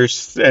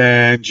universe,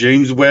 and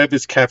James Webb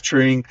is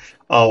capturing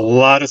a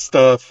lot of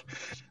stuff.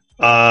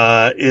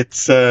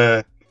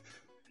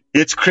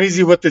 It's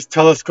crazy what this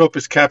telescope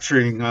is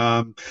capturing.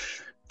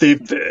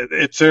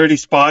 It's already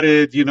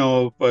spotted,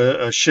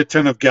 a shit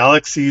ton of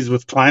galaxies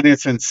with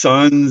planets and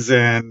suns,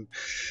 and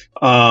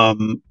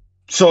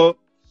so.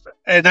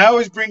 And I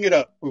always bring it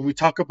up when we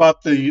talk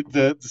about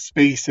the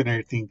space and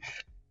everything.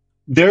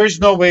 There is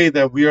no way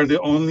that we are the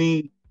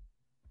only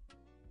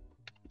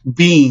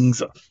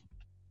beings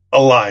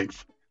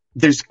alive.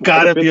 There's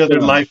got to be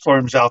other life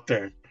forms out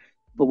there.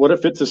 But what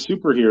if it's a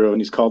superhero and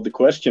he's called the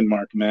question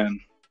mark man?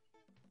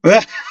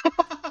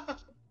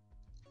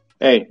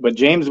 Hey, but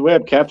James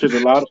Webb captures a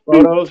lot of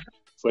photos,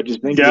 but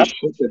just think of the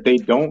shit that they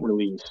don't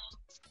release.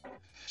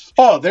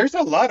 Oh, there's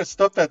a lot of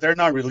stuff that they're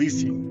not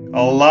releasing.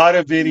 A lot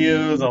of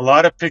videos, a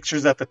lot of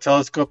pictures that the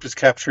telescope is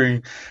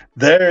capturing.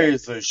 There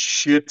is a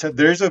shit.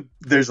 There's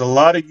a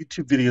lot of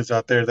YouTube videos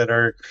out there that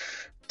are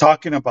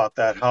talking about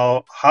that.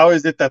 How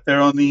is it that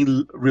they're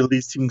only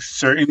releasing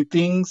certain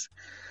things,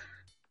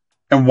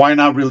 and why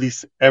not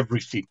release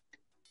everything?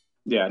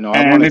 Yeah, no,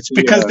 and it's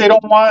because they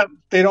don't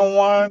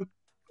want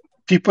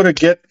people to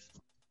get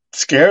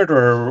scared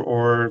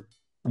or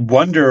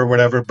wonder or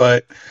whatever,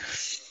 but.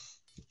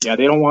 Yeah,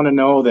 they don't want to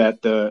know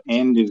that the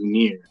end is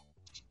near.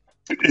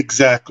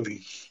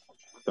 Exactly.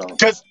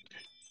 Because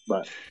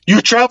but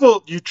you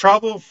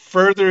travel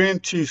further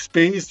into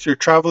space, you're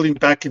traveling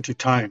back into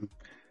time.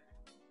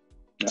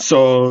 Yeah.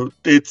 So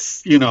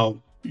it's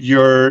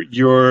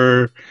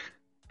you're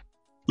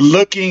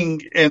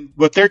looking, and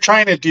what they're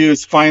trying to do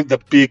is find the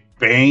Big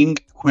Bang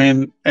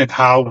when and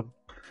how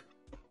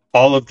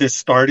all of this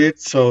started.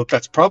 So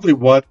that's probably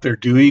what they're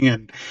doing,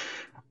 and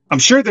I'm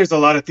sure there's a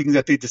lot of things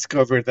that they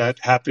discovered that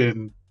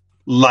happened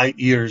light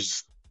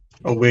years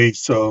away.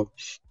 So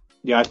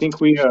yeah, I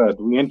think we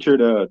entered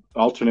a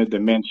alternate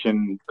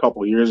dimension a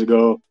couple years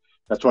ago.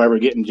 That's why we're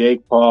getting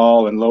Jake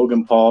Paul and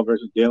Logan Paul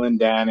versus Dylan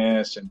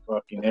Dennis and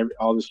fucking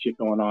all this shit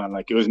going on.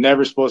 Like it was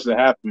never supposed to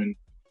happen,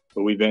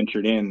 but we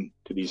ventured in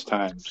to these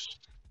times.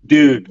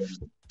 Dude,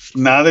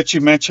 now that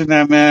you mention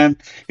that, man,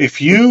 if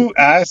you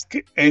ask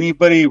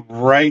anybody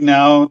right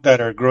now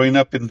that are growing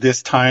up in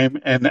this time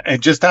and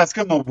just ask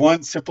them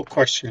one simple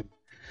question,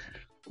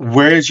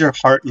 where is your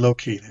heart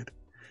located?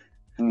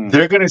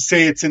 They're going to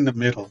say it's in the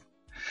middle.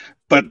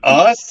 But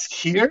us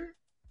here,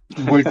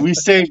 when we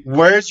say,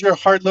 where's your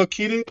heart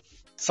located?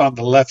 It's on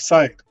the left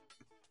side.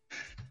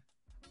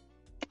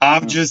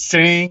 I'm just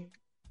saying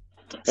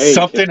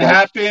something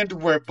happened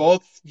where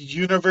both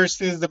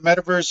universes, the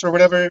metaverse or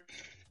whatever,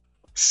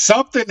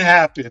 something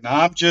happened.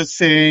 I'm just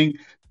saying,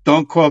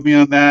 don't quote me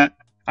on that.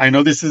 I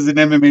know this is an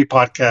MMA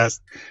podcast.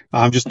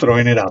 I'm just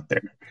throwing it out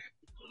there.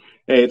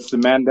 Hey, it's the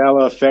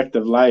Mandela effect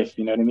of life.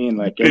 You know what I mean?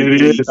 Like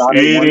it is.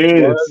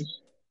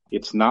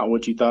 It's not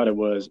what you thought it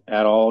was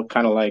at all.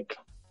 Kind of like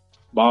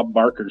Bob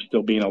Barker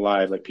still being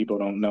alive. Like people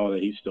don't know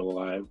that he's still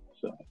alive.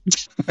 So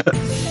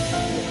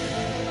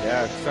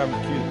yeah, it's time to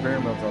cue the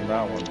pyramids on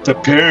that one. Bro. The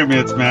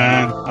pyramids,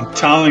 man. I'm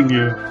telling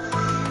you.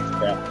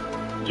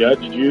 Yeah.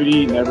 Judge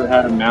Judy never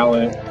had a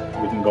mallet.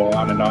 We can go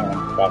on and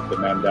on about the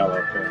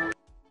Mandela effect.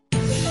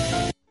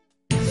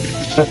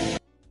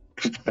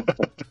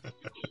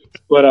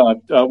 But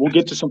we'll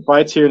get to some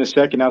fights here in a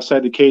second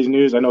outside the cage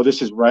news. I know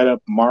this is right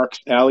up Mark's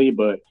alley,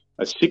 but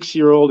a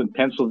 6-year-old in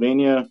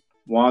Pennsylvania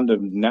won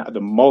the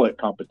mullet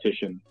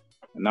competition.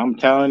 And I'm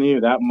telling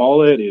you, that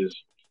mullet is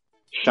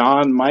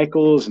Shawn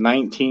Michaels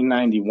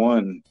 1991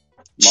 mullet.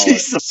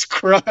 Jesus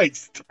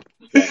Christ.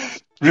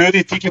 Rudy,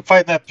 if you can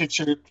find that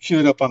picture, cue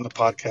it up on the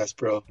podcast,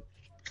 bro.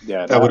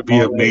 Yeah, that would be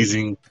mullet,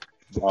 amazing.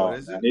 What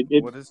is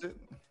it? What is it?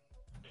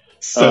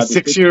 So, a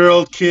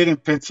 6-year-old kid in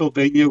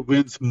Pennsylvania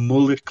wins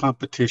mullet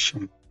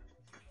competition.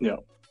 Yeah.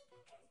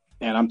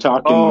 And I'm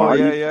talking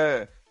Marty.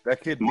 Yeah.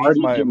 That kid beat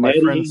my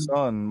friend's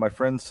son. My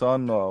friend's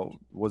son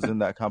was in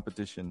that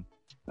competition.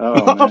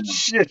 Oh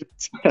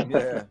shit.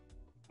 Yeah.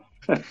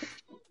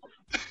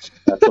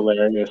 That's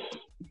hilarious.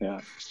 Yeah.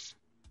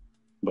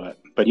 But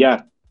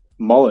yeah,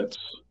 mullets,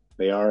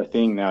 they are a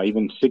thing now.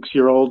 Even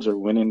 6-year-olds are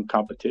winning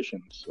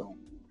competitions. So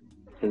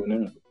who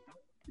knew?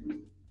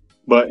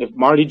 But if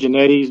Marty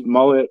Jannetty's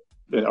mullet,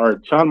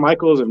 or Shawn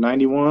Michaels of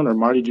 91 or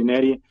Marty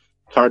Jannetty,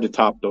 it's hard to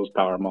top those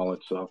power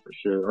mullets, for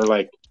sure. Or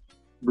like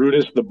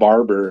Brutus the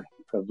Barber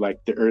of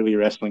like the early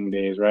wrestling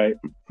days, right?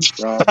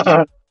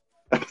 but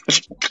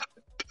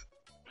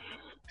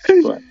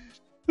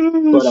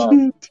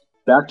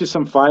back to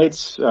some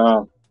fights.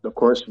 Of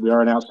course, we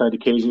are an outside the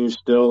cage news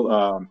still.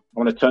 I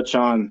want to touch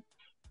on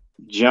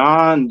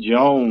John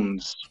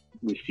Jones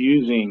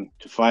refusing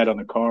to fight on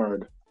the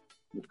card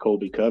with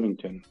Colby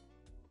Covington.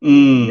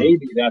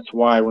 Maybe that's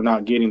why we're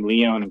not getting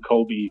Leon and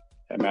Colby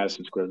at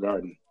Madison Square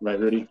Garden. Right,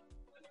 Rudy?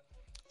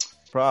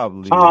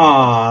 Probably.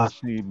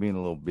 He being a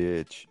little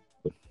bitch.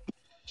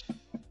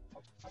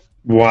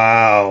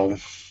 Wow.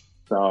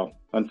 So,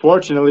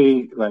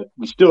 unfortunately, like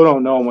we still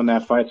don't know when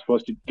that fight's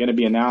going to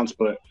be announced,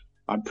 but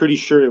I'm pretty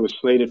sure it was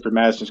slated for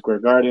Madison Square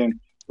Garden.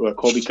 But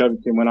Colby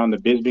Covington went on the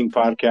Bisbing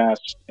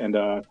podcast and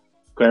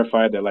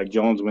clarified that like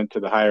Jones went to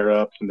the higher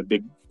ups and the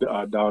big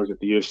dogs at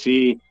the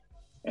UFC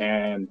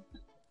and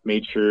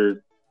made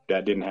sure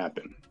that didn't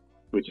happen,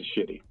 which is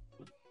shitty.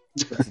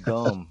 It's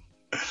dumb.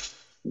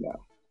 Yeah,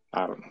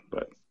 I don't know,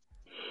 but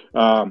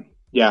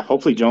yeah,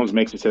 hopefully Jones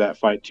makes it to that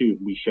fight too.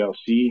 We shall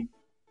see.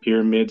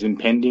 Pyramids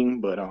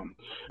impending, but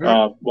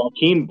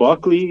Joaquin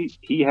Buckley,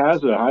 he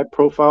has a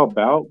high-profile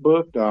bout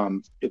booked.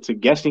 It's a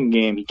guessing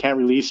game. He can't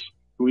release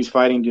who he's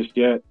fighting just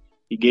yet.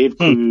 He gave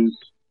clues.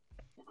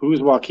 Who's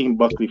Joaquin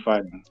Buckley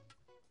fighting?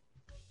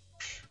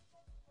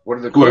 What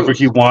are the clues? Whoever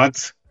he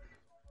wants.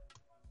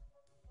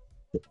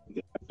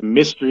 A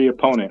mystery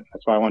opponent.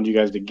 That's why I wanted you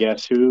guys to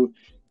guess who,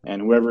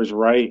 and whoever's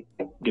right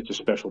gets a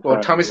special prize.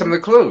 Well, tell me some of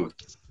the clues.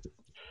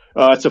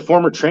 It's a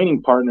former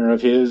training partner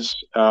of his.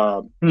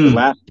 The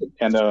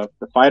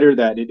fighter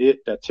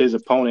that's his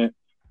opponent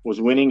was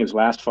winning his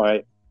last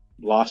fight,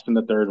 lost in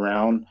the third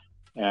round,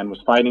 and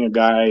was fighting a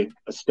guy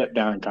a step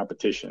down in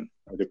competition.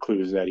 Are the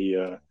clues that he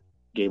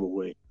gave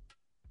away?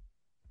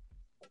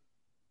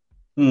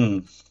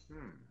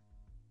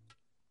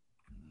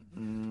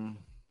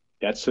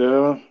 That's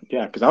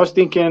because I was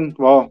thinking,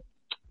 well,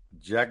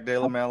 Jack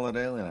Della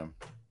Maladalena.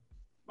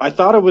 I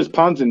thought it was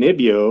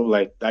Ponzinibbio.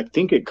 Like, I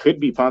think it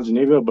could be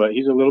Ponzinibbio, but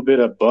he's a little bit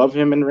above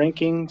him in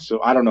ranking.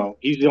 So I don't know.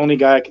 He's the only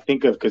guy I can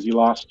think of because he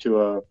lost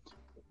to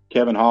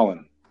Kevin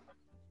Holland.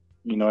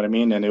 You know what I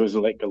mean? And it was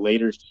like a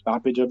later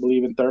stoppage, I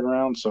believe, in third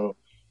round. So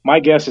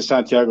my guess is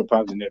Santiago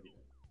Ponzinibbio.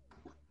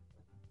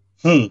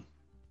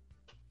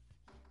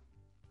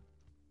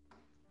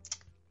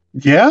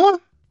 Yeah?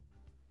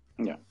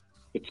 Yeah.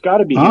 It's got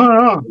to be him.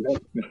 I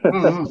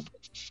don't know.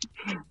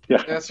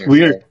 Yeah. That's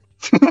weird.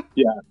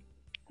 Yeah.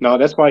 No,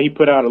 that's why he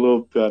put out a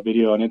little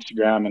video on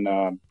Instagram,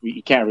 and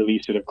he can't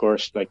release it, of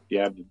course. Like, they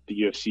have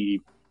the UFC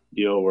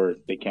deal where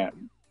they can't,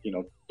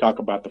 talk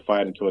about the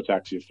fight until it's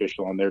actually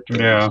official on their terms.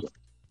 Yeah. So.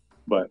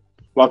 But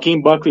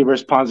Joaquin Buckley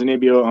versus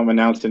Ponzinibbio, I'm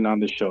announcing on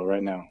this show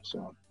right now.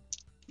 So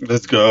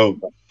let's go.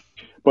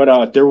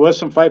 But there was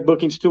some fight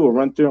bookings too. We'll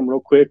run through them real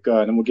quick,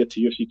 then we'll get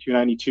to UFC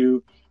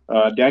 292.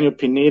 Daniel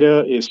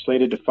Pineda is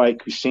slated to fight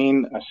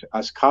Hussein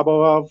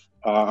Askabov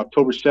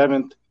October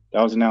 7th.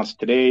 That was announced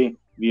today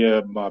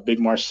via Big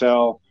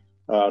Marcel.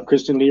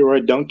 Kristen Leroy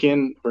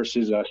Duncan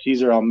versus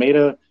Cesar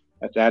Almeida.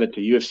 That's added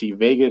to UFC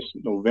Vegas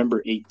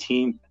November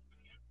 18th.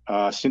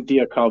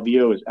 Cynthia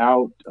Calvillo is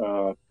out.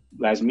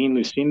 Lasmin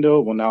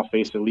Lucindo will now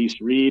face Elise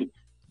Reed.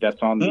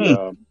 That's on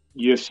the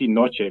UFC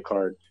Noche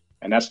card.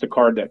 And that's the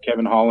card that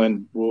Kevin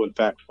Holland will, in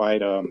fact,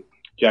 fight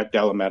Jack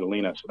Della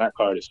Maddalena. So that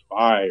card is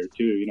fire,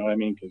 too. You know what I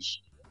mean? Because,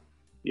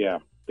 yeah,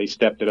 they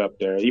stepped it up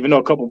there. Even though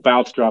a couple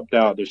bouts dropped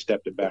out, they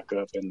stepped it back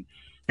up. And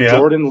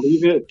Jordan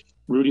Leavitt,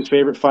 Rudy's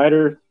favorite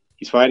fighter,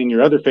 he's fighting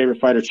your other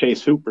favorite fighter,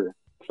 Chase Hooper.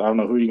 So I don't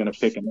know who you're going to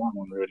pick in that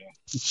one, Rudy.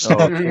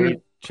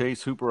 Oh,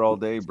 Chase Hooper all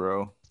day,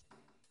 bro.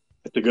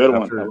 It's a good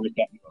one. I like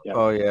that. Yeah.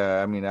 Oh,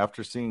 yeah. I mean,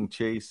 after seeing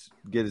Chase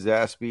get his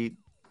ass beat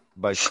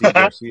by Steve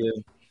Garcia,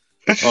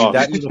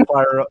 that needs to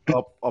fire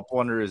up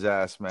under his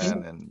ass,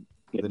 man. And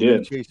the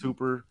new Chase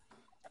Hooper,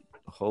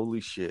 holy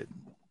shit.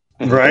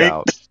 Right?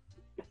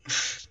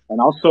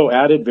 And also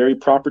added, very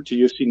proper to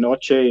UFC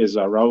Noche, is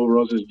Raul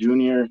Rosas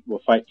Jr.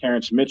 will fight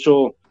Terrence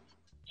Mitchell.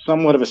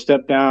 somewhat of a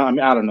step down. I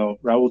mean, I don't know.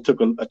 Raul took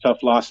a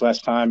tough loss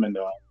last time, and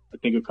I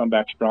think he'll come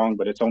back strong.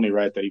 But it's only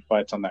right that he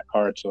fights on that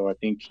card. So I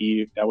think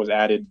that was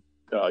added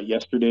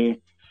yesterday,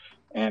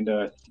 and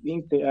I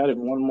think they added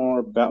one more.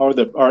 I was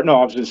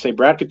going to say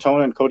Brad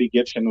Katona and Cody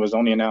Gibson was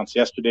only announced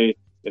yesterday.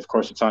 Of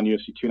course, it's on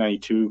UFC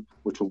 292,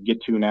 which we'll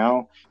get to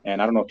now.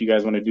 And I don't know if you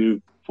guys want to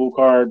do full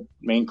card,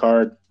 main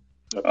card.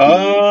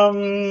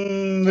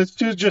 Let's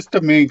do just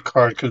the main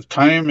card because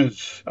time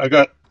is.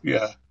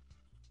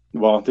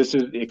 Well, this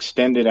is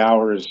extended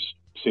hours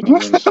sitting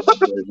ringside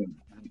version.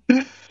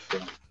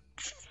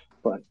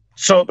 But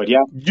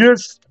yeah,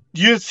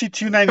 UFC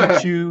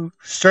 292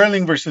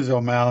 Sterling versus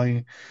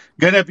O'Malley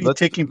gonna be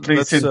taking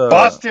place in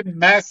Boston,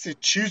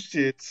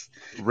 Massachusetts.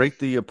 Rate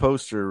the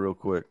poster real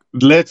quick.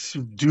 Let's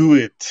do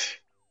it.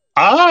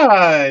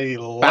 I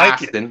like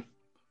Boston.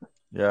 it.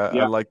 Yeah,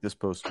 I like this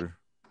poster.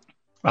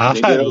 I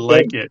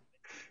like it.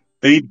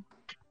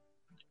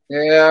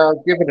 Yeah,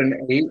 I'll give it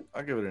an 8.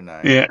 I'll give it a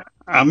 9. Yeah,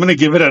 I'm gonna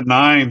give it a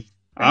 9.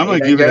 I'm gonna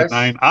give it a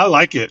 9. I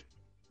like it.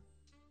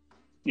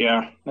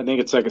 Yeah, I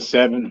think it's like a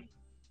 7,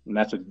 and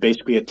that's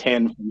basically a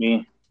 10 for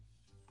me.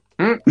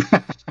 But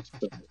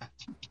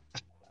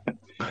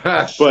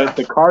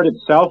the card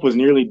itself was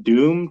nearly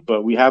doomed,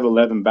 but we have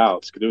 11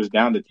 bouts because it was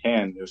down to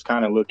 10. It was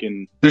kind of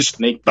looking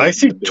snake. I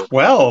see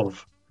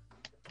 12.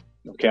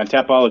 Okay, on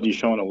Tapology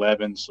showing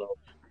 11, so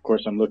of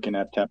course I'm looking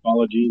at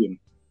Tapology. And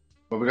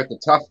well, we got the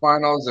tough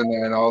finals and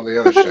then all the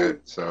other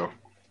shit. So,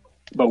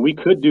 but we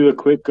could do a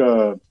quick.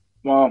 We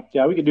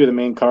could do the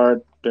main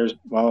card. It's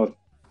 12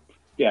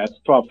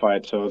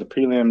 fights, so the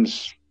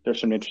prelims.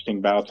 There's some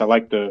interesting bouts. I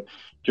like the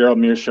Gerald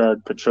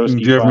Mearshart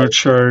Petrosky fight.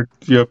 Mearshart,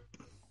 yep.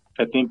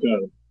 I think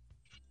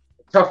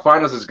tough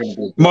finals is going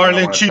to be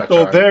Marlon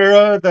Chito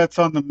Vera. That's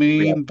on the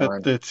main,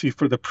 but let's see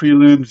for the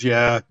prelims.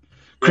 Yeah,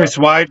 Chris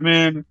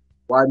Weidman.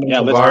 Let's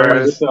start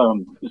with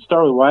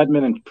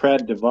Weidman and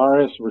Pred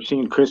Tavares. We're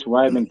seeing Chris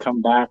Weidman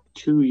come back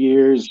 2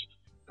 years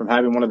from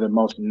having one of the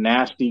most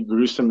nasty,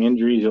 gruesome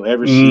injuries you'll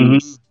ever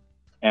see,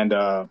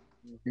 and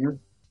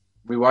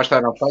we watched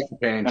that on Fight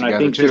Companion together, I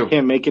think too. just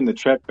him making the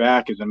trek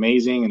back is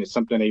amazing, and it's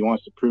something that he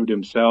wants to prove to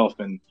himself.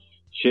 And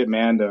shit,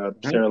 man,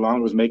 Sarah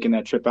Long was making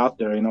that trip out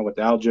there, with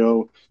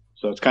Aljo.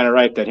 So it's kind of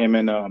right that him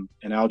and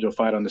Aljo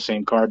fight on the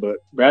same card. But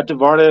Brad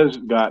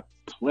Tavares got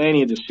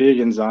plenty of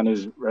decisions on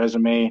his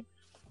resume.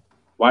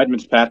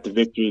 Weidman's path to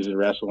victory is to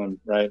wrestle him,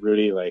 right,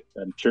 Rudy? Like,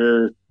 I'm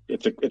sure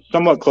it's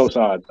somewhat close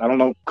odds. I don't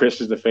know if Chris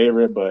is the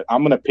favorite, but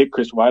I'm going to pick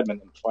Chris Weidman in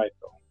the fight,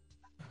 though.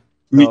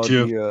 Me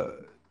too.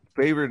 The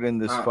favorite in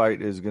this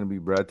fight is going to be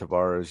Brad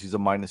Tavares. He's a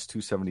minus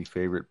 270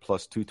 favorite,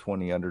 plus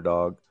 220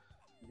 underdog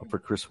for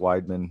Chris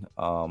Weidman.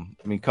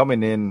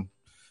 Coming in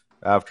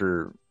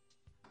after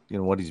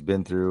what he's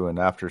been through, and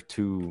after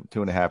two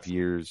and a half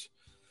years,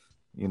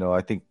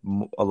 I think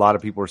a lot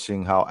of people are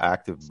seeing how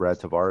active Brad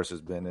Tavares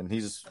has been, and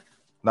he's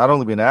not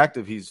only been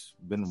active, he's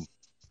been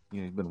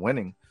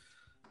winning.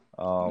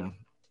 So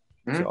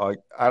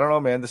I don't know,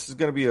 man. This is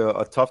going to be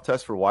a tough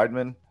test for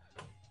Weidman.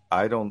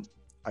 I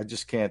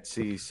just can't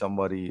see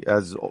somebody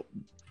as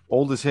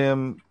old as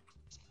him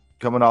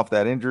coming off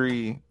that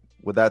injury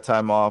with that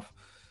time off,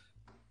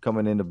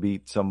 coming in to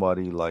beat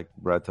somebody like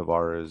Brad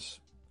Tavares.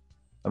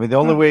 The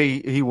only way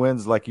he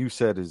wins, like you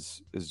said,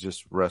 is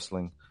just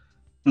wrestling.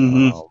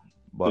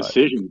 But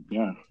decision,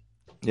 yeah.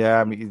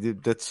 Yeah,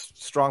 that's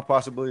strong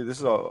possibility. This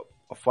is a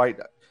fight.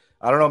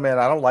 I don't know, man.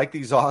 I don't like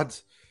these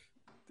odds.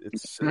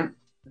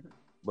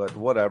 But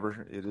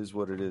whatever. It is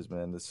what it is,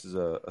 man. This is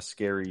a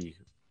scary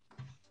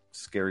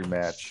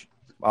match.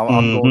 I'm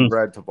going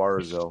Brad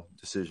Tavares, though.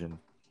 Decision.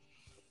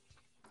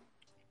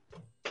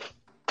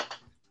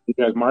 You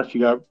guys, Mark,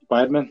 you got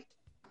Weidman?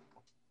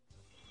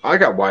 I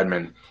got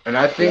Weidman. And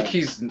I think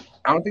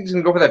I don't think he's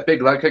going to go for that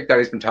big leg kick that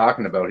he's been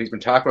talking about. He's been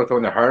talking about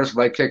throwing the hardest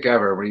leg kick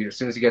ever as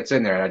soon as he gets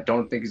in there. And I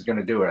don't think he's going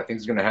to do it. I think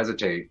he's going to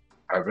hesitate.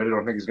 I really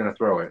don't think he's going to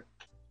throw it.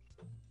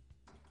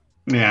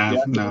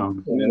 Yeah, no.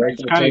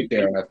 It's kind of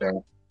there, I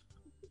think.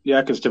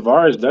 Yeah, because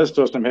Tavares does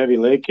throw some heavy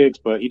leg kicks,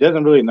 but he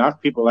doesn't really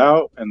knock people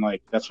out. And,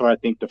 that's why I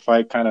think the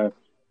fight kind of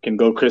can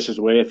go Chris's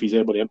way if he's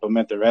able to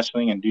implement the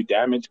wrestling and do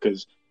damage.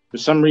 Because for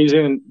some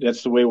reason,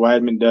 that's the way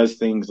Weidman does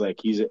things.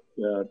 He's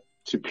a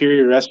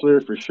superior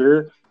wrestler for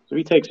sure. So if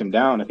he takes him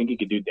down, I think he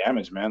could do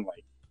damage, man.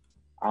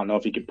 I don't know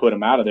if he could put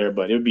him out of there,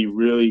 but it would be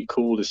really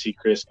cool to see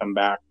Chris come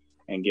back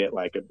and get,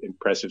 an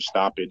impressive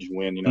stoppage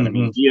win. You know what I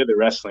mean? Via the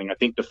wrestling. I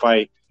think the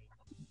fight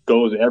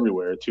goes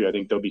everywhere, too. I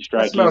think they'll be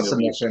striking. That's not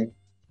submission.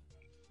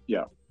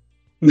 Yeah.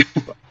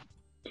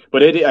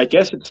 But I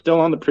guess it's still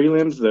on the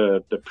prelims,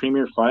 the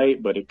premier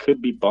fight, but it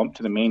could be bumped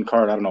to the main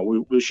card. I don't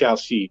know. We shall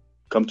see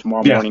come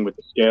tomorrow morning with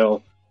the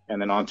scale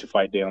and then on to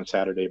fight day on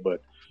Saturday.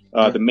 But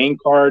the main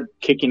card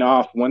kicking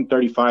off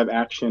 135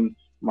 action,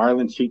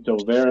 Marlon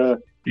Chito Vera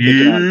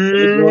taking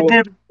on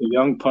Pedro, the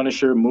young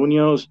Punisher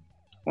Munoz.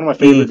 One of my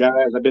favorite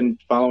guys. I've been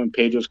following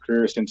Pedro's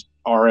career since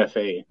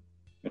RFA.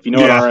 If you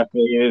know what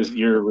RFA is,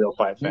 you're a real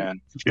fight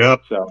fan.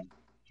 Yep. So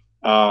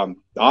the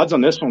odds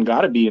on this one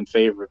got to be in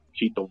favor of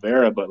Chito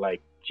Vera, but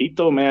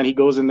Chito, man, he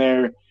goes in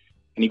there and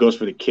he goes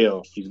for the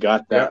kill. He's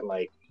got that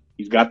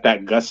He's got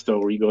that gusto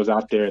where he goes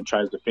out there and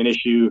tries to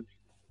finish you.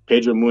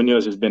 Pedro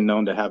Munoz has been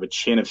known to have a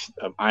chin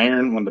of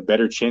iron, one of the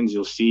better chins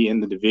you'll see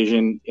in the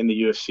division in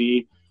the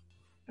UFC.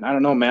 And I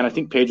don't know, man. I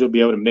think Pedro will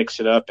be able to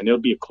mix it up, and it'll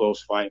be a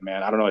close fight,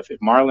 man. I don't know if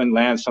Marlon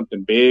lands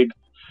something big,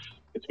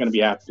 it's going to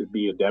have to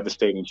be a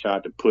devastating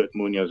shot to put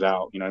Munoz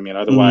out. You know what I mean?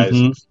 Otherwise,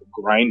 it's a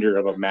grinder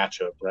of a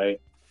matchup,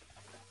 right?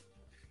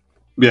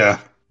 Yeah.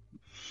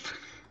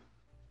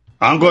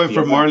 I'm going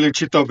for Marlon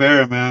Chito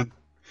Vera, man.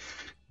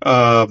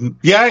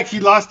 He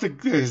lost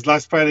his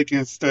last fight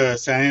against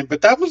Sam,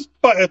 but that was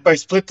by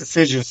split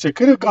decision, so it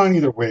could have gone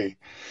either way.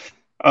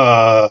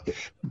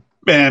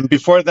 And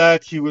before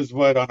that, he was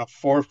on a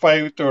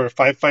 4-fight or a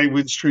 5-fight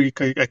win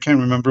streak. I can't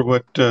remember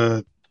what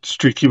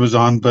streak he was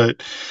on,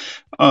 but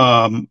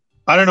I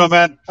don't know,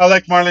 man. I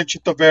like Marlon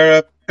Chito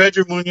Vera.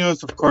 Pedro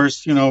Munoz, of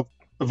course, of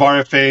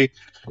RFA.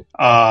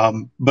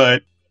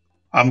 But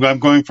I'm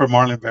going for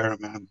Marlon Vera,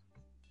 man.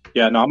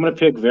 Yeah, no, I'm going to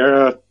pick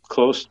Vera,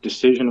 close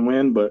decision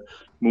win, but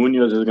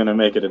Munoz is going to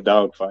make it a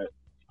dogfight.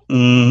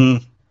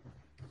 Mm-hmm.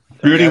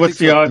 Rudy, what's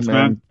the odds,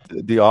 man?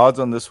 The odds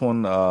on this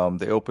one,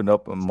 they opened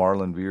up on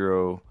Marlon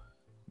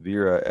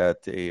Vera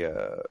at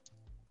a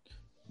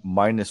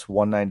minus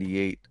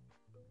 198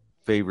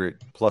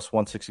 favorite, plus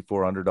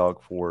 164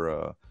 underdog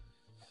for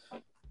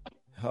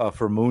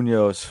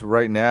Munoz.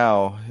 Right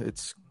now,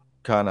 it's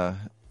kind of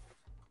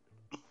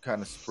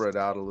spread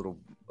out a little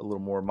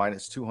more.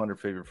 Minus 200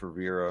 favorite for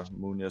Vera.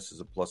 Munoz is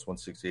a plus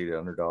 168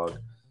 underdog.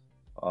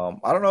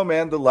 I don't know,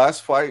 man. The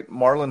last fight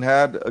Marlon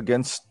had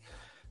against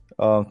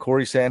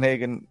Corey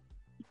Sandhagen,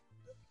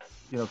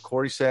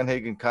 Corey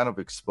Sandhagen kind of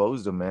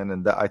exposed him, man.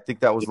 And I think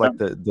that was like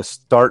the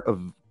start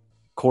of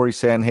Corey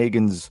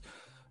Sandhagen's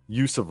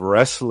use of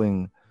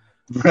wrestling.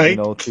 Right.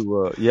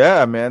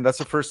 Man, that's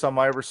the first time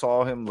I ever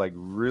saw him like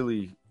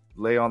really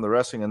lay on the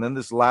wrestling. And then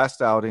this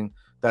last outing,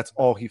 that's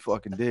all he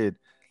fucking did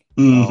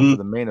for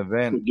the main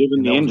event.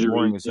 Given the injury.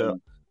 Boring as hell.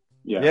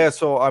 Yeah.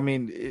 So I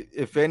mean,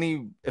 if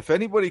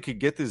anybody could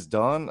get this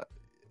done,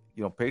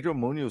 Pedro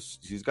Munoz,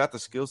 he's got the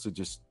skills to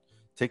just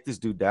take this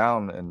dude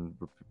down and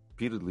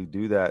repeatedly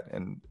do that.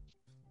 And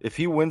if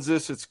he wins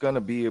this, it's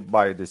gonna be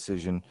by a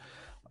decision.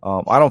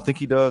 I don't think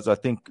he does. I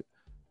think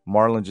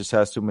Marlon just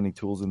has too many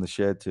tools in the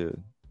shed to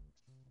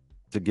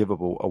give up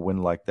a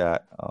win like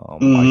that. I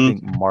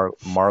think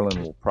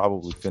Marlon will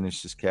probably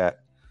finish this cat,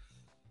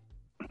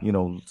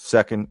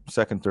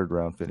 second, third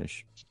round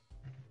finish.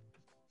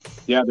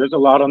 Yeah, there's a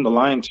lot on the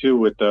line too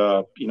with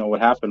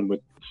what happened with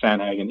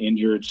Sandhagen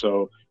injured.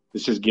 So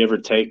this is give or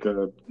take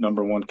a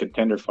number one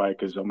contender fight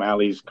because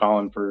O'Malley's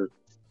calling for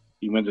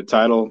he wins the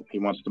title, he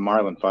wants the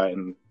Marlon fight,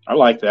 and I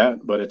like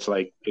that. But it's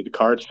like the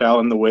cards fell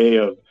in the way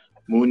of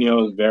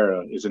Munoz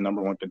Vera is a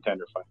number one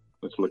contender fight.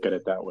 Let's look at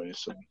it that way.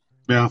 So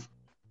yeah.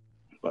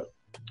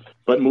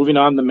 But moving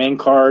on, the main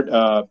card,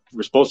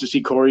 we're supposed to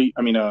see Cody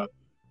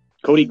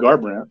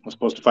Garbrandt was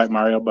supposed to fight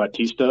Mario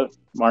Bautista.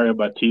 Mario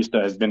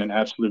Bautista has been an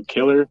absolute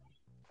killer,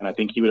 and I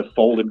think he would have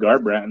folded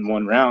Garbrandt in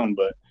one round.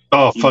 But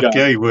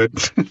he would.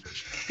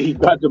 He's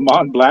got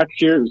Damon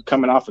Blackshear, who's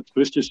coming off a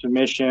twister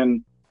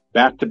submission,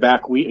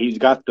 back-to-back week. He's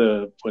got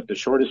the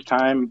shortest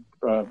time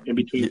in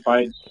between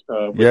fights.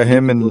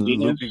 Him and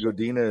Luque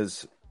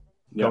Godinez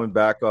coming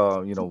back.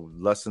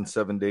 Less than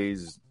 7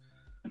 days.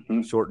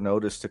 Short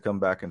notice to come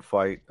back and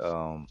fight.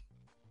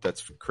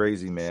 That's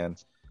crazy, man.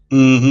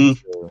 So,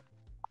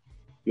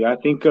 I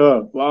think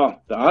the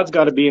odds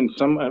got to be in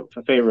some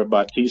favor of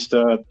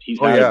Bautista. He's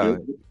a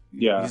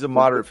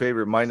moderate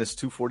favorite, minus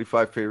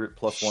 245 favorite,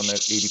 plus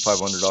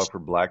 185 underdog for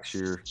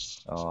Blackshear.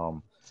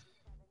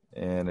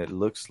 And it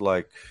looks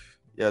like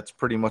it's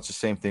pretty much the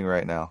same thing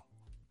right now.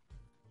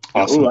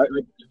 Awesome.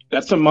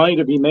 That's some money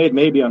to be made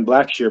maybe on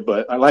Blackshear,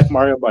 but I like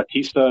Mario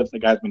Bautista. The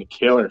guy's been a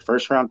killer.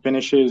 First round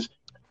finishes.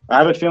 I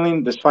have a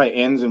feeling this fight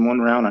ends in one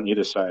round on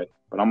either side,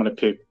 but I'm going to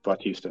pick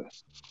Bautista.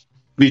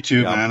 Me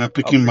too, man. I'm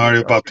picking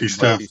Mario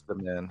Bautista.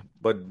 Man.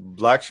 But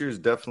Blackshear is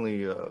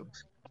definitely, a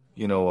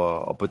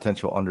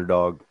potential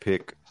underdog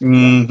pick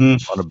on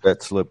a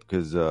bet slip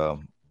because I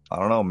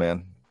don't know,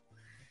 man.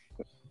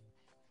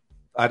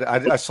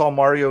 I saw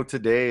Mario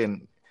today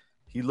and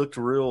he looked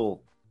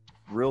real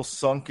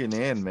sunken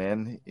in,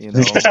 man. It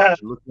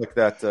looked like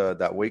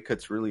that weight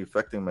cut's really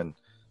affecting him. And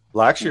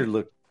Blackshear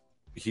looked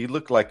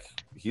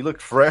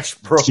fresh,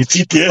 bro.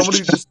 He did.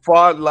 Somebody just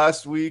fought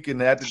last week and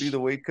had to do the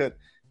weight cut.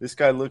 This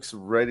guy looks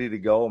ready to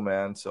go,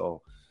 man.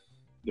 So,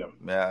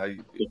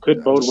 it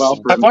could bode well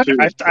for him too.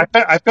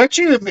 I bet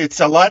you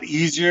it's a lot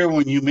easier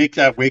when you make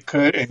that weight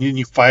cut and then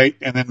you fight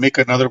and then make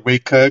another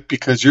weight cut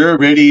because you're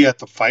already at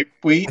the fight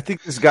weight. I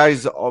think this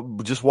guy's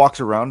just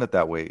walks around at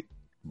that weight.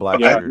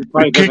 Blackshear.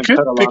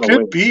 It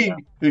could be.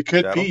 It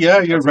could be. Yeah,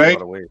 you're right. A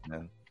lot of weight,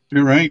 man.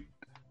 You're right.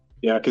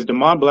 Yeah, because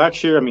Damon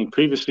Blackshear,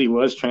 previously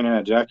was training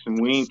at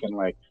Jackson Wink and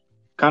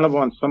kind of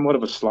on somewhat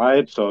of a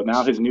slide. So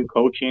now his new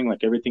coaching,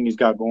 everything he's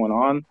got going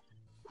on,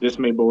 this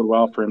may bode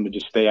well for him to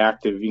just stay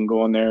active. He can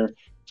go in there,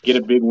 get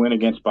a big win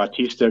against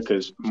Bautista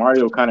because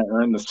Mario kind of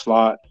earned the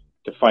slot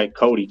to fight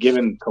Cody.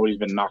 Given Cody's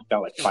been knocked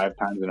out 5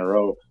 times in a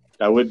row,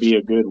 that would be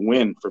a good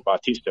win for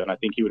Bautista. And I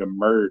think he would have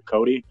murdered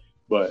Cody.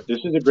 But this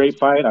is a great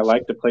fight. I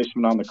like the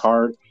placement on the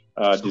card.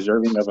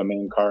 Deserving of a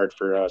main card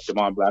for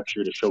Devon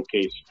Blackshear to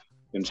showcase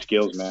them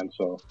skills, man.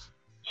 So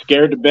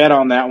scared to bet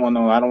on that one,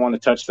 though. I don't want to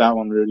touch that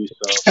one, Rudy.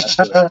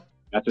 So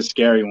that's a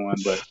scary one.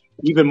 But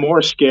even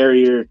more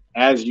scarier,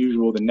 as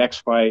usual, the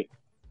next fight,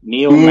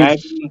 Neil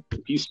Magny.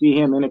 If you see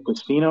him in a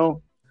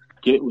casino,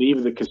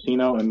 leave the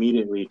casino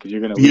immediately because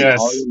you're going to lose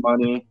all your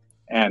money.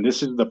 And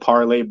this is the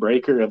parlay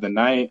breaker of the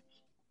night.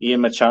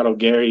 Ian Machado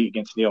Gary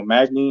against Neil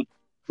Magny,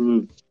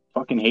 who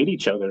fucking hate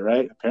each other,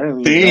 right?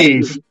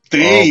 Apparently.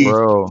 They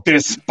bro.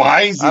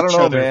 despise I don't each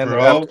know, other, man.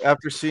 bro.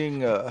 After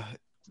seeing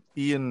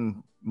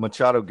Ian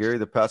Machado Gary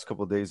the past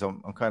couple of days,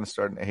 I'm kind of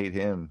starting to hate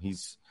him.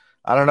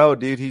 I don't know,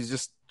 dude. He's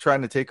just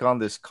trying to take on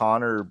this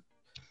Connor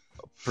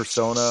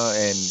persona,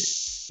 and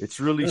it's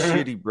really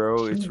shitty,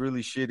 bro. It's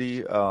really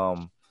shitty.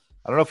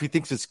 I don't know if he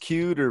thinks it's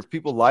cute or if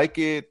people like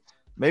it.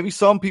 Maybe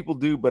some people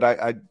do, but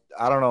I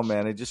don't know,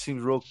 man. It just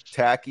seems real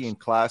tacky and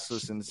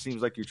classless, and it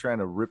seems like you're trying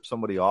to rip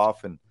somebody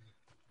off, and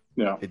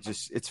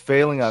it's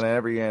failing on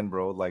every end,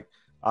 bro. Like,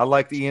 I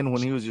liked Ian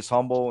when he was just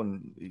humble,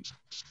 and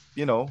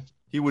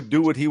he would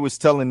do what he was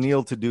telling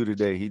Neil to do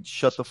today. He'd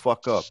shut the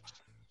fuck up.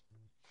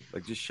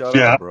 Like, just shut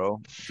up,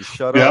 bro. Just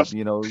shut up.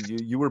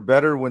 You were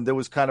better when there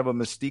was kind of a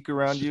mystique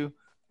around you.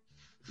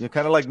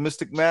 Kind of like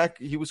Mystic Mac.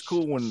 He was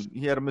cool when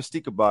he had a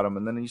mystique about him,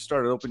 and then you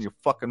started opening your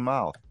fucking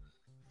mouth.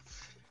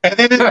 And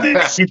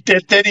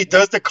then he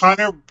does the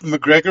Conor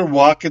McGregor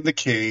walk in the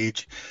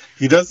cage.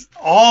 He does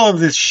all of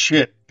this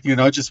shit.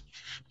 Just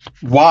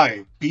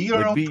why? Be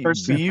your own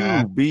person,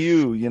 man. Be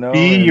you.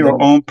 Be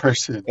your own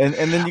person. And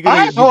then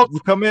you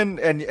come in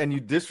and you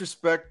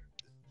disrespect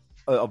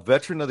a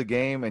veteran of the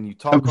game, and you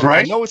talk.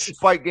 Right? I know it's a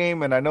fight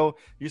game, and I know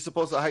you're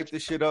supposed to hype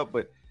this shit up,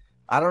 but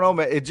I don't know,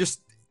 man.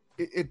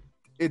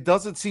 It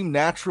doesn't seem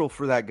natural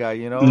for that guy,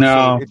 No,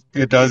 so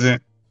it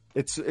doesn't.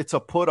 It's a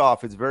put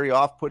off. It's very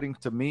off putting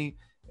to me,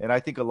 and I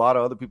think a lot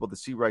of other people that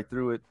see right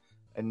through it.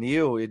 And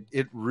Neil,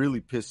 it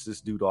really pissed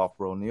this dude off,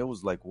 bro. Neil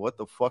was like, "What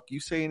the fuck?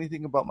 You say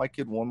anything about my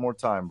kid one more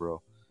time,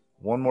 bro?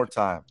 One more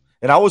time."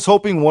 And I was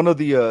hoping one of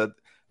the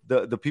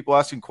people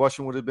asking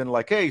question would have been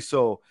like, "Hey,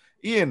 so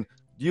Ian,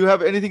 do you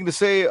have anything to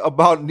say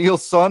about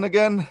Neil's son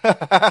again?"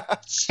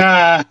 Just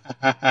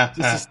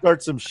to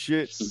start some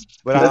shit.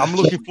 But I'm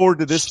looking forward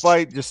to this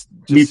fight. Just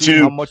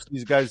seeing how much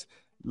these guys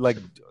like.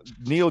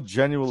 Neil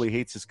genuinely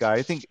hates this guy.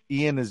 I think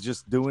Ian is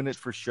just doing it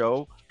for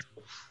show.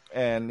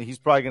 And he's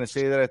probably going to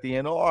say that at the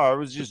end. Oh, I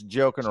was just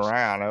joking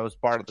around. I was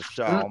part of the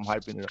show. I'm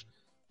hyping it up.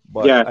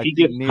 But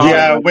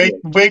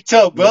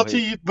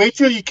wait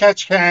till you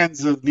catch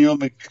hands of Neil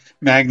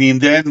Magny,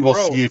 and then we'll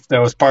see if that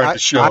was part of the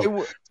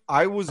show.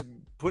 I was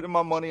putting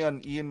my money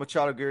on Ian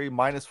Machado Gary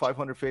minus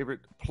 500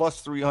 favorite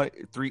plus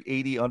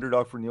 380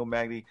 underdog for Neil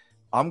Magny.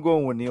 I'm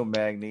going with Neil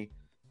Magny.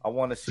 I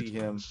want to see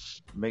him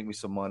make me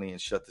some money and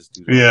shut this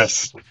dude up.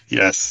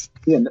 Yes.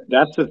 Yeah,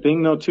 that's the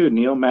thing though too.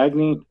 Neil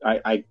Magny,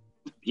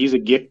 he's a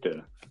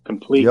gicta,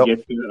 complete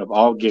gicta of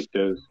all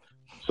gictas.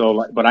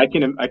 So, but I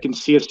can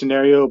see a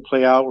scenario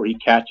play out where he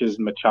catches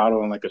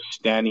Machado on like a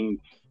standing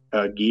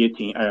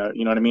guillotine,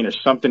 you know what I mean, or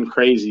something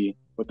crazy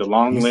with the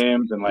long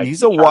limbs and like.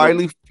 He's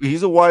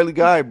a wily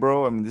guy,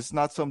 bro. I mean, this is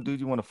not some dude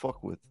you want to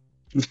fuck with.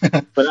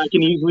 But I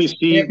can easily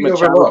see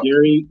Machado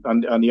Gary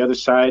on the other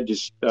side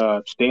just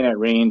staying at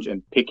range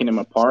and picking him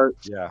apart,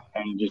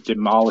 and just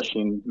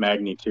demolishing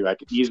Magny too. I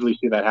could easily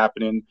see that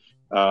happening.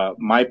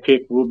 My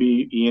pick will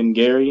be Ian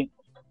Gary.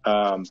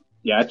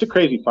 It's a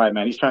crazy fight,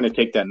 man. He's trying to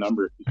take that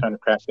number. He's trying to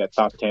crack that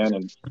top 10.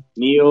 And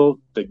Neil,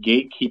 the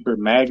gatekeeper,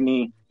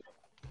 Magny,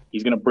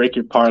 he's going to break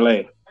your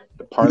parlay.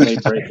 The parlay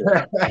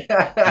breaker.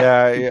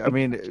 I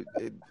mean,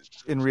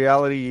 in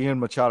reality, Ian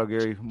Machado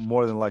Gary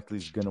more than likely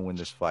is going to win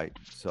this fight.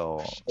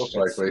 So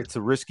it's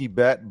a risky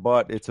bet,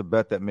 but it's a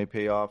bet that may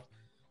pay off.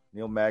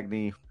 Neil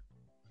Magny,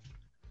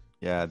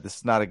 this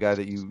is not a guy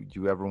that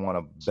you ever want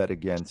to bet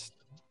against.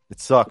 It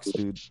sucks,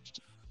 dude.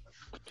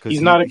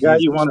 He's not a guy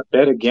you want to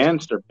bet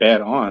against or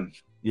bet on.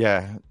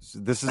 Yeah,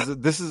 this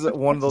is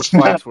one of those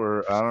fights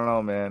where I don't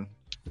know, man.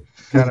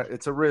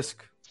 It's a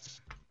risk.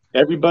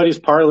 Everybody's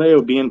parlay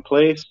will be in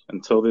place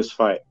until this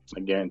fight.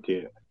 I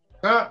guarantee it.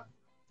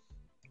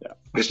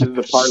 This is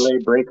the parlay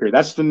breaker.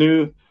 That's the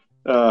new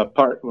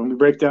part. When we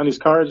break down these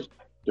cards,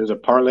 there's a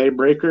parlay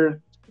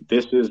breaker.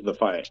 This is the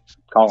fight.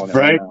 Calling it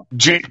right now.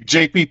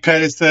 JP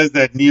Pettis says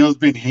that Neil's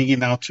been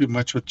hanging out too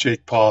much with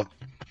Jake Paul.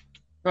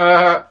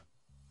 Hey,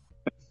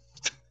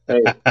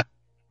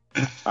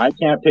 I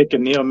can't pick a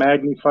Neil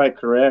Magny fight,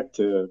 correct?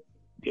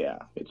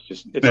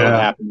 It's not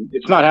happening.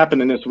 It's not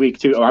happening this week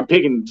too. I'm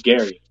picking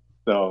Gary.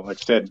 So, like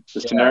I said,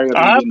 the scenario.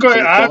 I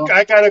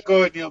gotta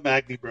go with Neil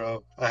Magny,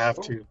 bro. I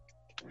have to.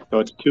 So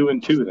it's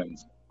 2-2 then.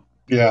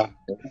 Yeah.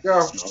 There you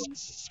go.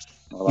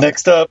 Right.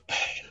 Next up,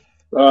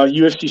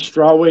 UFC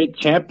Strawweight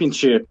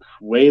Championship.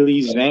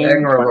 Weili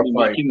Zhang finally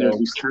making their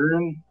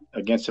return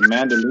against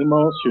Amanda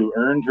Lemos, who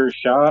earned her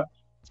shot.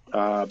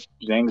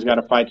 Zhang's got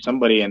to fight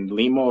somebody, and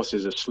Lemos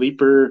is a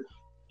sleeper.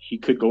 She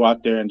could go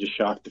out there and just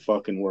shock the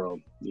fucking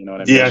world. You know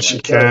what I mean? Yeah, she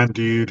can,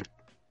 dude.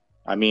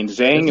 I mean,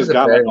 Zhang has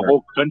got like a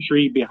whole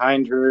country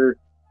behind her.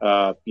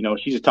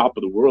 She's the top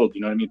of the world.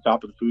 You know what I mean?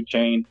 Top of the food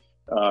chain.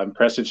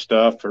 Impressive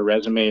stuff. Her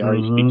resume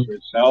already speaks for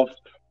itself,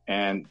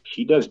 and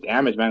she does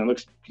damage, man.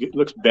 It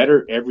looks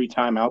better every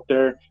time out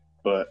there.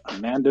 But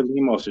Amanda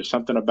Lemos, there's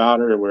something about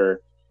her where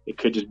it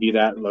could just be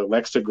that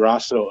Alexa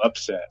Grasso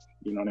upset.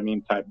 You know what I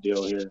mean? Type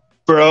deal here.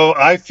 Bro,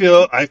 I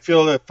feel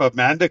if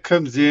Amanda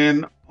comes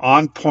in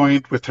on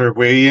point with her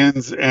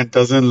weigh-ins and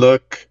doesn't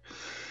look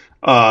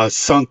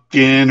sunk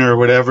in or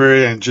whatever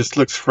and just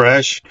looks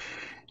fresh,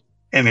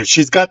 and if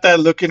she's got that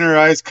look in her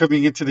eyes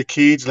coming into the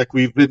cage like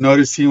we've been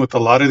noticing with a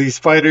lot of these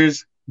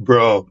fighters,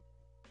 bro,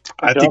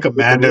 I think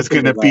Amanda's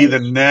going to be the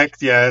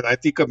next. Yeah, I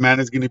think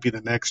Amanda's going to be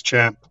the next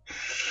champ.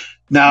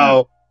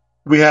 Now,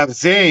 we have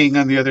Zhang,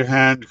 on the other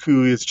hand,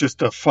 who is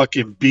just a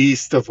fucking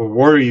beast of a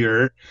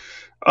warrior.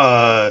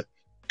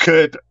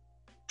 Could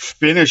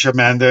finish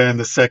Amanda in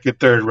the second,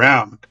 third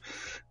round.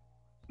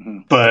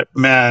 But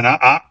man,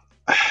 I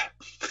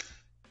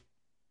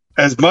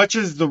as much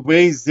as the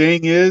way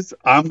Zhang is,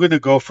 I'm gonna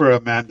go for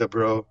Amanda,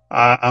 bro.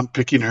 I'm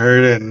picking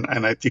her,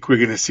 and I think we're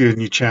gonna see a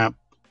new champ.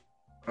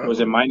 Was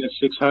it minus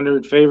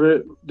 600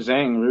 favorite?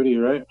 Zhang, Rudy,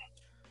 right?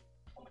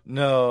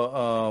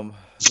 No,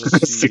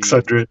 let's see.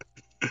 600.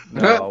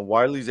 No,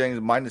 Wiley Zhang is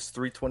minus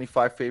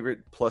 325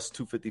 favorite, plus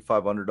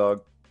 255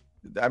 underdog.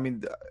 I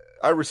mean,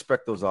 I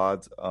respect those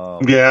odds.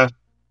 Yeah.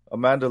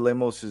 Amanda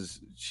Lemos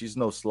she's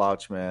no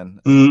slouch, man.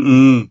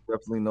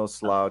 Definitely no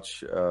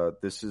slouch.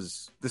 This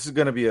is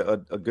going to be a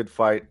good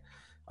fight.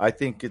 I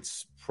think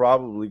it's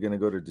probably going to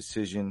go to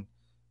decision.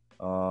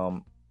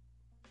 My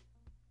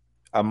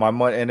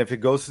money, and if it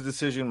goes to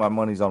decision, my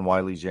money's on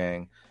Wiley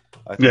Zhang.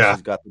 I think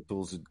she's got the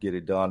tools to get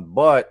it done.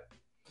 But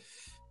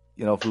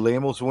if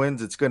Lemos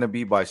wins, it's going to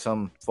be by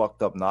some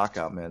fucked up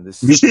knockout, man.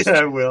 This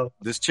will.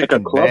 This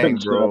chicken like bang,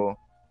 bro.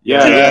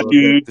 Yeah,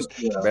 dude. This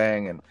chicken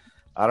bang, and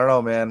I don't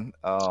know, man.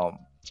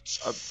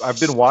 I've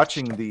been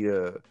watching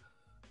the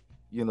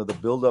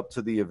build up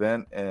to the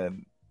event,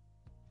 and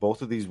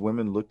both of these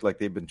women look like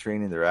they've been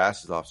training their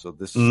asses off. So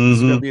this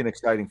is going to be an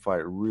exciting fight,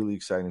 a really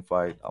exciting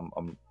fight.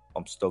 I'm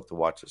stoked to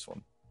watch this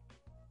one.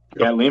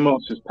 Yeah,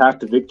 Lemos' path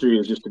to victory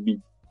is just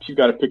she's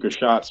got to pick her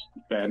shots,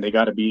 and they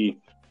got to be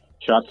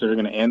shots that are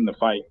going to end the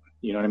fight.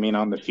 You know what I mean?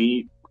 On the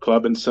feet,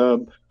 club and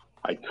sub.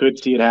 I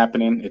could see it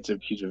happening.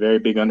 She's a very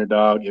big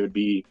underdog. It would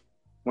be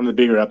one of the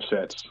bigger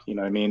upsets, you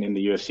know what I mean, in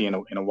the UFC in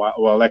a while.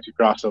 Well, Alexa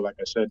Grasso, like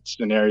I said,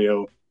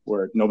 scenario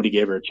where nobody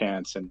gave her a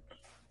chance. And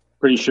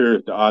pretty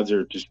sure the odds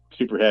are just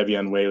super heavy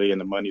on Weili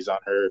and the money's on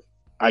her.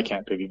 I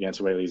can't pick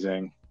against Weili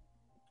Zhang.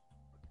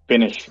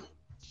 Finish.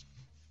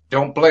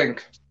 Don't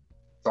blink. That's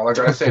all I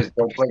got to say is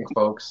don't blink,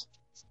 folks.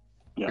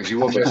 Because you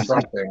will miss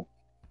something.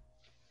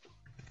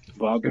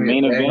 Well, the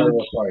main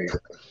event,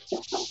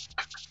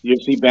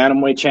 UFC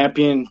Bantamweight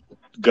champion,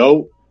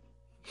 GOAT,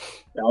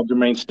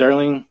 Aljamain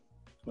Sterling,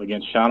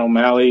 against Sean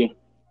O'Malley,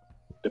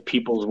 the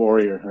People's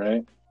Warrior,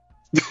 right?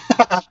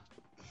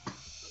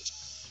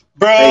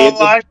 Bro,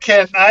 I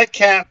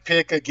can't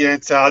pick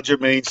against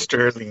Aljamain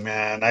Sterling,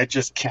 man. I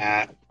just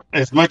can't.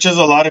 As much as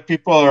a lot of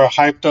people are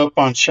hyped up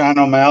on Sean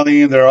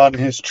O'Malley and they're on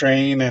his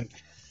train and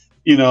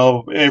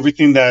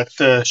everything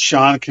that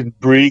Sean can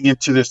bring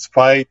into this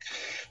fight.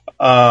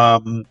 I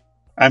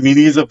mean,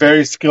 he's a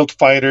very skilled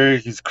fighter.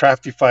 He's a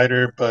crafty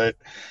fighter, but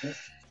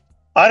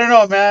I don't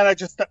know, man. I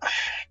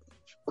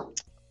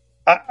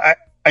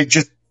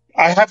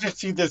have to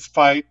see this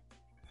fight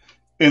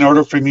in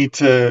order for me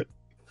to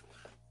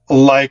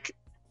like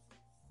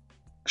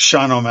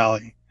Sean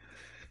O'Malley.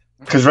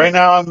 Because right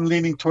now I'm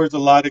leaning towards a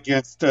lot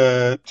against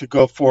to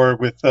go for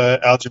with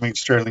Aljamain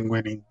Sterling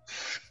winning.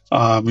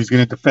 He's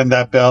going to defend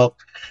that belt,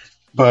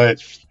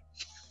 but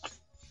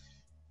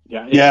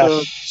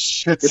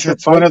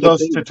it's one of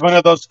those. It's one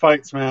of those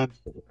fights, man.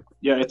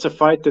 Yeah, it's a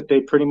fight that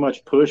they pretty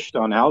much pushed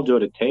on Aljo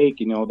to take.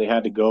 They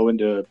had to go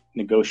into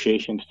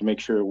negotiations to make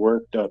sure it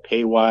worked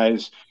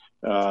pay-wise,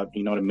 to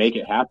make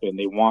it happen.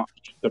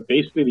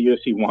 Basically the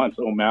UFC wants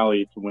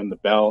O'Malley to win the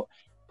belt,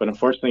 but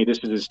unfortunately this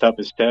is his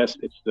toughest test.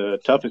 It's the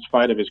toughest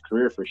fight of his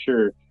career for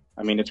sure.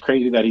 I mean, it's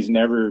crazy that he's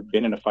never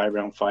been in a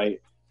 5-round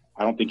fight.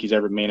 I don't think he's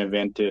ever main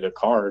evented a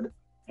card,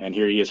 and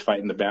here he is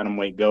fighting the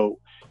bantamweight GOAT,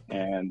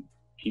 and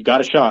he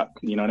got a shot.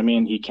 You know what I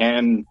mean? He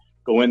can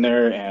go in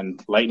there and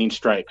lightning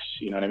strikes,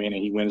 you know what I mean?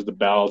 And he wins the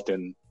belt,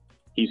 and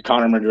he's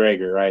Conor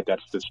McGregor, right?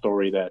 That's the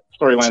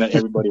storyline that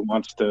everybody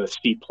wants to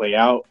see play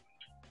out.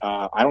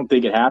 I don't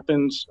think it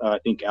happens. I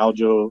think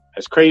Aljo,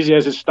 as crazy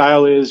as his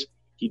style is,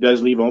 he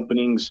does leave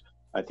openings.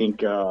 I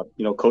think,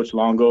 Coach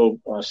Longo,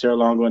 Sarah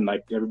Longo, and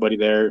like everybody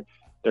there,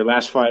 their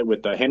last fight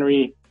with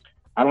Henry,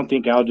 I don't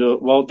think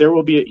Aljo. Well,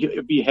 it'll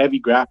be heavy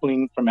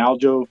grappling from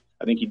Aljo.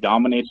 I think he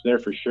dominates there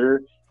for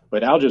sure.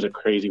 But Aljo's a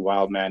crazy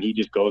wild man. He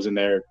just goes in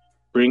there,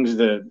 brings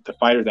the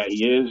fighter that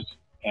he is,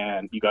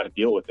 and you got to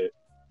deal with it.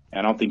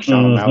 And I don't think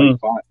Sean O'Malley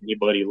fought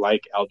anybody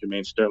like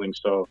Aljamain Sterling.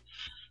 So,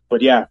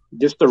 but yeah,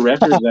 just the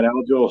records that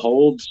Aljo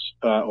holds.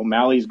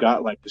 O'Malley's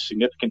got like the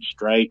significant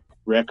strike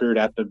record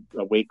at the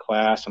weight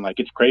class, and like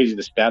it's crazy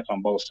the stats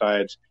on both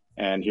sides.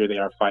 And here they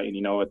are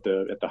fighting, at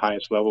the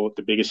highest level, at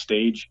the biggest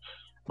stage.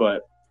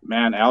 But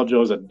man,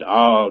 Aljo's a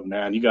dog,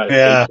 man. You got to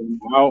Yeah. take him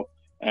out.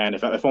 And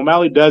if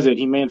O'Malley does it,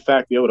 he may in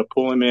fact be able to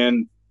pull him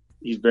in.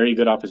 He's very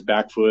good off his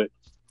back foot,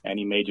 and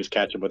he may just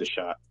catch him with a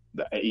shot.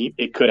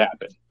 It could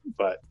happen,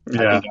 but I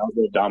think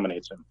Aljo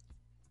dominates him.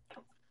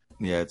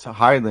 Yeah, it's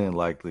highly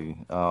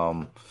unlikely.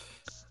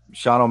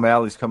 Sean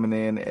O'Malley's coming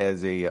in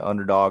as a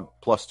underdog,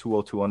 plus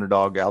 202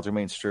 underdog.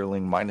 Aljamain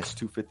Sterling, minus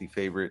 250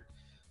 favorite.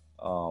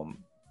 I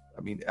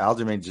mean,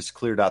 Aljamain just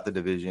cleared out the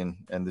division,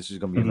 and this is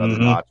going to be another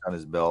notch on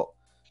his belt.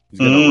 He's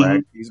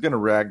going to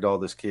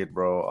ragdoll this kid,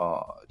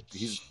 bro.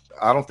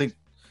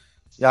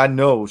 I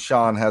know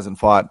Sean hasn't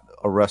fought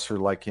a wrestler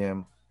like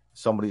him,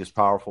 somebody as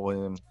powerful as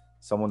him,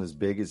 someone as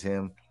big as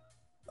him.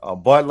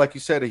 But like you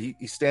said, he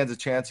stands a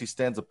chance. He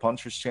stands a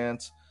puncher's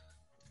chance.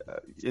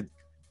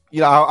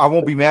 I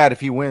won't be mad if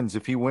he wins.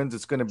 If he wins,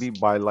 it's going to be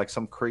by like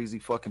some crazy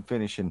fucking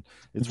finish, and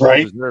it's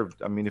well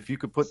deserved. I mean, if you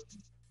could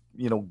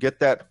get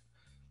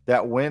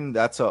that win,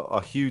 that's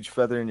a huge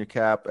feather in your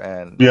cap.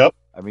 And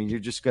I mean, you're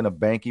just going to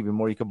bank even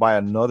more. You could buy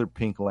another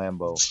pink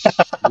Lambo,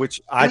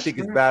 which I think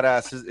is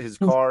badass. His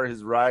car,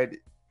 his ride,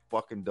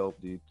 fucking dope,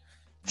 dude.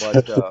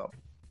 But,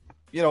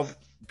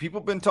 people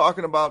have been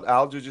talking about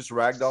Aljo just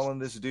ragdolling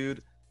this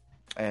dude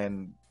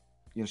and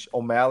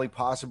O'Malley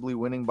possibly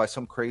winning by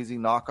some crazy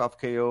knockoff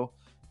KO.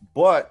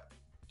 But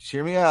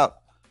hear me out.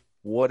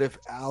 What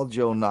if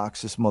Aljo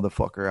knocks this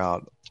motherfucker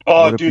out?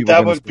 Oh, dude,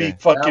 that would be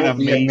fucking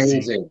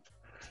amazing.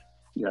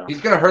 Yeah.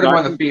 He's going to hurt him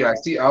on the feet. I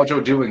see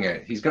Aljo doing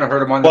it. He's going to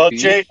hurt him on the feet.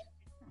 Jay,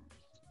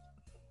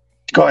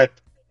 go ahead.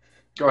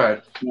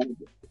 I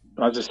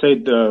was just say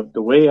the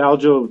way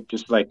Aljo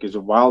just like is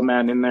a wild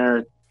man in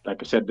there. Like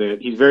I said,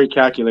 he's very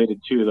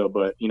calculated too, though.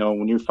 But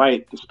when you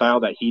fight the style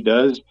that he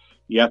does,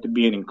 you have to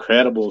be in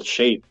incredible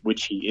shape,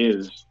 which he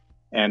is.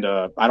 And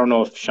I don't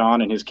know if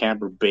Sean and his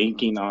camp are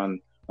banking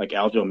on like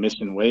Aljo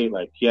missing weight.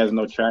 Like he has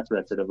no track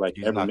record of like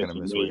ever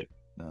missing weight.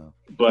 No.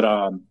 But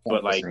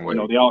like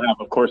they all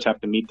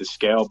have to meet the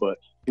scale. But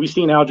we've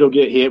seen Aljo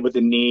get hit with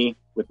the knee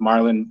with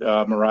Marlon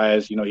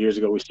Moraes. years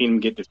ago. We've seen him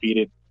get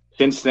defeated.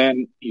 Since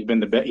then, he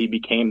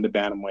became the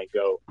bantamweight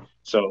GOAT.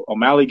 So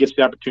O'Malley gets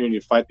the opportunity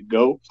to fight the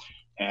GOAT,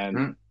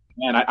 and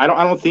man, I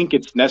don't think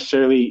it's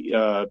necessarily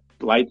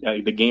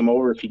the game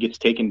over if he gets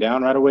taken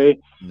down right away.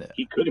 No.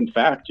 He could in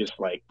fact just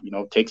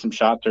take some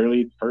shots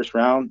early, first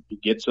round. He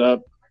gets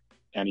up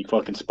and he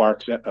fucking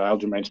sparks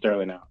Aljamain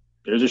Sterling out.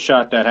 There's a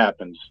shot that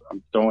happens.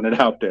 I'm throwing it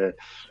out there.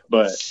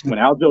 But when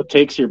Aljo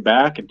takes your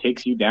back and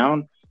takes you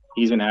down,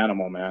 he's an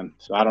animal, man.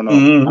 So I don't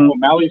know.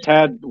 O'Malley's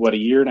had a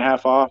year and a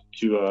half off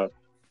to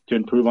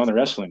improve on the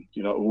wrestling.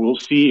 We'll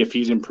see if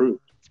he's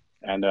improved,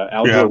 and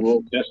Aljo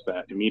will test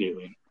that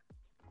immediately.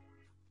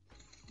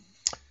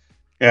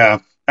 Yeah,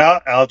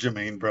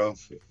 Aljamain, bro,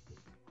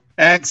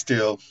 and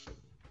still.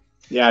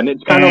 Yeah, and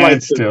it's kind of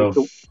like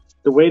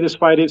the way this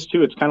fight is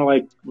too. It's kind of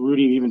like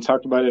Rudy even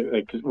talked about it.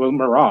 Like,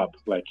 Merab,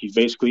 like he's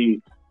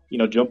basically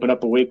jumping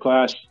up a weight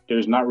class.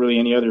 There's not really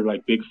any other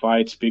like big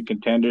fights, big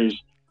contenders.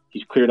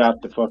 He's cleared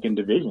out the fucking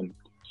division,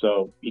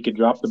 so he could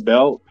drop the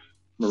belt.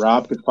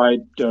 Merab could fight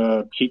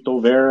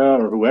Chito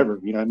Vera or whoever,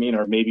 you know what I mean,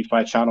 or maybe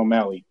fight Sean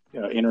O'Malley,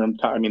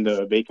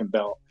 the vacant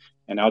belt.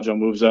 And Aljo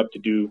moves up to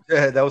do.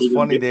 Yeah, that was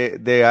funny.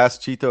 They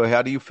asked Chito,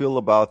 "How do you feel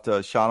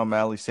about Sean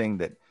O'Malley saying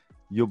that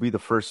you'll be the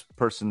first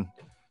person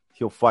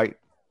he'll fight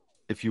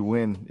if you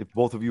win, if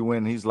both of you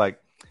win?" He's like,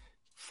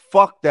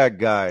 "Fuck that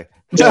guy."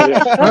 It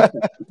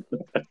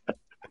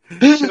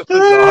was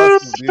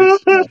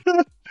awesome,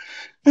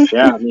 dude.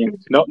 Yeah, I mean,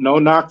 no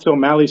knock to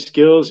O'Malley's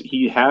skills.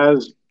 He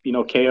has,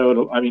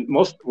 KO'd. I mean,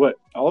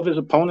 all of his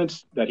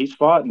opponents that he's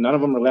fought, none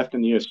of them are left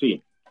in the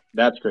UFC.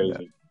 That's crazy.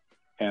 Yeah.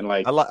 And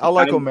like, I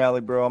like O'Malley,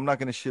 bro. I'm not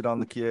gonna shit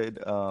on the kid.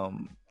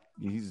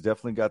 He's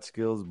definitely got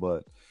skills,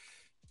 but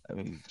I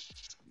mean,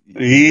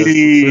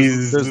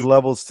 there's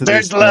levels to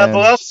this. I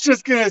was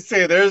just gonna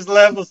say there's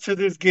levels to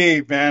this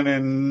game, man,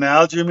 and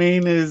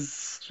Aljamain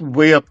is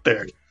way up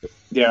there.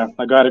 Yeah,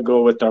 I got to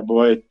go with our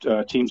boy,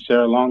 Team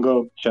Sarah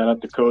Longo. Shout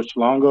out to Coach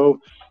Longo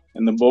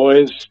and the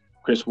boys,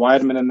 Chris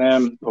Weidman and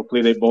them.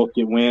 Hopefully they both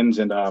get wins.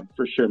 And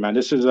for sure, man,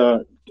 this is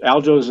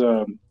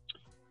Aljo's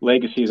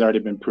legacy has already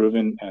been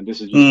proven. And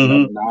this is just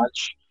another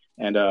notch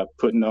and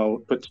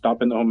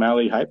stopping the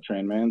O'Malley hype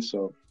train, man.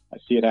 So I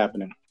see it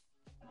happening.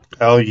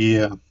 Oh,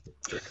 yeah.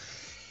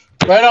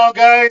 Right on,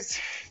 guys.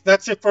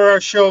 That's it for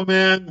our show,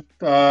 man.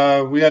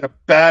 We had a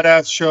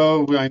badass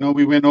show. I know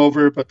we went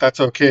over, but that's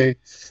okay.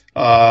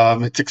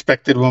 It's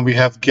expected when we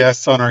have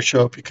guests on our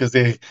show because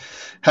they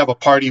have a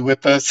party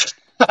with us.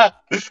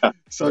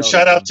 So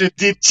shout out to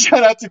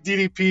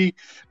DTP.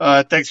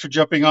 Thanks for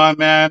jumping on,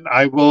 man.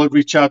 I will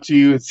reach out to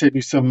you and send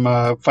you some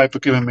Fight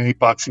Book MMA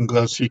boxing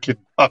gloves so you can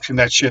auction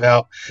that shit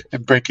out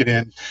and break it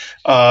in.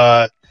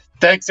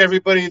 Thanks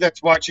everybody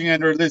that's watching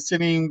and or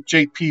listening.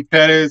 JP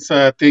Perez,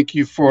 thank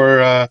you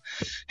for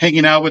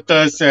hanging out with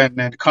us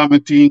and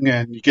commenting,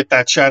 and you get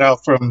that shout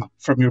out from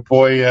your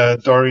boy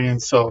Dorian.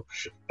 So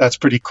that's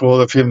pretty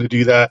cool of him to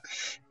do that.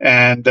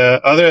 And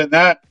other than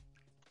that,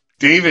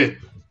 David,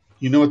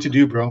 you know what to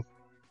do, bro.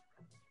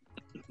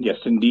 Yes,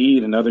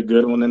 indeed. Another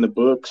good one in the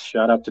books.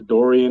 Shout out to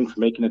Dorian for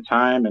making the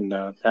time and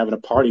having a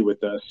party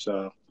with us.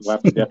 We'll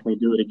have to definitely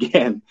do it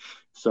again.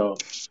 So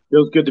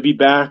feels good to be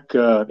back.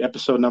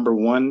 Episode number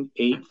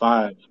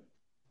 185,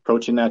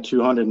 approaching that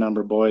 200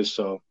 number, boys.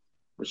 So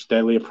we're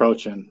steadily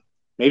approaching.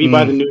 Maybe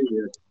by the new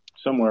year,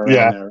 somewhere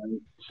around there.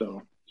 Right?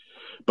 So,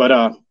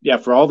 but yeah,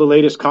 for all the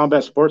latest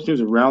combat sports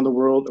news around the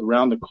world,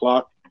 around the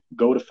clock,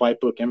 go to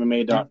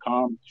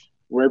fightbookmma.com.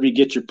 Wherever you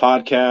get your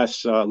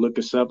podcasts, look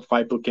us up,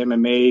 Fightbook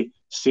MMA,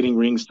 Sitting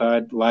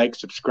Ringside. Like,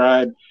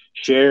 subscribe,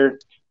 share,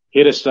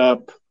 hit us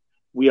up.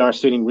 We are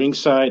Sitting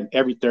Ringside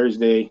every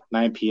Thursday,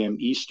 9 p.m.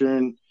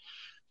 Eastern.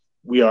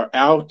 We are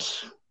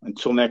out.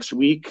 Until next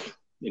week,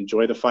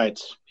 enjoy the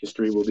fights.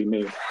 History will be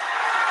made.